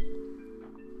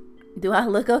 Do I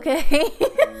look okay?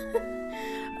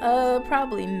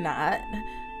 Probably not.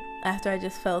 After I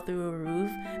just fell through a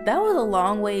roof. That was a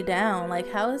long way down.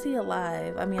 Like, how is he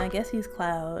alive? I mean, I guess he's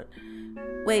Cloud.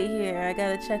 Wait here, I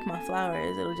gotta check my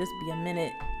flowers. It'll just be a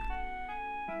minute.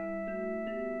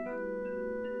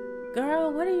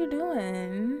 Girl, what are you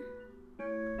doing?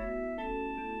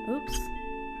 Oops.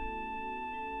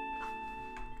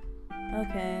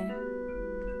 Okay.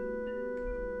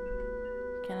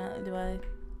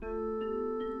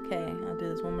 Okay, I'll do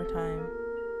this one more time.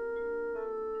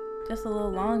 Just a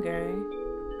little longer.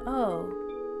 Oh.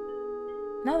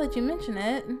 Now that you mention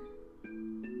it.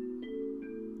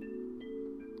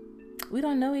 We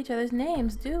don't know each other's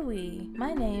names, do we?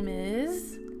 My name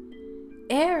is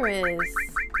Eris.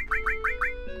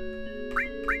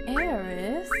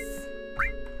 Eris?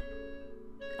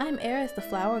 I'm Eris, the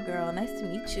flower girl. Nice to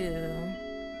meet you.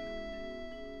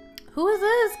 Who is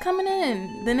this coming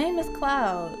in? The name is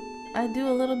Cloud. I do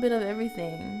a little bit of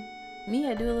everything. Me,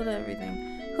 I do a little of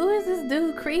everything. Who is this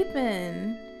dude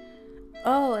creeping?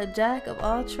 Oh, a jack of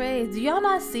all trades. Do y'all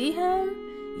not see him?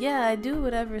 Yeah, I do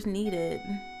whatever's needed.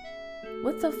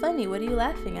 What's so funny? What are you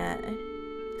laughing at?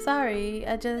 Sorry,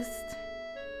 I just...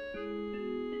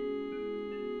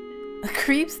 A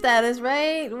creep status,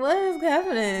 right? What is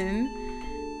happening?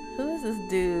 Who is this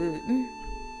dude?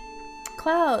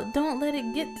 Cloud, don't let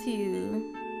it get to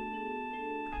you.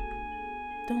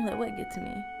 Don't let what get to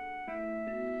me?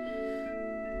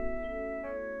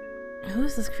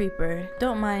 Who's this creeper?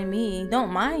 Don't mind me.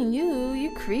 Don't mind you.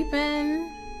 You creeping.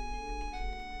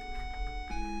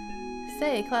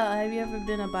 Say, Cloud, have you ever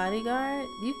been a bodyguard?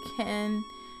 You can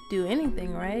do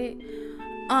anything, right?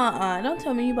 Don't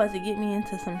tell me you about to get me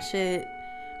into some shit.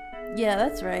 Yeah,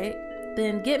 that's right.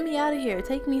 Then get me out of here.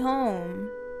 Take me home.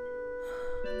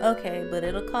 Okay, but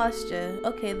it'll cost you.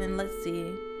 Okay, then let's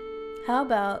see. How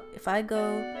about if I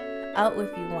go out with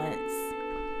you once?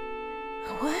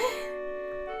 What?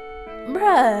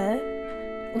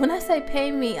 Bruh. When I say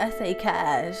pay me, I say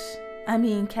cash. I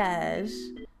mean cash.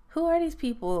 Who are these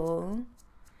people?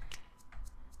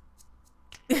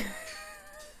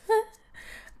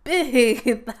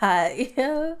 Big thought,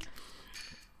 yo.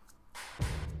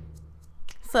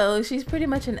 So she's pretty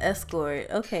much an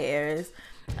escort. Okay, Eris.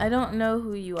 I don't know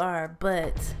who you are,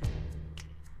 but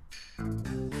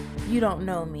you don't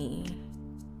know me.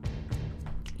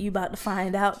 You about to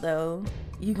find out though.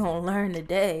 You gonna learn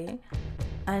today.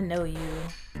 I know you.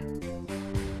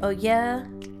 Oh yeah?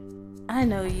 I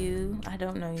know you. I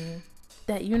don't know you.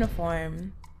 That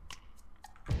uniform.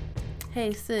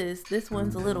 Hey sis, this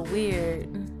one's a little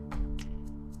weird.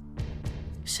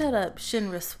 Shut up,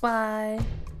 Shinra spy.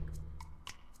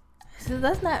 So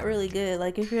that's not really good.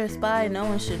 Like, if you're a spy, no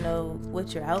one should know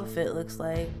what your outfit looks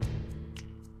like.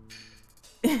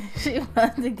 She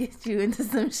wanted to get you into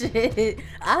some shit.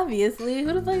 Obviously.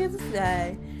 Who the fuck is this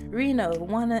guy? Reno.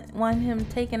 Want him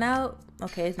taken out?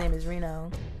 Okay, his name is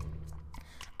Reno.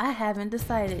 I haven't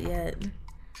decided yet.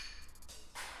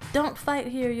 Don't fight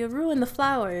here. You'll ruin the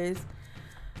flowers.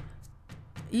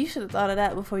 You should have thought of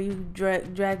that before you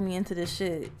drag me into this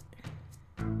shit.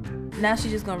 Now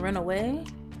she's just gonna run away?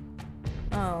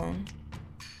 Oh.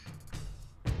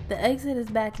 The exit is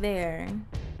back there.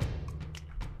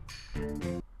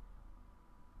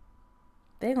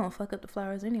 They gonna fuck up the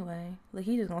flowers anyway. Like,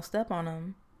 he just gonna step on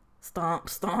them. Stomp,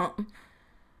 stomp.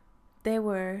 They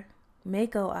were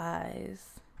Mako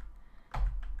eyes.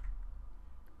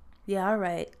 Yeah,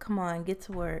 alright. Come on, get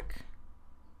to work.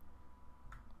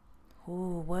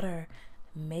 Ooh, what are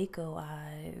Mako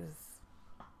eyes?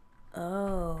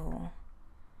 Oh.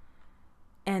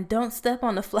 And don't step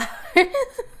on the flowers.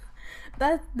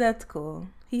 That's cool.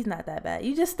 He's not that bad.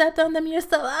 You just stepped on them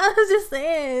yourself. I was just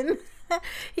saying.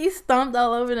 He stomped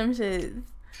all over them shits.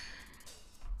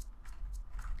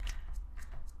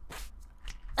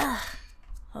 Ugh.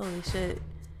 Holy shit.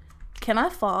 Can I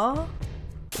fall?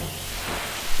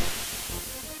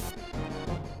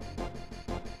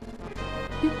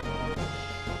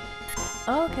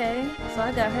 Okay, so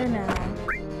I got her now.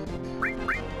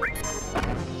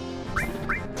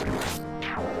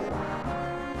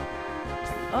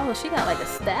 Oh, she got like a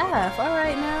staff.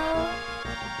 Alright now.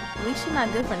 At least she's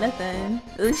not good for nothing.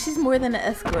 At least she's more than an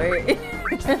escort.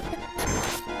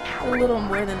 A little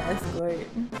more than an escort.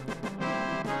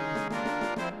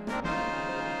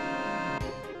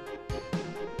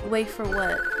 Wait for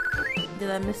what?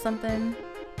 Did I miss something?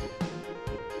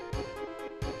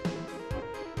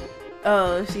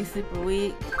 Oh, she's super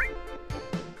weak.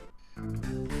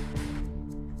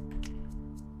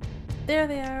 There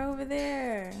they are over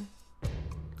there.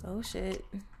 Oh shit.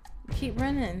 Keep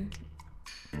running.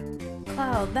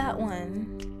 Cloud, that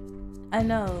one. I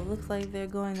know, looks like they're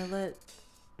going to let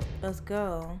us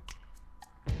go.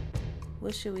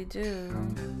 What should we do?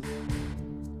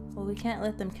 Well, we can't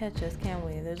let them catch us, can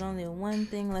we? There's only one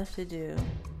thing left to do.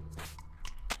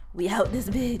 We out this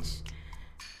bitch.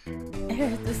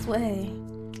 Here's this way.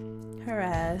 Her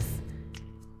ass.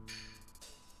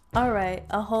 Alright,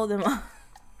 I'll hold him on.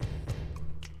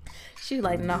 She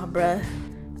like, nah bruh.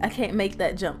 I can't make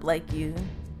that jump like you.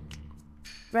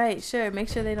 Right, sure. Make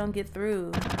sure they don't get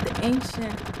through. The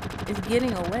ancient is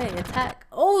getting away. Attack.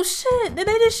 Oh shit! Did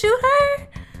they just shoot her?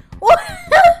 What?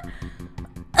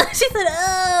 She said,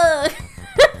 ugh.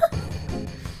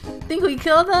 Think we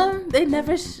killed them? They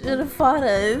never should have fought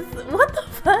us. What the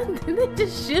fuck? Did they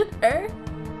just shoot her?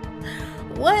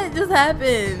 What just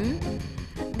happened?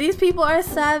 These people are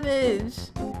savage.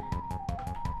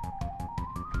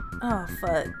 Oh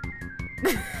fuck.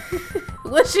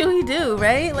 What should we do,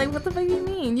 right? Like, what the fuck do you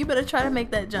mean? You better try to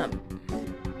make that jump.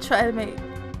 Try to make...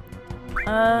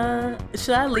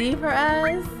 should I leave her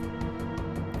ass?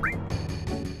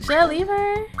 Should I leave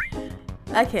her?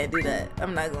 I can't do that.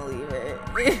 I'm not gonna leave her.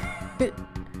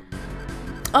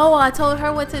 Oh, I told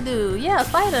her what to do. Yeah,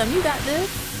 fight him. You got this.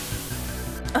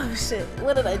 Oh shit.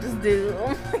 What did I just do?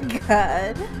 Oh my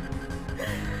god.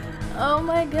 Oh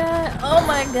my god. Oh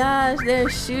my gosh. They're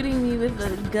shooting me with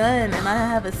a gun and I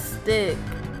have a stick.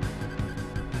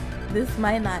 This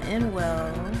might not end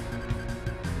well.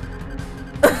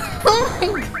 Oh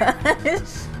my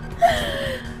gosh.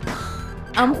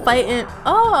 I'm fighting.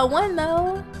 Oh, I won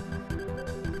though.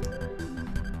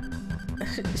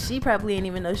 She probably ain't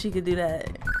even know she could do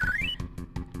that.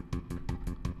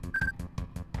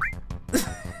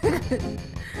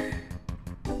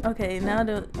 Okay, now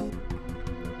do...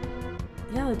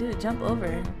 Yo, dude, jump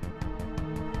over.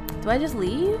 Do I just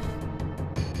leave?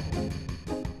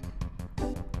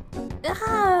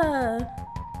 Ah!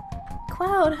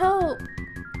 Cloud, help!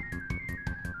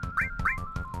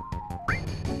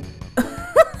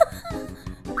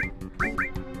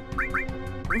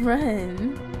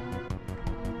 Run.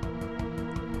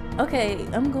 Okay,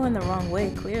 I'm going the wrong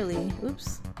way, clearly.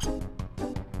 Oops.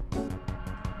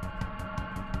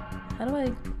 How do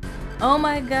I... Oh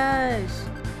my gosh!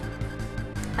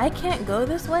 I can't go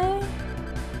this way?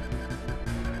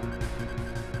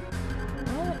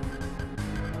 What?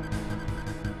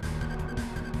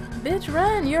 Bitch,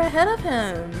 run! You're ahead of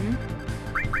him!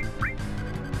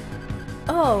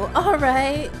 Oh,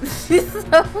 alright.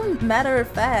 So matter of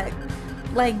fact.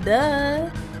 Like, duh.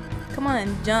 Come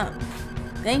on, jump.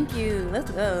 Thank you. Let's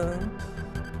go.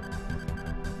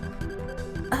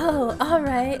 Oh,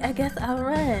 alright. I guess I'll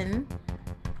run.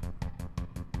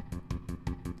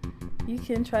 You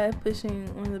can try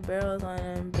pushing one of the barrels on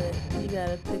him, but you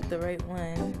gotta pick the right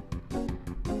one.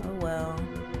 Oh well.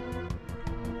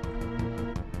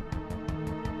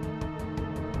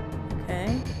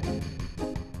 Okay.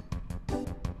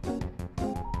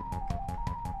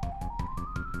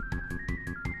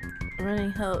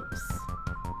 Running helps.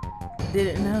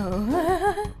 Didn't know.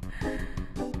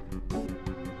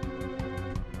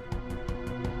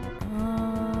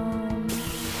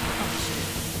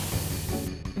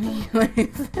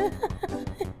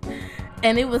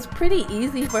 And it was pretty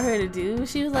easy for her to do.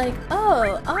 She was like,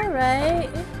 oh, alright.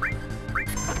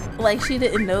 Like, she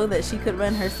didn't know that she could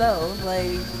run herself.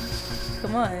 Like,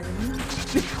 come on.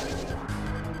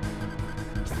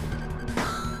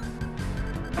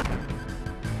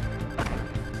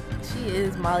 She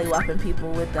is mollywopping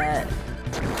people with that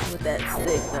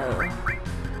stick though.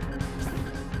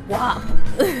 Wop.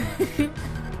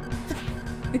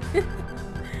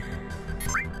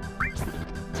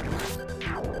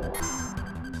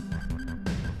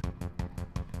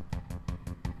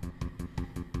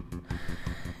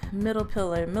 Middle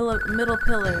pillar, middle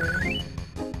pillar.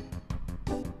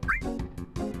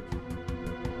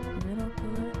 Middle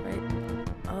pillar, right?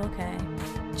 Okay.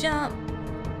 Jump!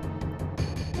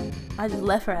 I just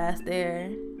left her ass there.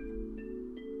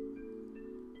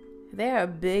 They are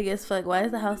big as fuck. Why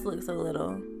does the house look so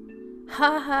little?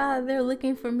 Haha, they're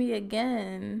looking for me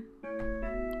again.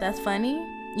 That's funny?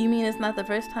 You mean it's not the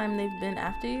first time they've been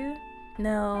after you?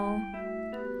 No.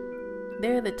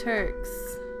 They're the Turks.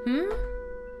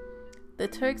 The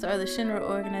Turks are the Shinra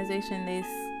organization. They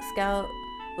scout,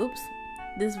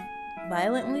 this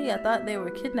violently? I thought they were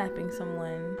kidnapping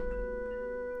someone.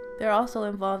 They're also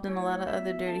involved in a lot of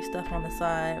other dirty stuff on the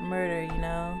side. Murder, you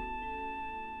know.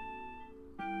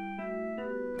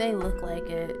 They look like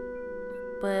it.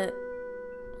 But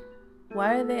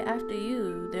why are they after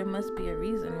you? There must be a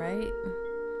reason, right?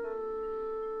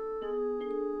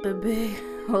 The big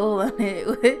hole on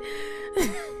it.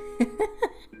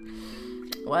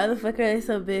 Why the fuck are they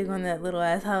so big on that little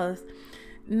ass house?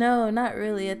 No, not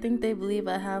really. I think they believe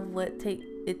I have what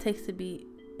it takes to be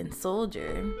a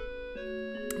soldier.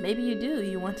 Maybe you do.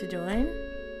 You want to join?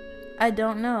 I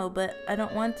don't know, but I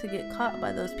don't want to get caught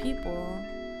by those people.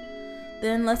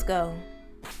 Then let's go.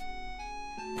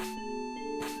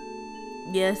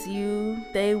 Yes, you.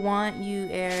 They want you,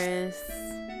 Eris.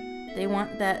 They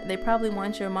want that. They probably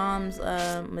want your mom's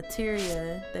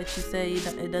materia that you say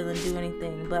it doesn't do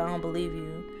anything, but I don't believe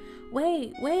you.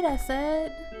 Wait, I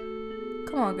said.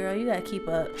 Come on, girl. You gotta keep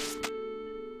up.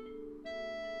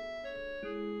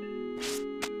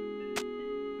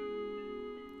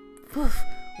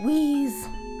 Wheeze.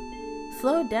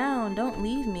 Slow down. Don't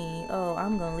leave me. Oh,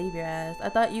 I'm gonna leave your ass. I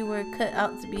thought you were cut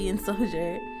out to be in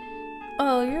soldier.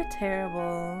 Oh, you're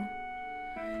terrible.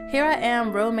 Here I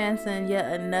am romancing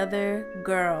yet another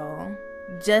girl.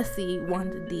 Jessie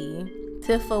wanted D.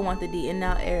 Tifa wanted D. And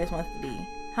now Eris wants D.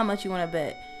 How much you want to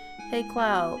bet? Hey,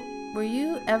 Cloud. Were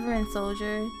you ever in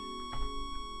soldier?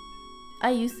 I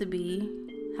used to be.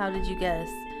 How did you guess?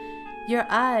 Your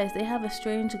eyes, they have a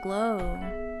strange glow.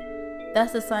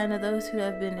 That's a sign of those who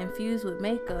have been infused with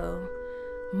Mako.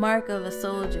 Mark of a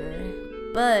soldier.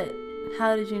 But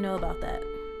how did you know about that?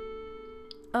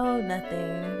 Oh,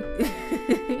 nothing.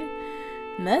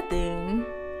 Nothing,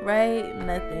 right?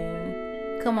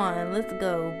 Nothing. Come on, let's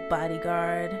go,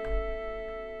 bodyguard.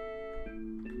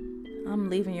 I'm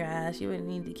leaving your ass. You wouldn't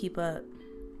need to keep up.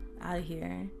 Out of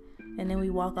here. And then we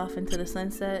walk off into the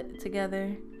sunset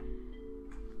together.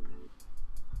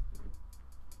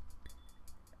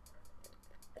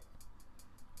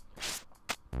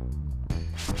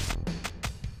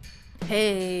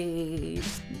 Hey,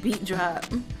 beat drop.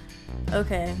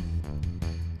 Okay.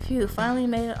 Phew, finally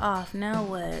made it off. Now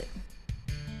what?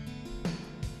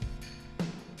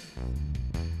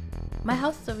 My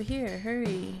house is over here.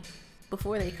 Hurry.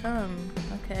 Before they come.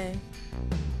 Okay.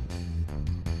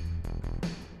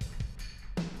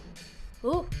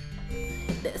 Oop.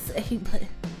 That save button.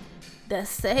 That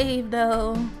save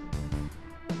though.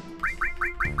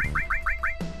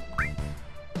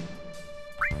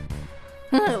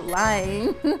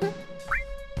 Lying.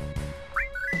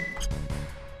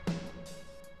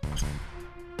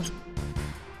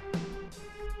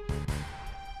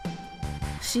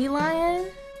 She lying?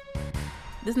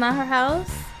 This not her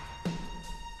house?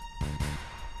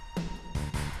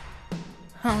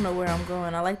 I don't know where I'm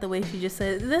going. I like the way she just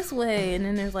said this way, and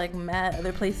then there's like mad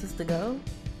other places to go.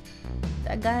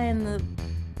 That guy in the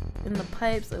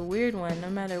pipe's a weird one. No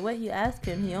matter what you ask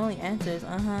him, he only answers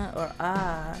uh-huh or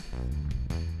ah.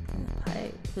 In the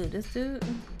pipe. Who, this dude?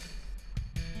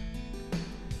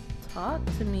 Talk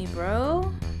to me,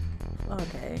 bro.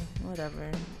 Okay, whatever.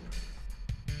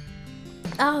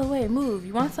 Oh, wait, move.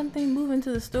 You want something? Move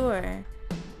into the store.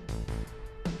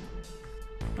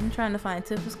 I'm trying to find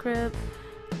Tiff's crib.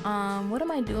 What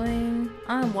am I doing?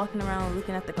 I'm walking around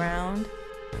looking at the ground.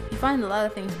 You find a lot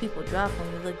of things people drop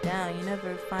when you look down. You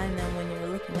never find them when you're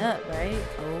looking up, right?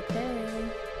 Okay.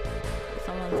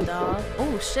 Someone's dog.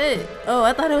 Oh, shit. Oh,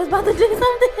 I thought I was about to do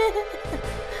something.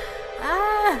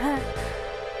 Ah.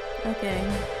 Okay.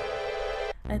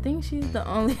 I think she's the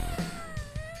only...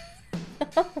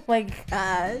 Oh my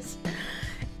gosh.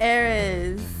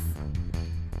 Aries.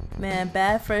 Man,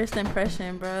 bad first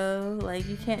impression, bro. Like,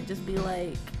 you can't just be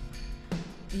like,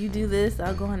 you do this,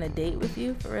 I'll go on a date with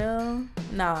you, for real?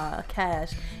 Nah,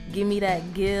 cash. Give me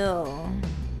that Gil.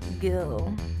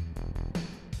 Gil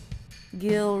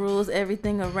rules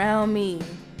everything around me.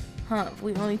 Humph,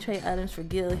 we only trade items for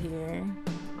Gil here.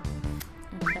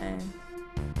 Okay.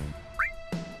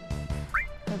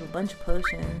 I have a bunch of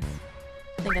potions.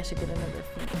 I think I should get another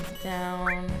feet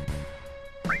down.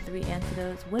 3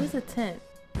 antidotes. What is a tent?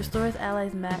 Restores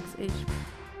allies max HP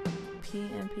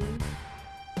MP.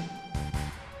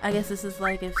 I guess this is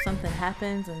like if something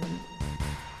happens, and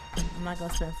I'm not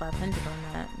gonna spend 500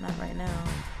 on that. Not right now.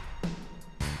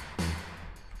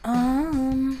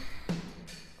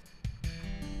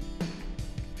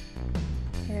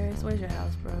 Harris, where's your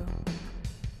house, bro?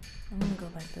 I'm gonna go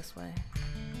back this way.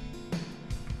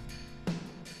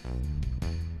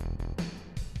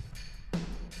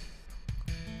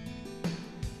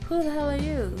 Who the hell are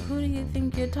you? Who do you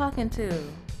think you're talking to?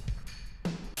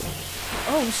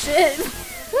 Oh shit!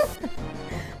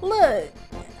 Look,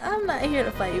 I'm not here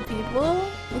to fight people.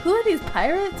 Who are these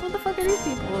pirates? What the fuck are these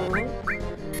people?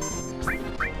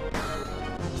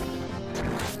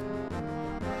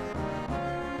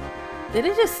 Did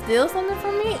it just steal something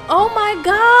from me? Oh my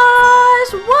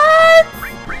gosh! What?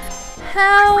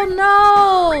 Hell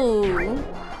no!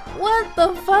 What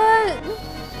the fuck?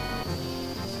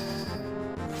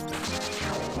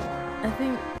 I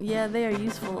think, yeah, they are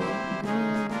useful.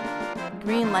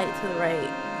 Green light to the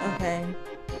right. Okay.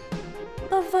 What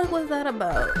the fuck was that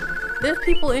about? There's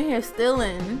people in here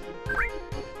stealing.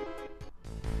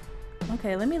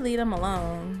 Okay, let me leave them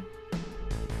alone.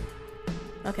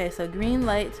 Okay, so green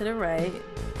light to the right.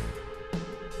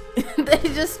 They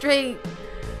just straight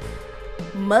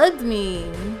mugged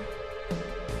me.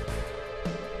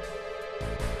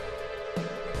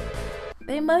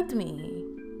 They mugged me.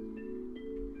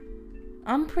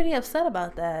 I'm pretty upset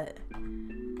about that.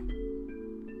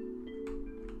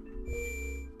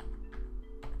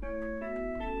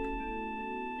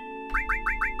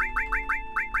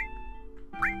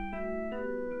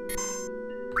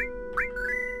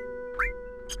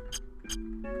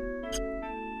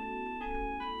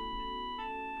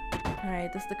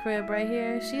 Alright, this is the crib right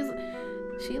here.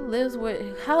 She lives with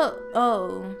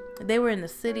they were in the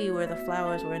city where the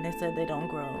flowers were, and they said they don't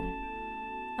grow.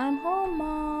 I'm home,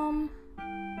 Mom.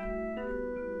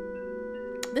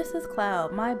 This is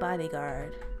Cloud, my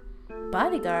bodyguard.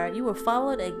 Bodyguard? You were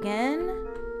followed again?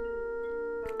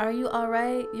 Are you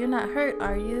alright? You're not hurt,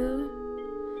 are you?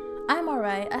 I'm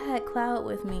alright. I had Cloud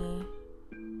with me.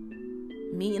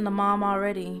 Meeting the mom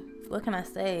already. What can I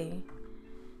say?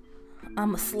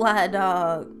 I'm a sly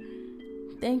dog.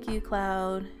 Thank you,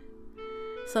 Cloud.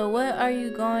 So what are you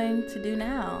going to do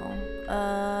now?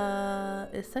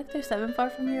 Is Sector 7 far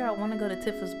from here? I want to go to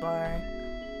Tifa's bar.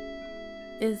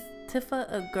 Is Tifa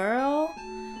a girl?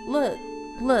 Look.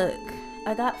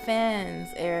 I got fans,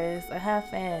 Aries. I have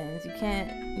fans. You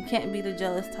can't be the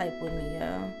jealous type with me,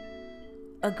 yo.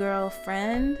 A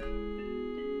girlfriend?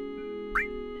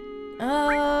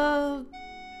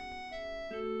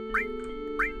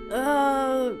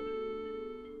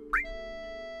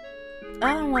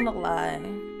 I don't want to lie,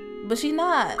 but she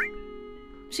not.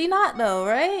 She not though,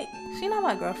 right? She not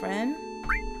my girlfriend.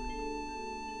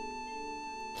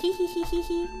 Hee hee hee hee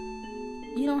hee.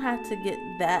 You don't have to get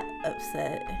that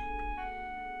upset.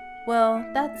 Well,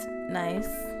 that's nice.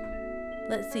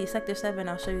 Let's see, Sector 7,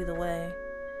 I'll show you the way.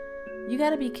 You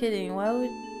gotta be kidding. Why would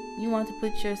you want to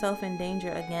put yourself in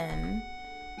danger again?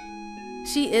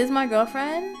 She is my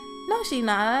girlfriend? No, she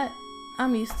not.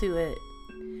 I'm used to it.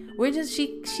 We're just,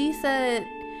 she said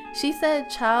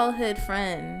childhood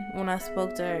friend when I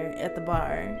spoke to her at the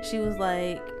bar. She was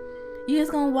like, you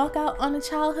just gonna walk out on a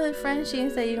childhood friend? She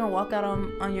didn't say you're gonna walk out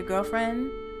on your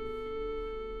girlfriend?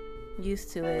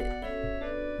 Used to it.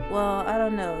 Well, I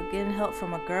don't know. Getting help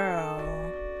from a girl.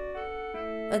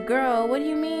 A girl? What do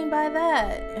you mean by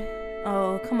that?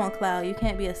 Oh, come on, Cloud. You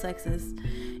can't be a sexist.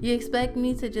 You expect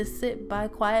me to just sit by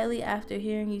quietly after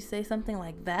hearing you say something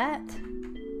like that?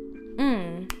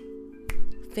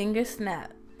 Finger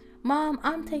snap. Mom,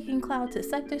 I'm taking Cloud to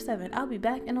Sector 7. I'll be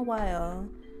back in a while.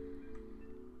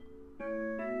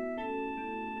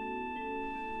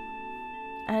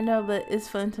 I know, but it's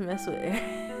fun to mess with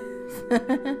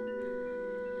her.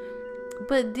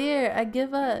 But dear, I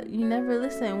give up. You never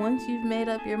listen once you've made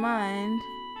up your mind.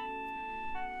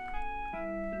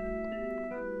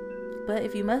 But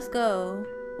if you must go,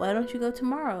 why don't you go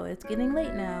tomorrow? It's getting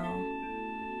late now.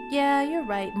 Yeah, you're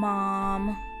right,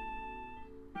 Mom.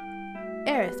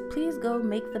 Eris, please go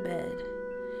make the bed.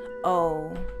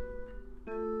 Oh.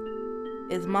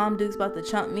 Is Mom Duke's about to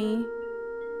chump me?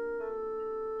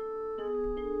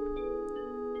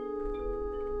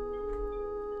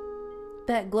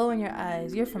 That glow in your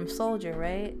eyes. You're from Soldier,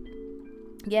 right?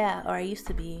 Yeah, or I used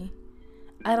to be.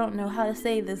 I don't know how to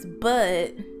say this,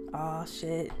 but... Aw,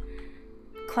 shit.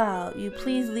 Cloud, you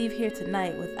please leave here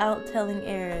tonight without telling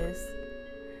Eris.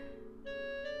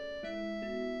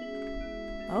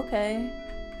 Okay.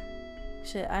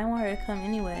 Shit, I want her to come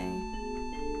anyway.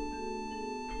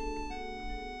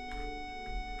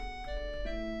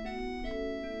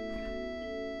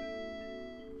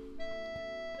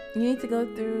 You need to go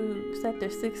through Sector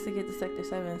 6 to get to Sector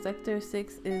 7. Sector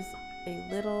 6 is a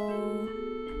little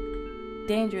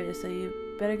dangerous, so you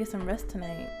better get some rest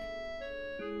tonight.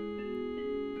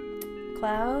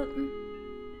 Cloud,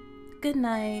 good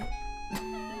night.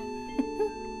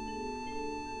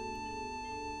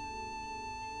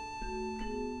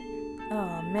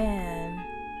 Oh, man.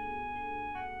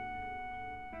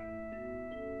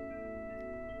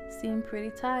 Seem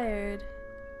pretty tired.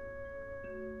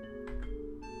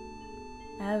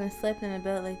 I haven't slept in a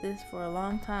bed like this for a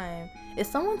long time. Is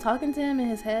someone talking to him in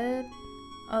his head?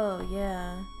 Oh,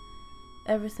 yeah.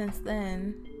 Ever since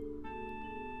then.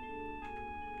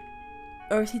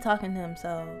 Or is he talking to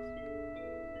himself?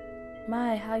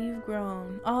 My, how you've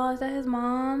grown. Oh, is that his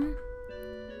mom?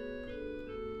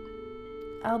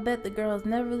 I'll bet the girls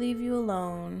never leave you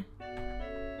alone.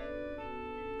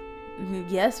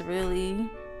 Yes, really.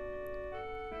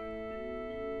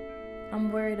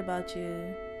 I'm worried about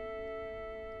you.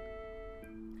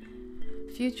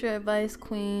 Future advice,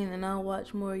 Queen, and I'll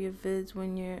watch more of your vids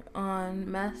when you're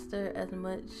on. Master as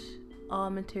much all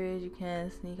material as you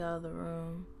can. Sneak out of the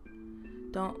room.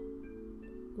 Don't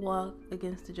walk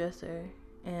against the dresser.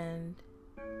 And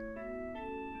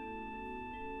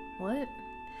what?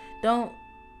 Don't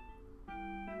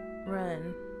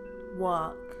run.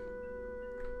 Walk.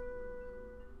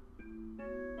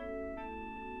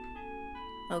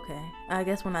 Okay. I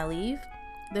guess when I leave.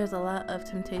 There's a lot of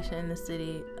temptation in the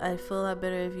city. I feel a lot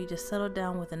better if you just settle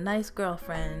down with a nice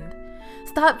girlfriend.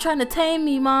 Stop trying to tame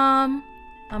me, Mom.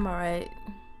 I'm alright.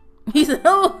 He said,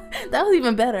 oh, that was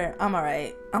even better. I'm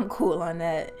alright. I'm cool on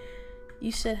that.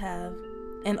 You should have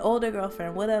an older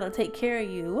girlfriend. What that'll take care of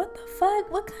you. What the fuck?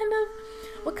 What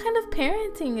kind of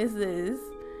parenting is this?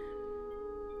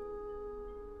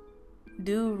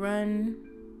 Do run,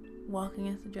 walk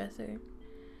against the dresser.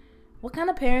 What kind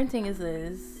of parenting is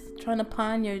this? Trying to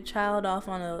pawn your child off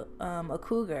on a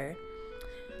cougar.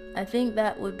 I think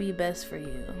that would be best for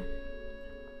you.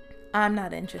 I'm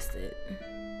not interested.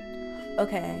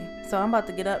 Okay, so I'm about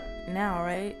to get up now,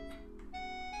 right?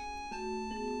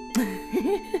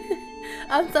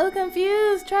 I'm so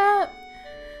confused, Trap.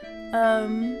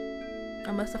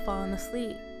 I must have fallen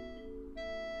asleep.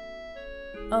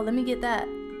 Oh, let me get that.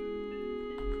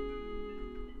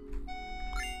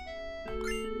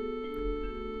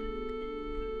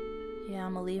 Yeah,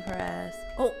 I'm gonna leave her ass.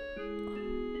 Oh.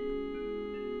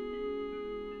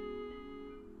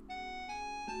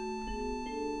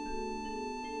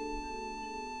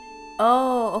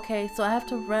 Oh, okay. So I have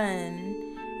to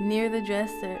run near the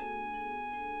dresser.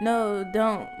 No,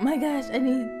 don't. My gosh, I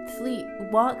need sleep.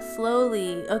 Walk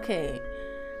slowly. Okay.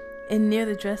 And near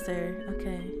the dresser.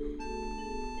 Okay.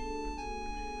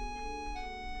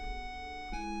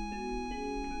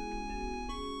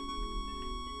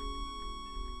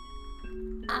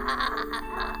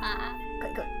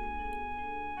 Quick, quick.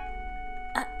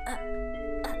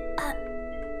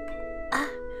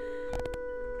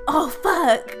 Oh,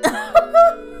 fuck.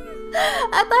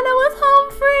 I thought I was home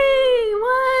free.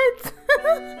 What?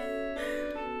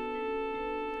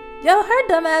 Yo, her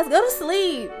dumb ass, go to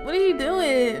sleep. What are you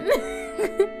doing?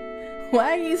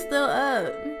 Why are you still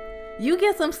up? You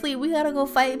get some sleep. We gotta go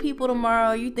fight people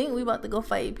tomorrow. You think we about to go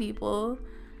fight people?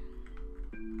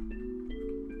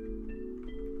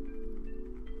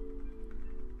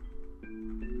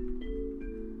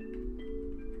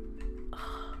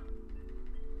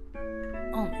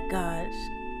 Oh my gosh.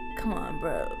 Come on,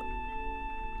 bro.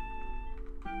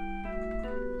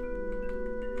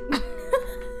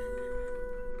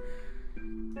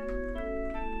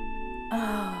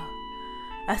 Oh,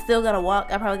 I still gotta walk.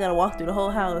 I probably gotta walk through the whole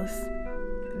house.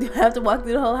 Do I have to walk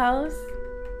through the whole house?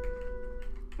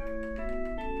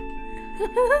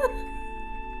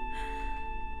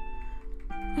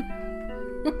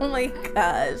 Oh my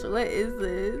gosh, what is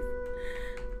this?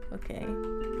 Okay,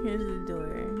 here's the door.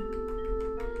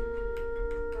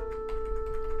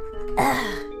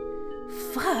 Ah,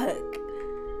 fuck.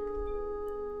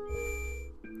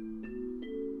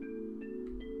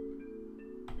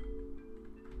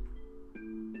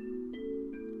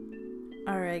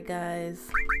 Alright, guys.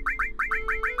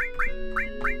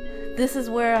 This is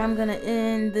where I'm gonna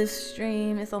end this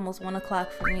stream. It's almost 1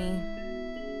 o'clock for me.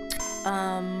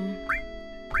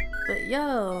 But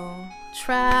yo,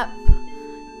 Trap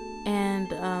and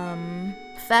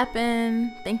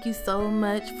Fappin, thank you so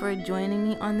much for joining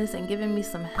me on this and giving me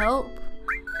some help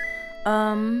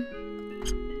on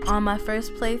my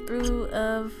first playthrough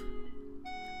of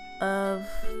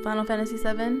Final Fantasy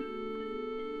VII.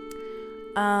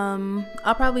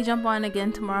 I'll probably jump on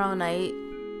again tomorrow night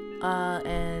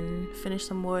and finish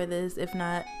some more of this. If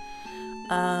not,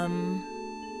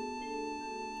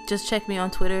 just check me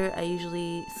on Twitter. I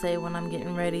usually say when I'm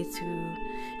getting ready to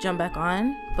jump back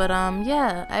on. But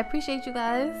yeah, I appreciate you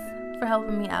guys for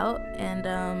helping me out, and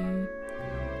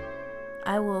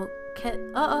I will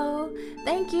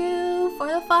thank you for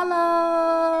the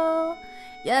follow.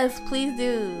 Yes, please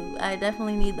do. I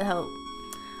definitely need the help.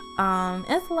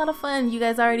 It's a lot of fun. You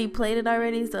guys already played it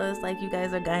already, so it's like you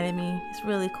guys are guiding me. It's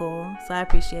really cool, so I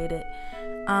appreciate it.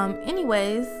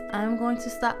 Anyways, I'm going to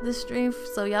stop this stream,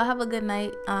 so y'all have a good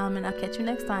night, and I'll catch you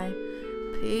next time.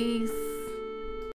 Peace.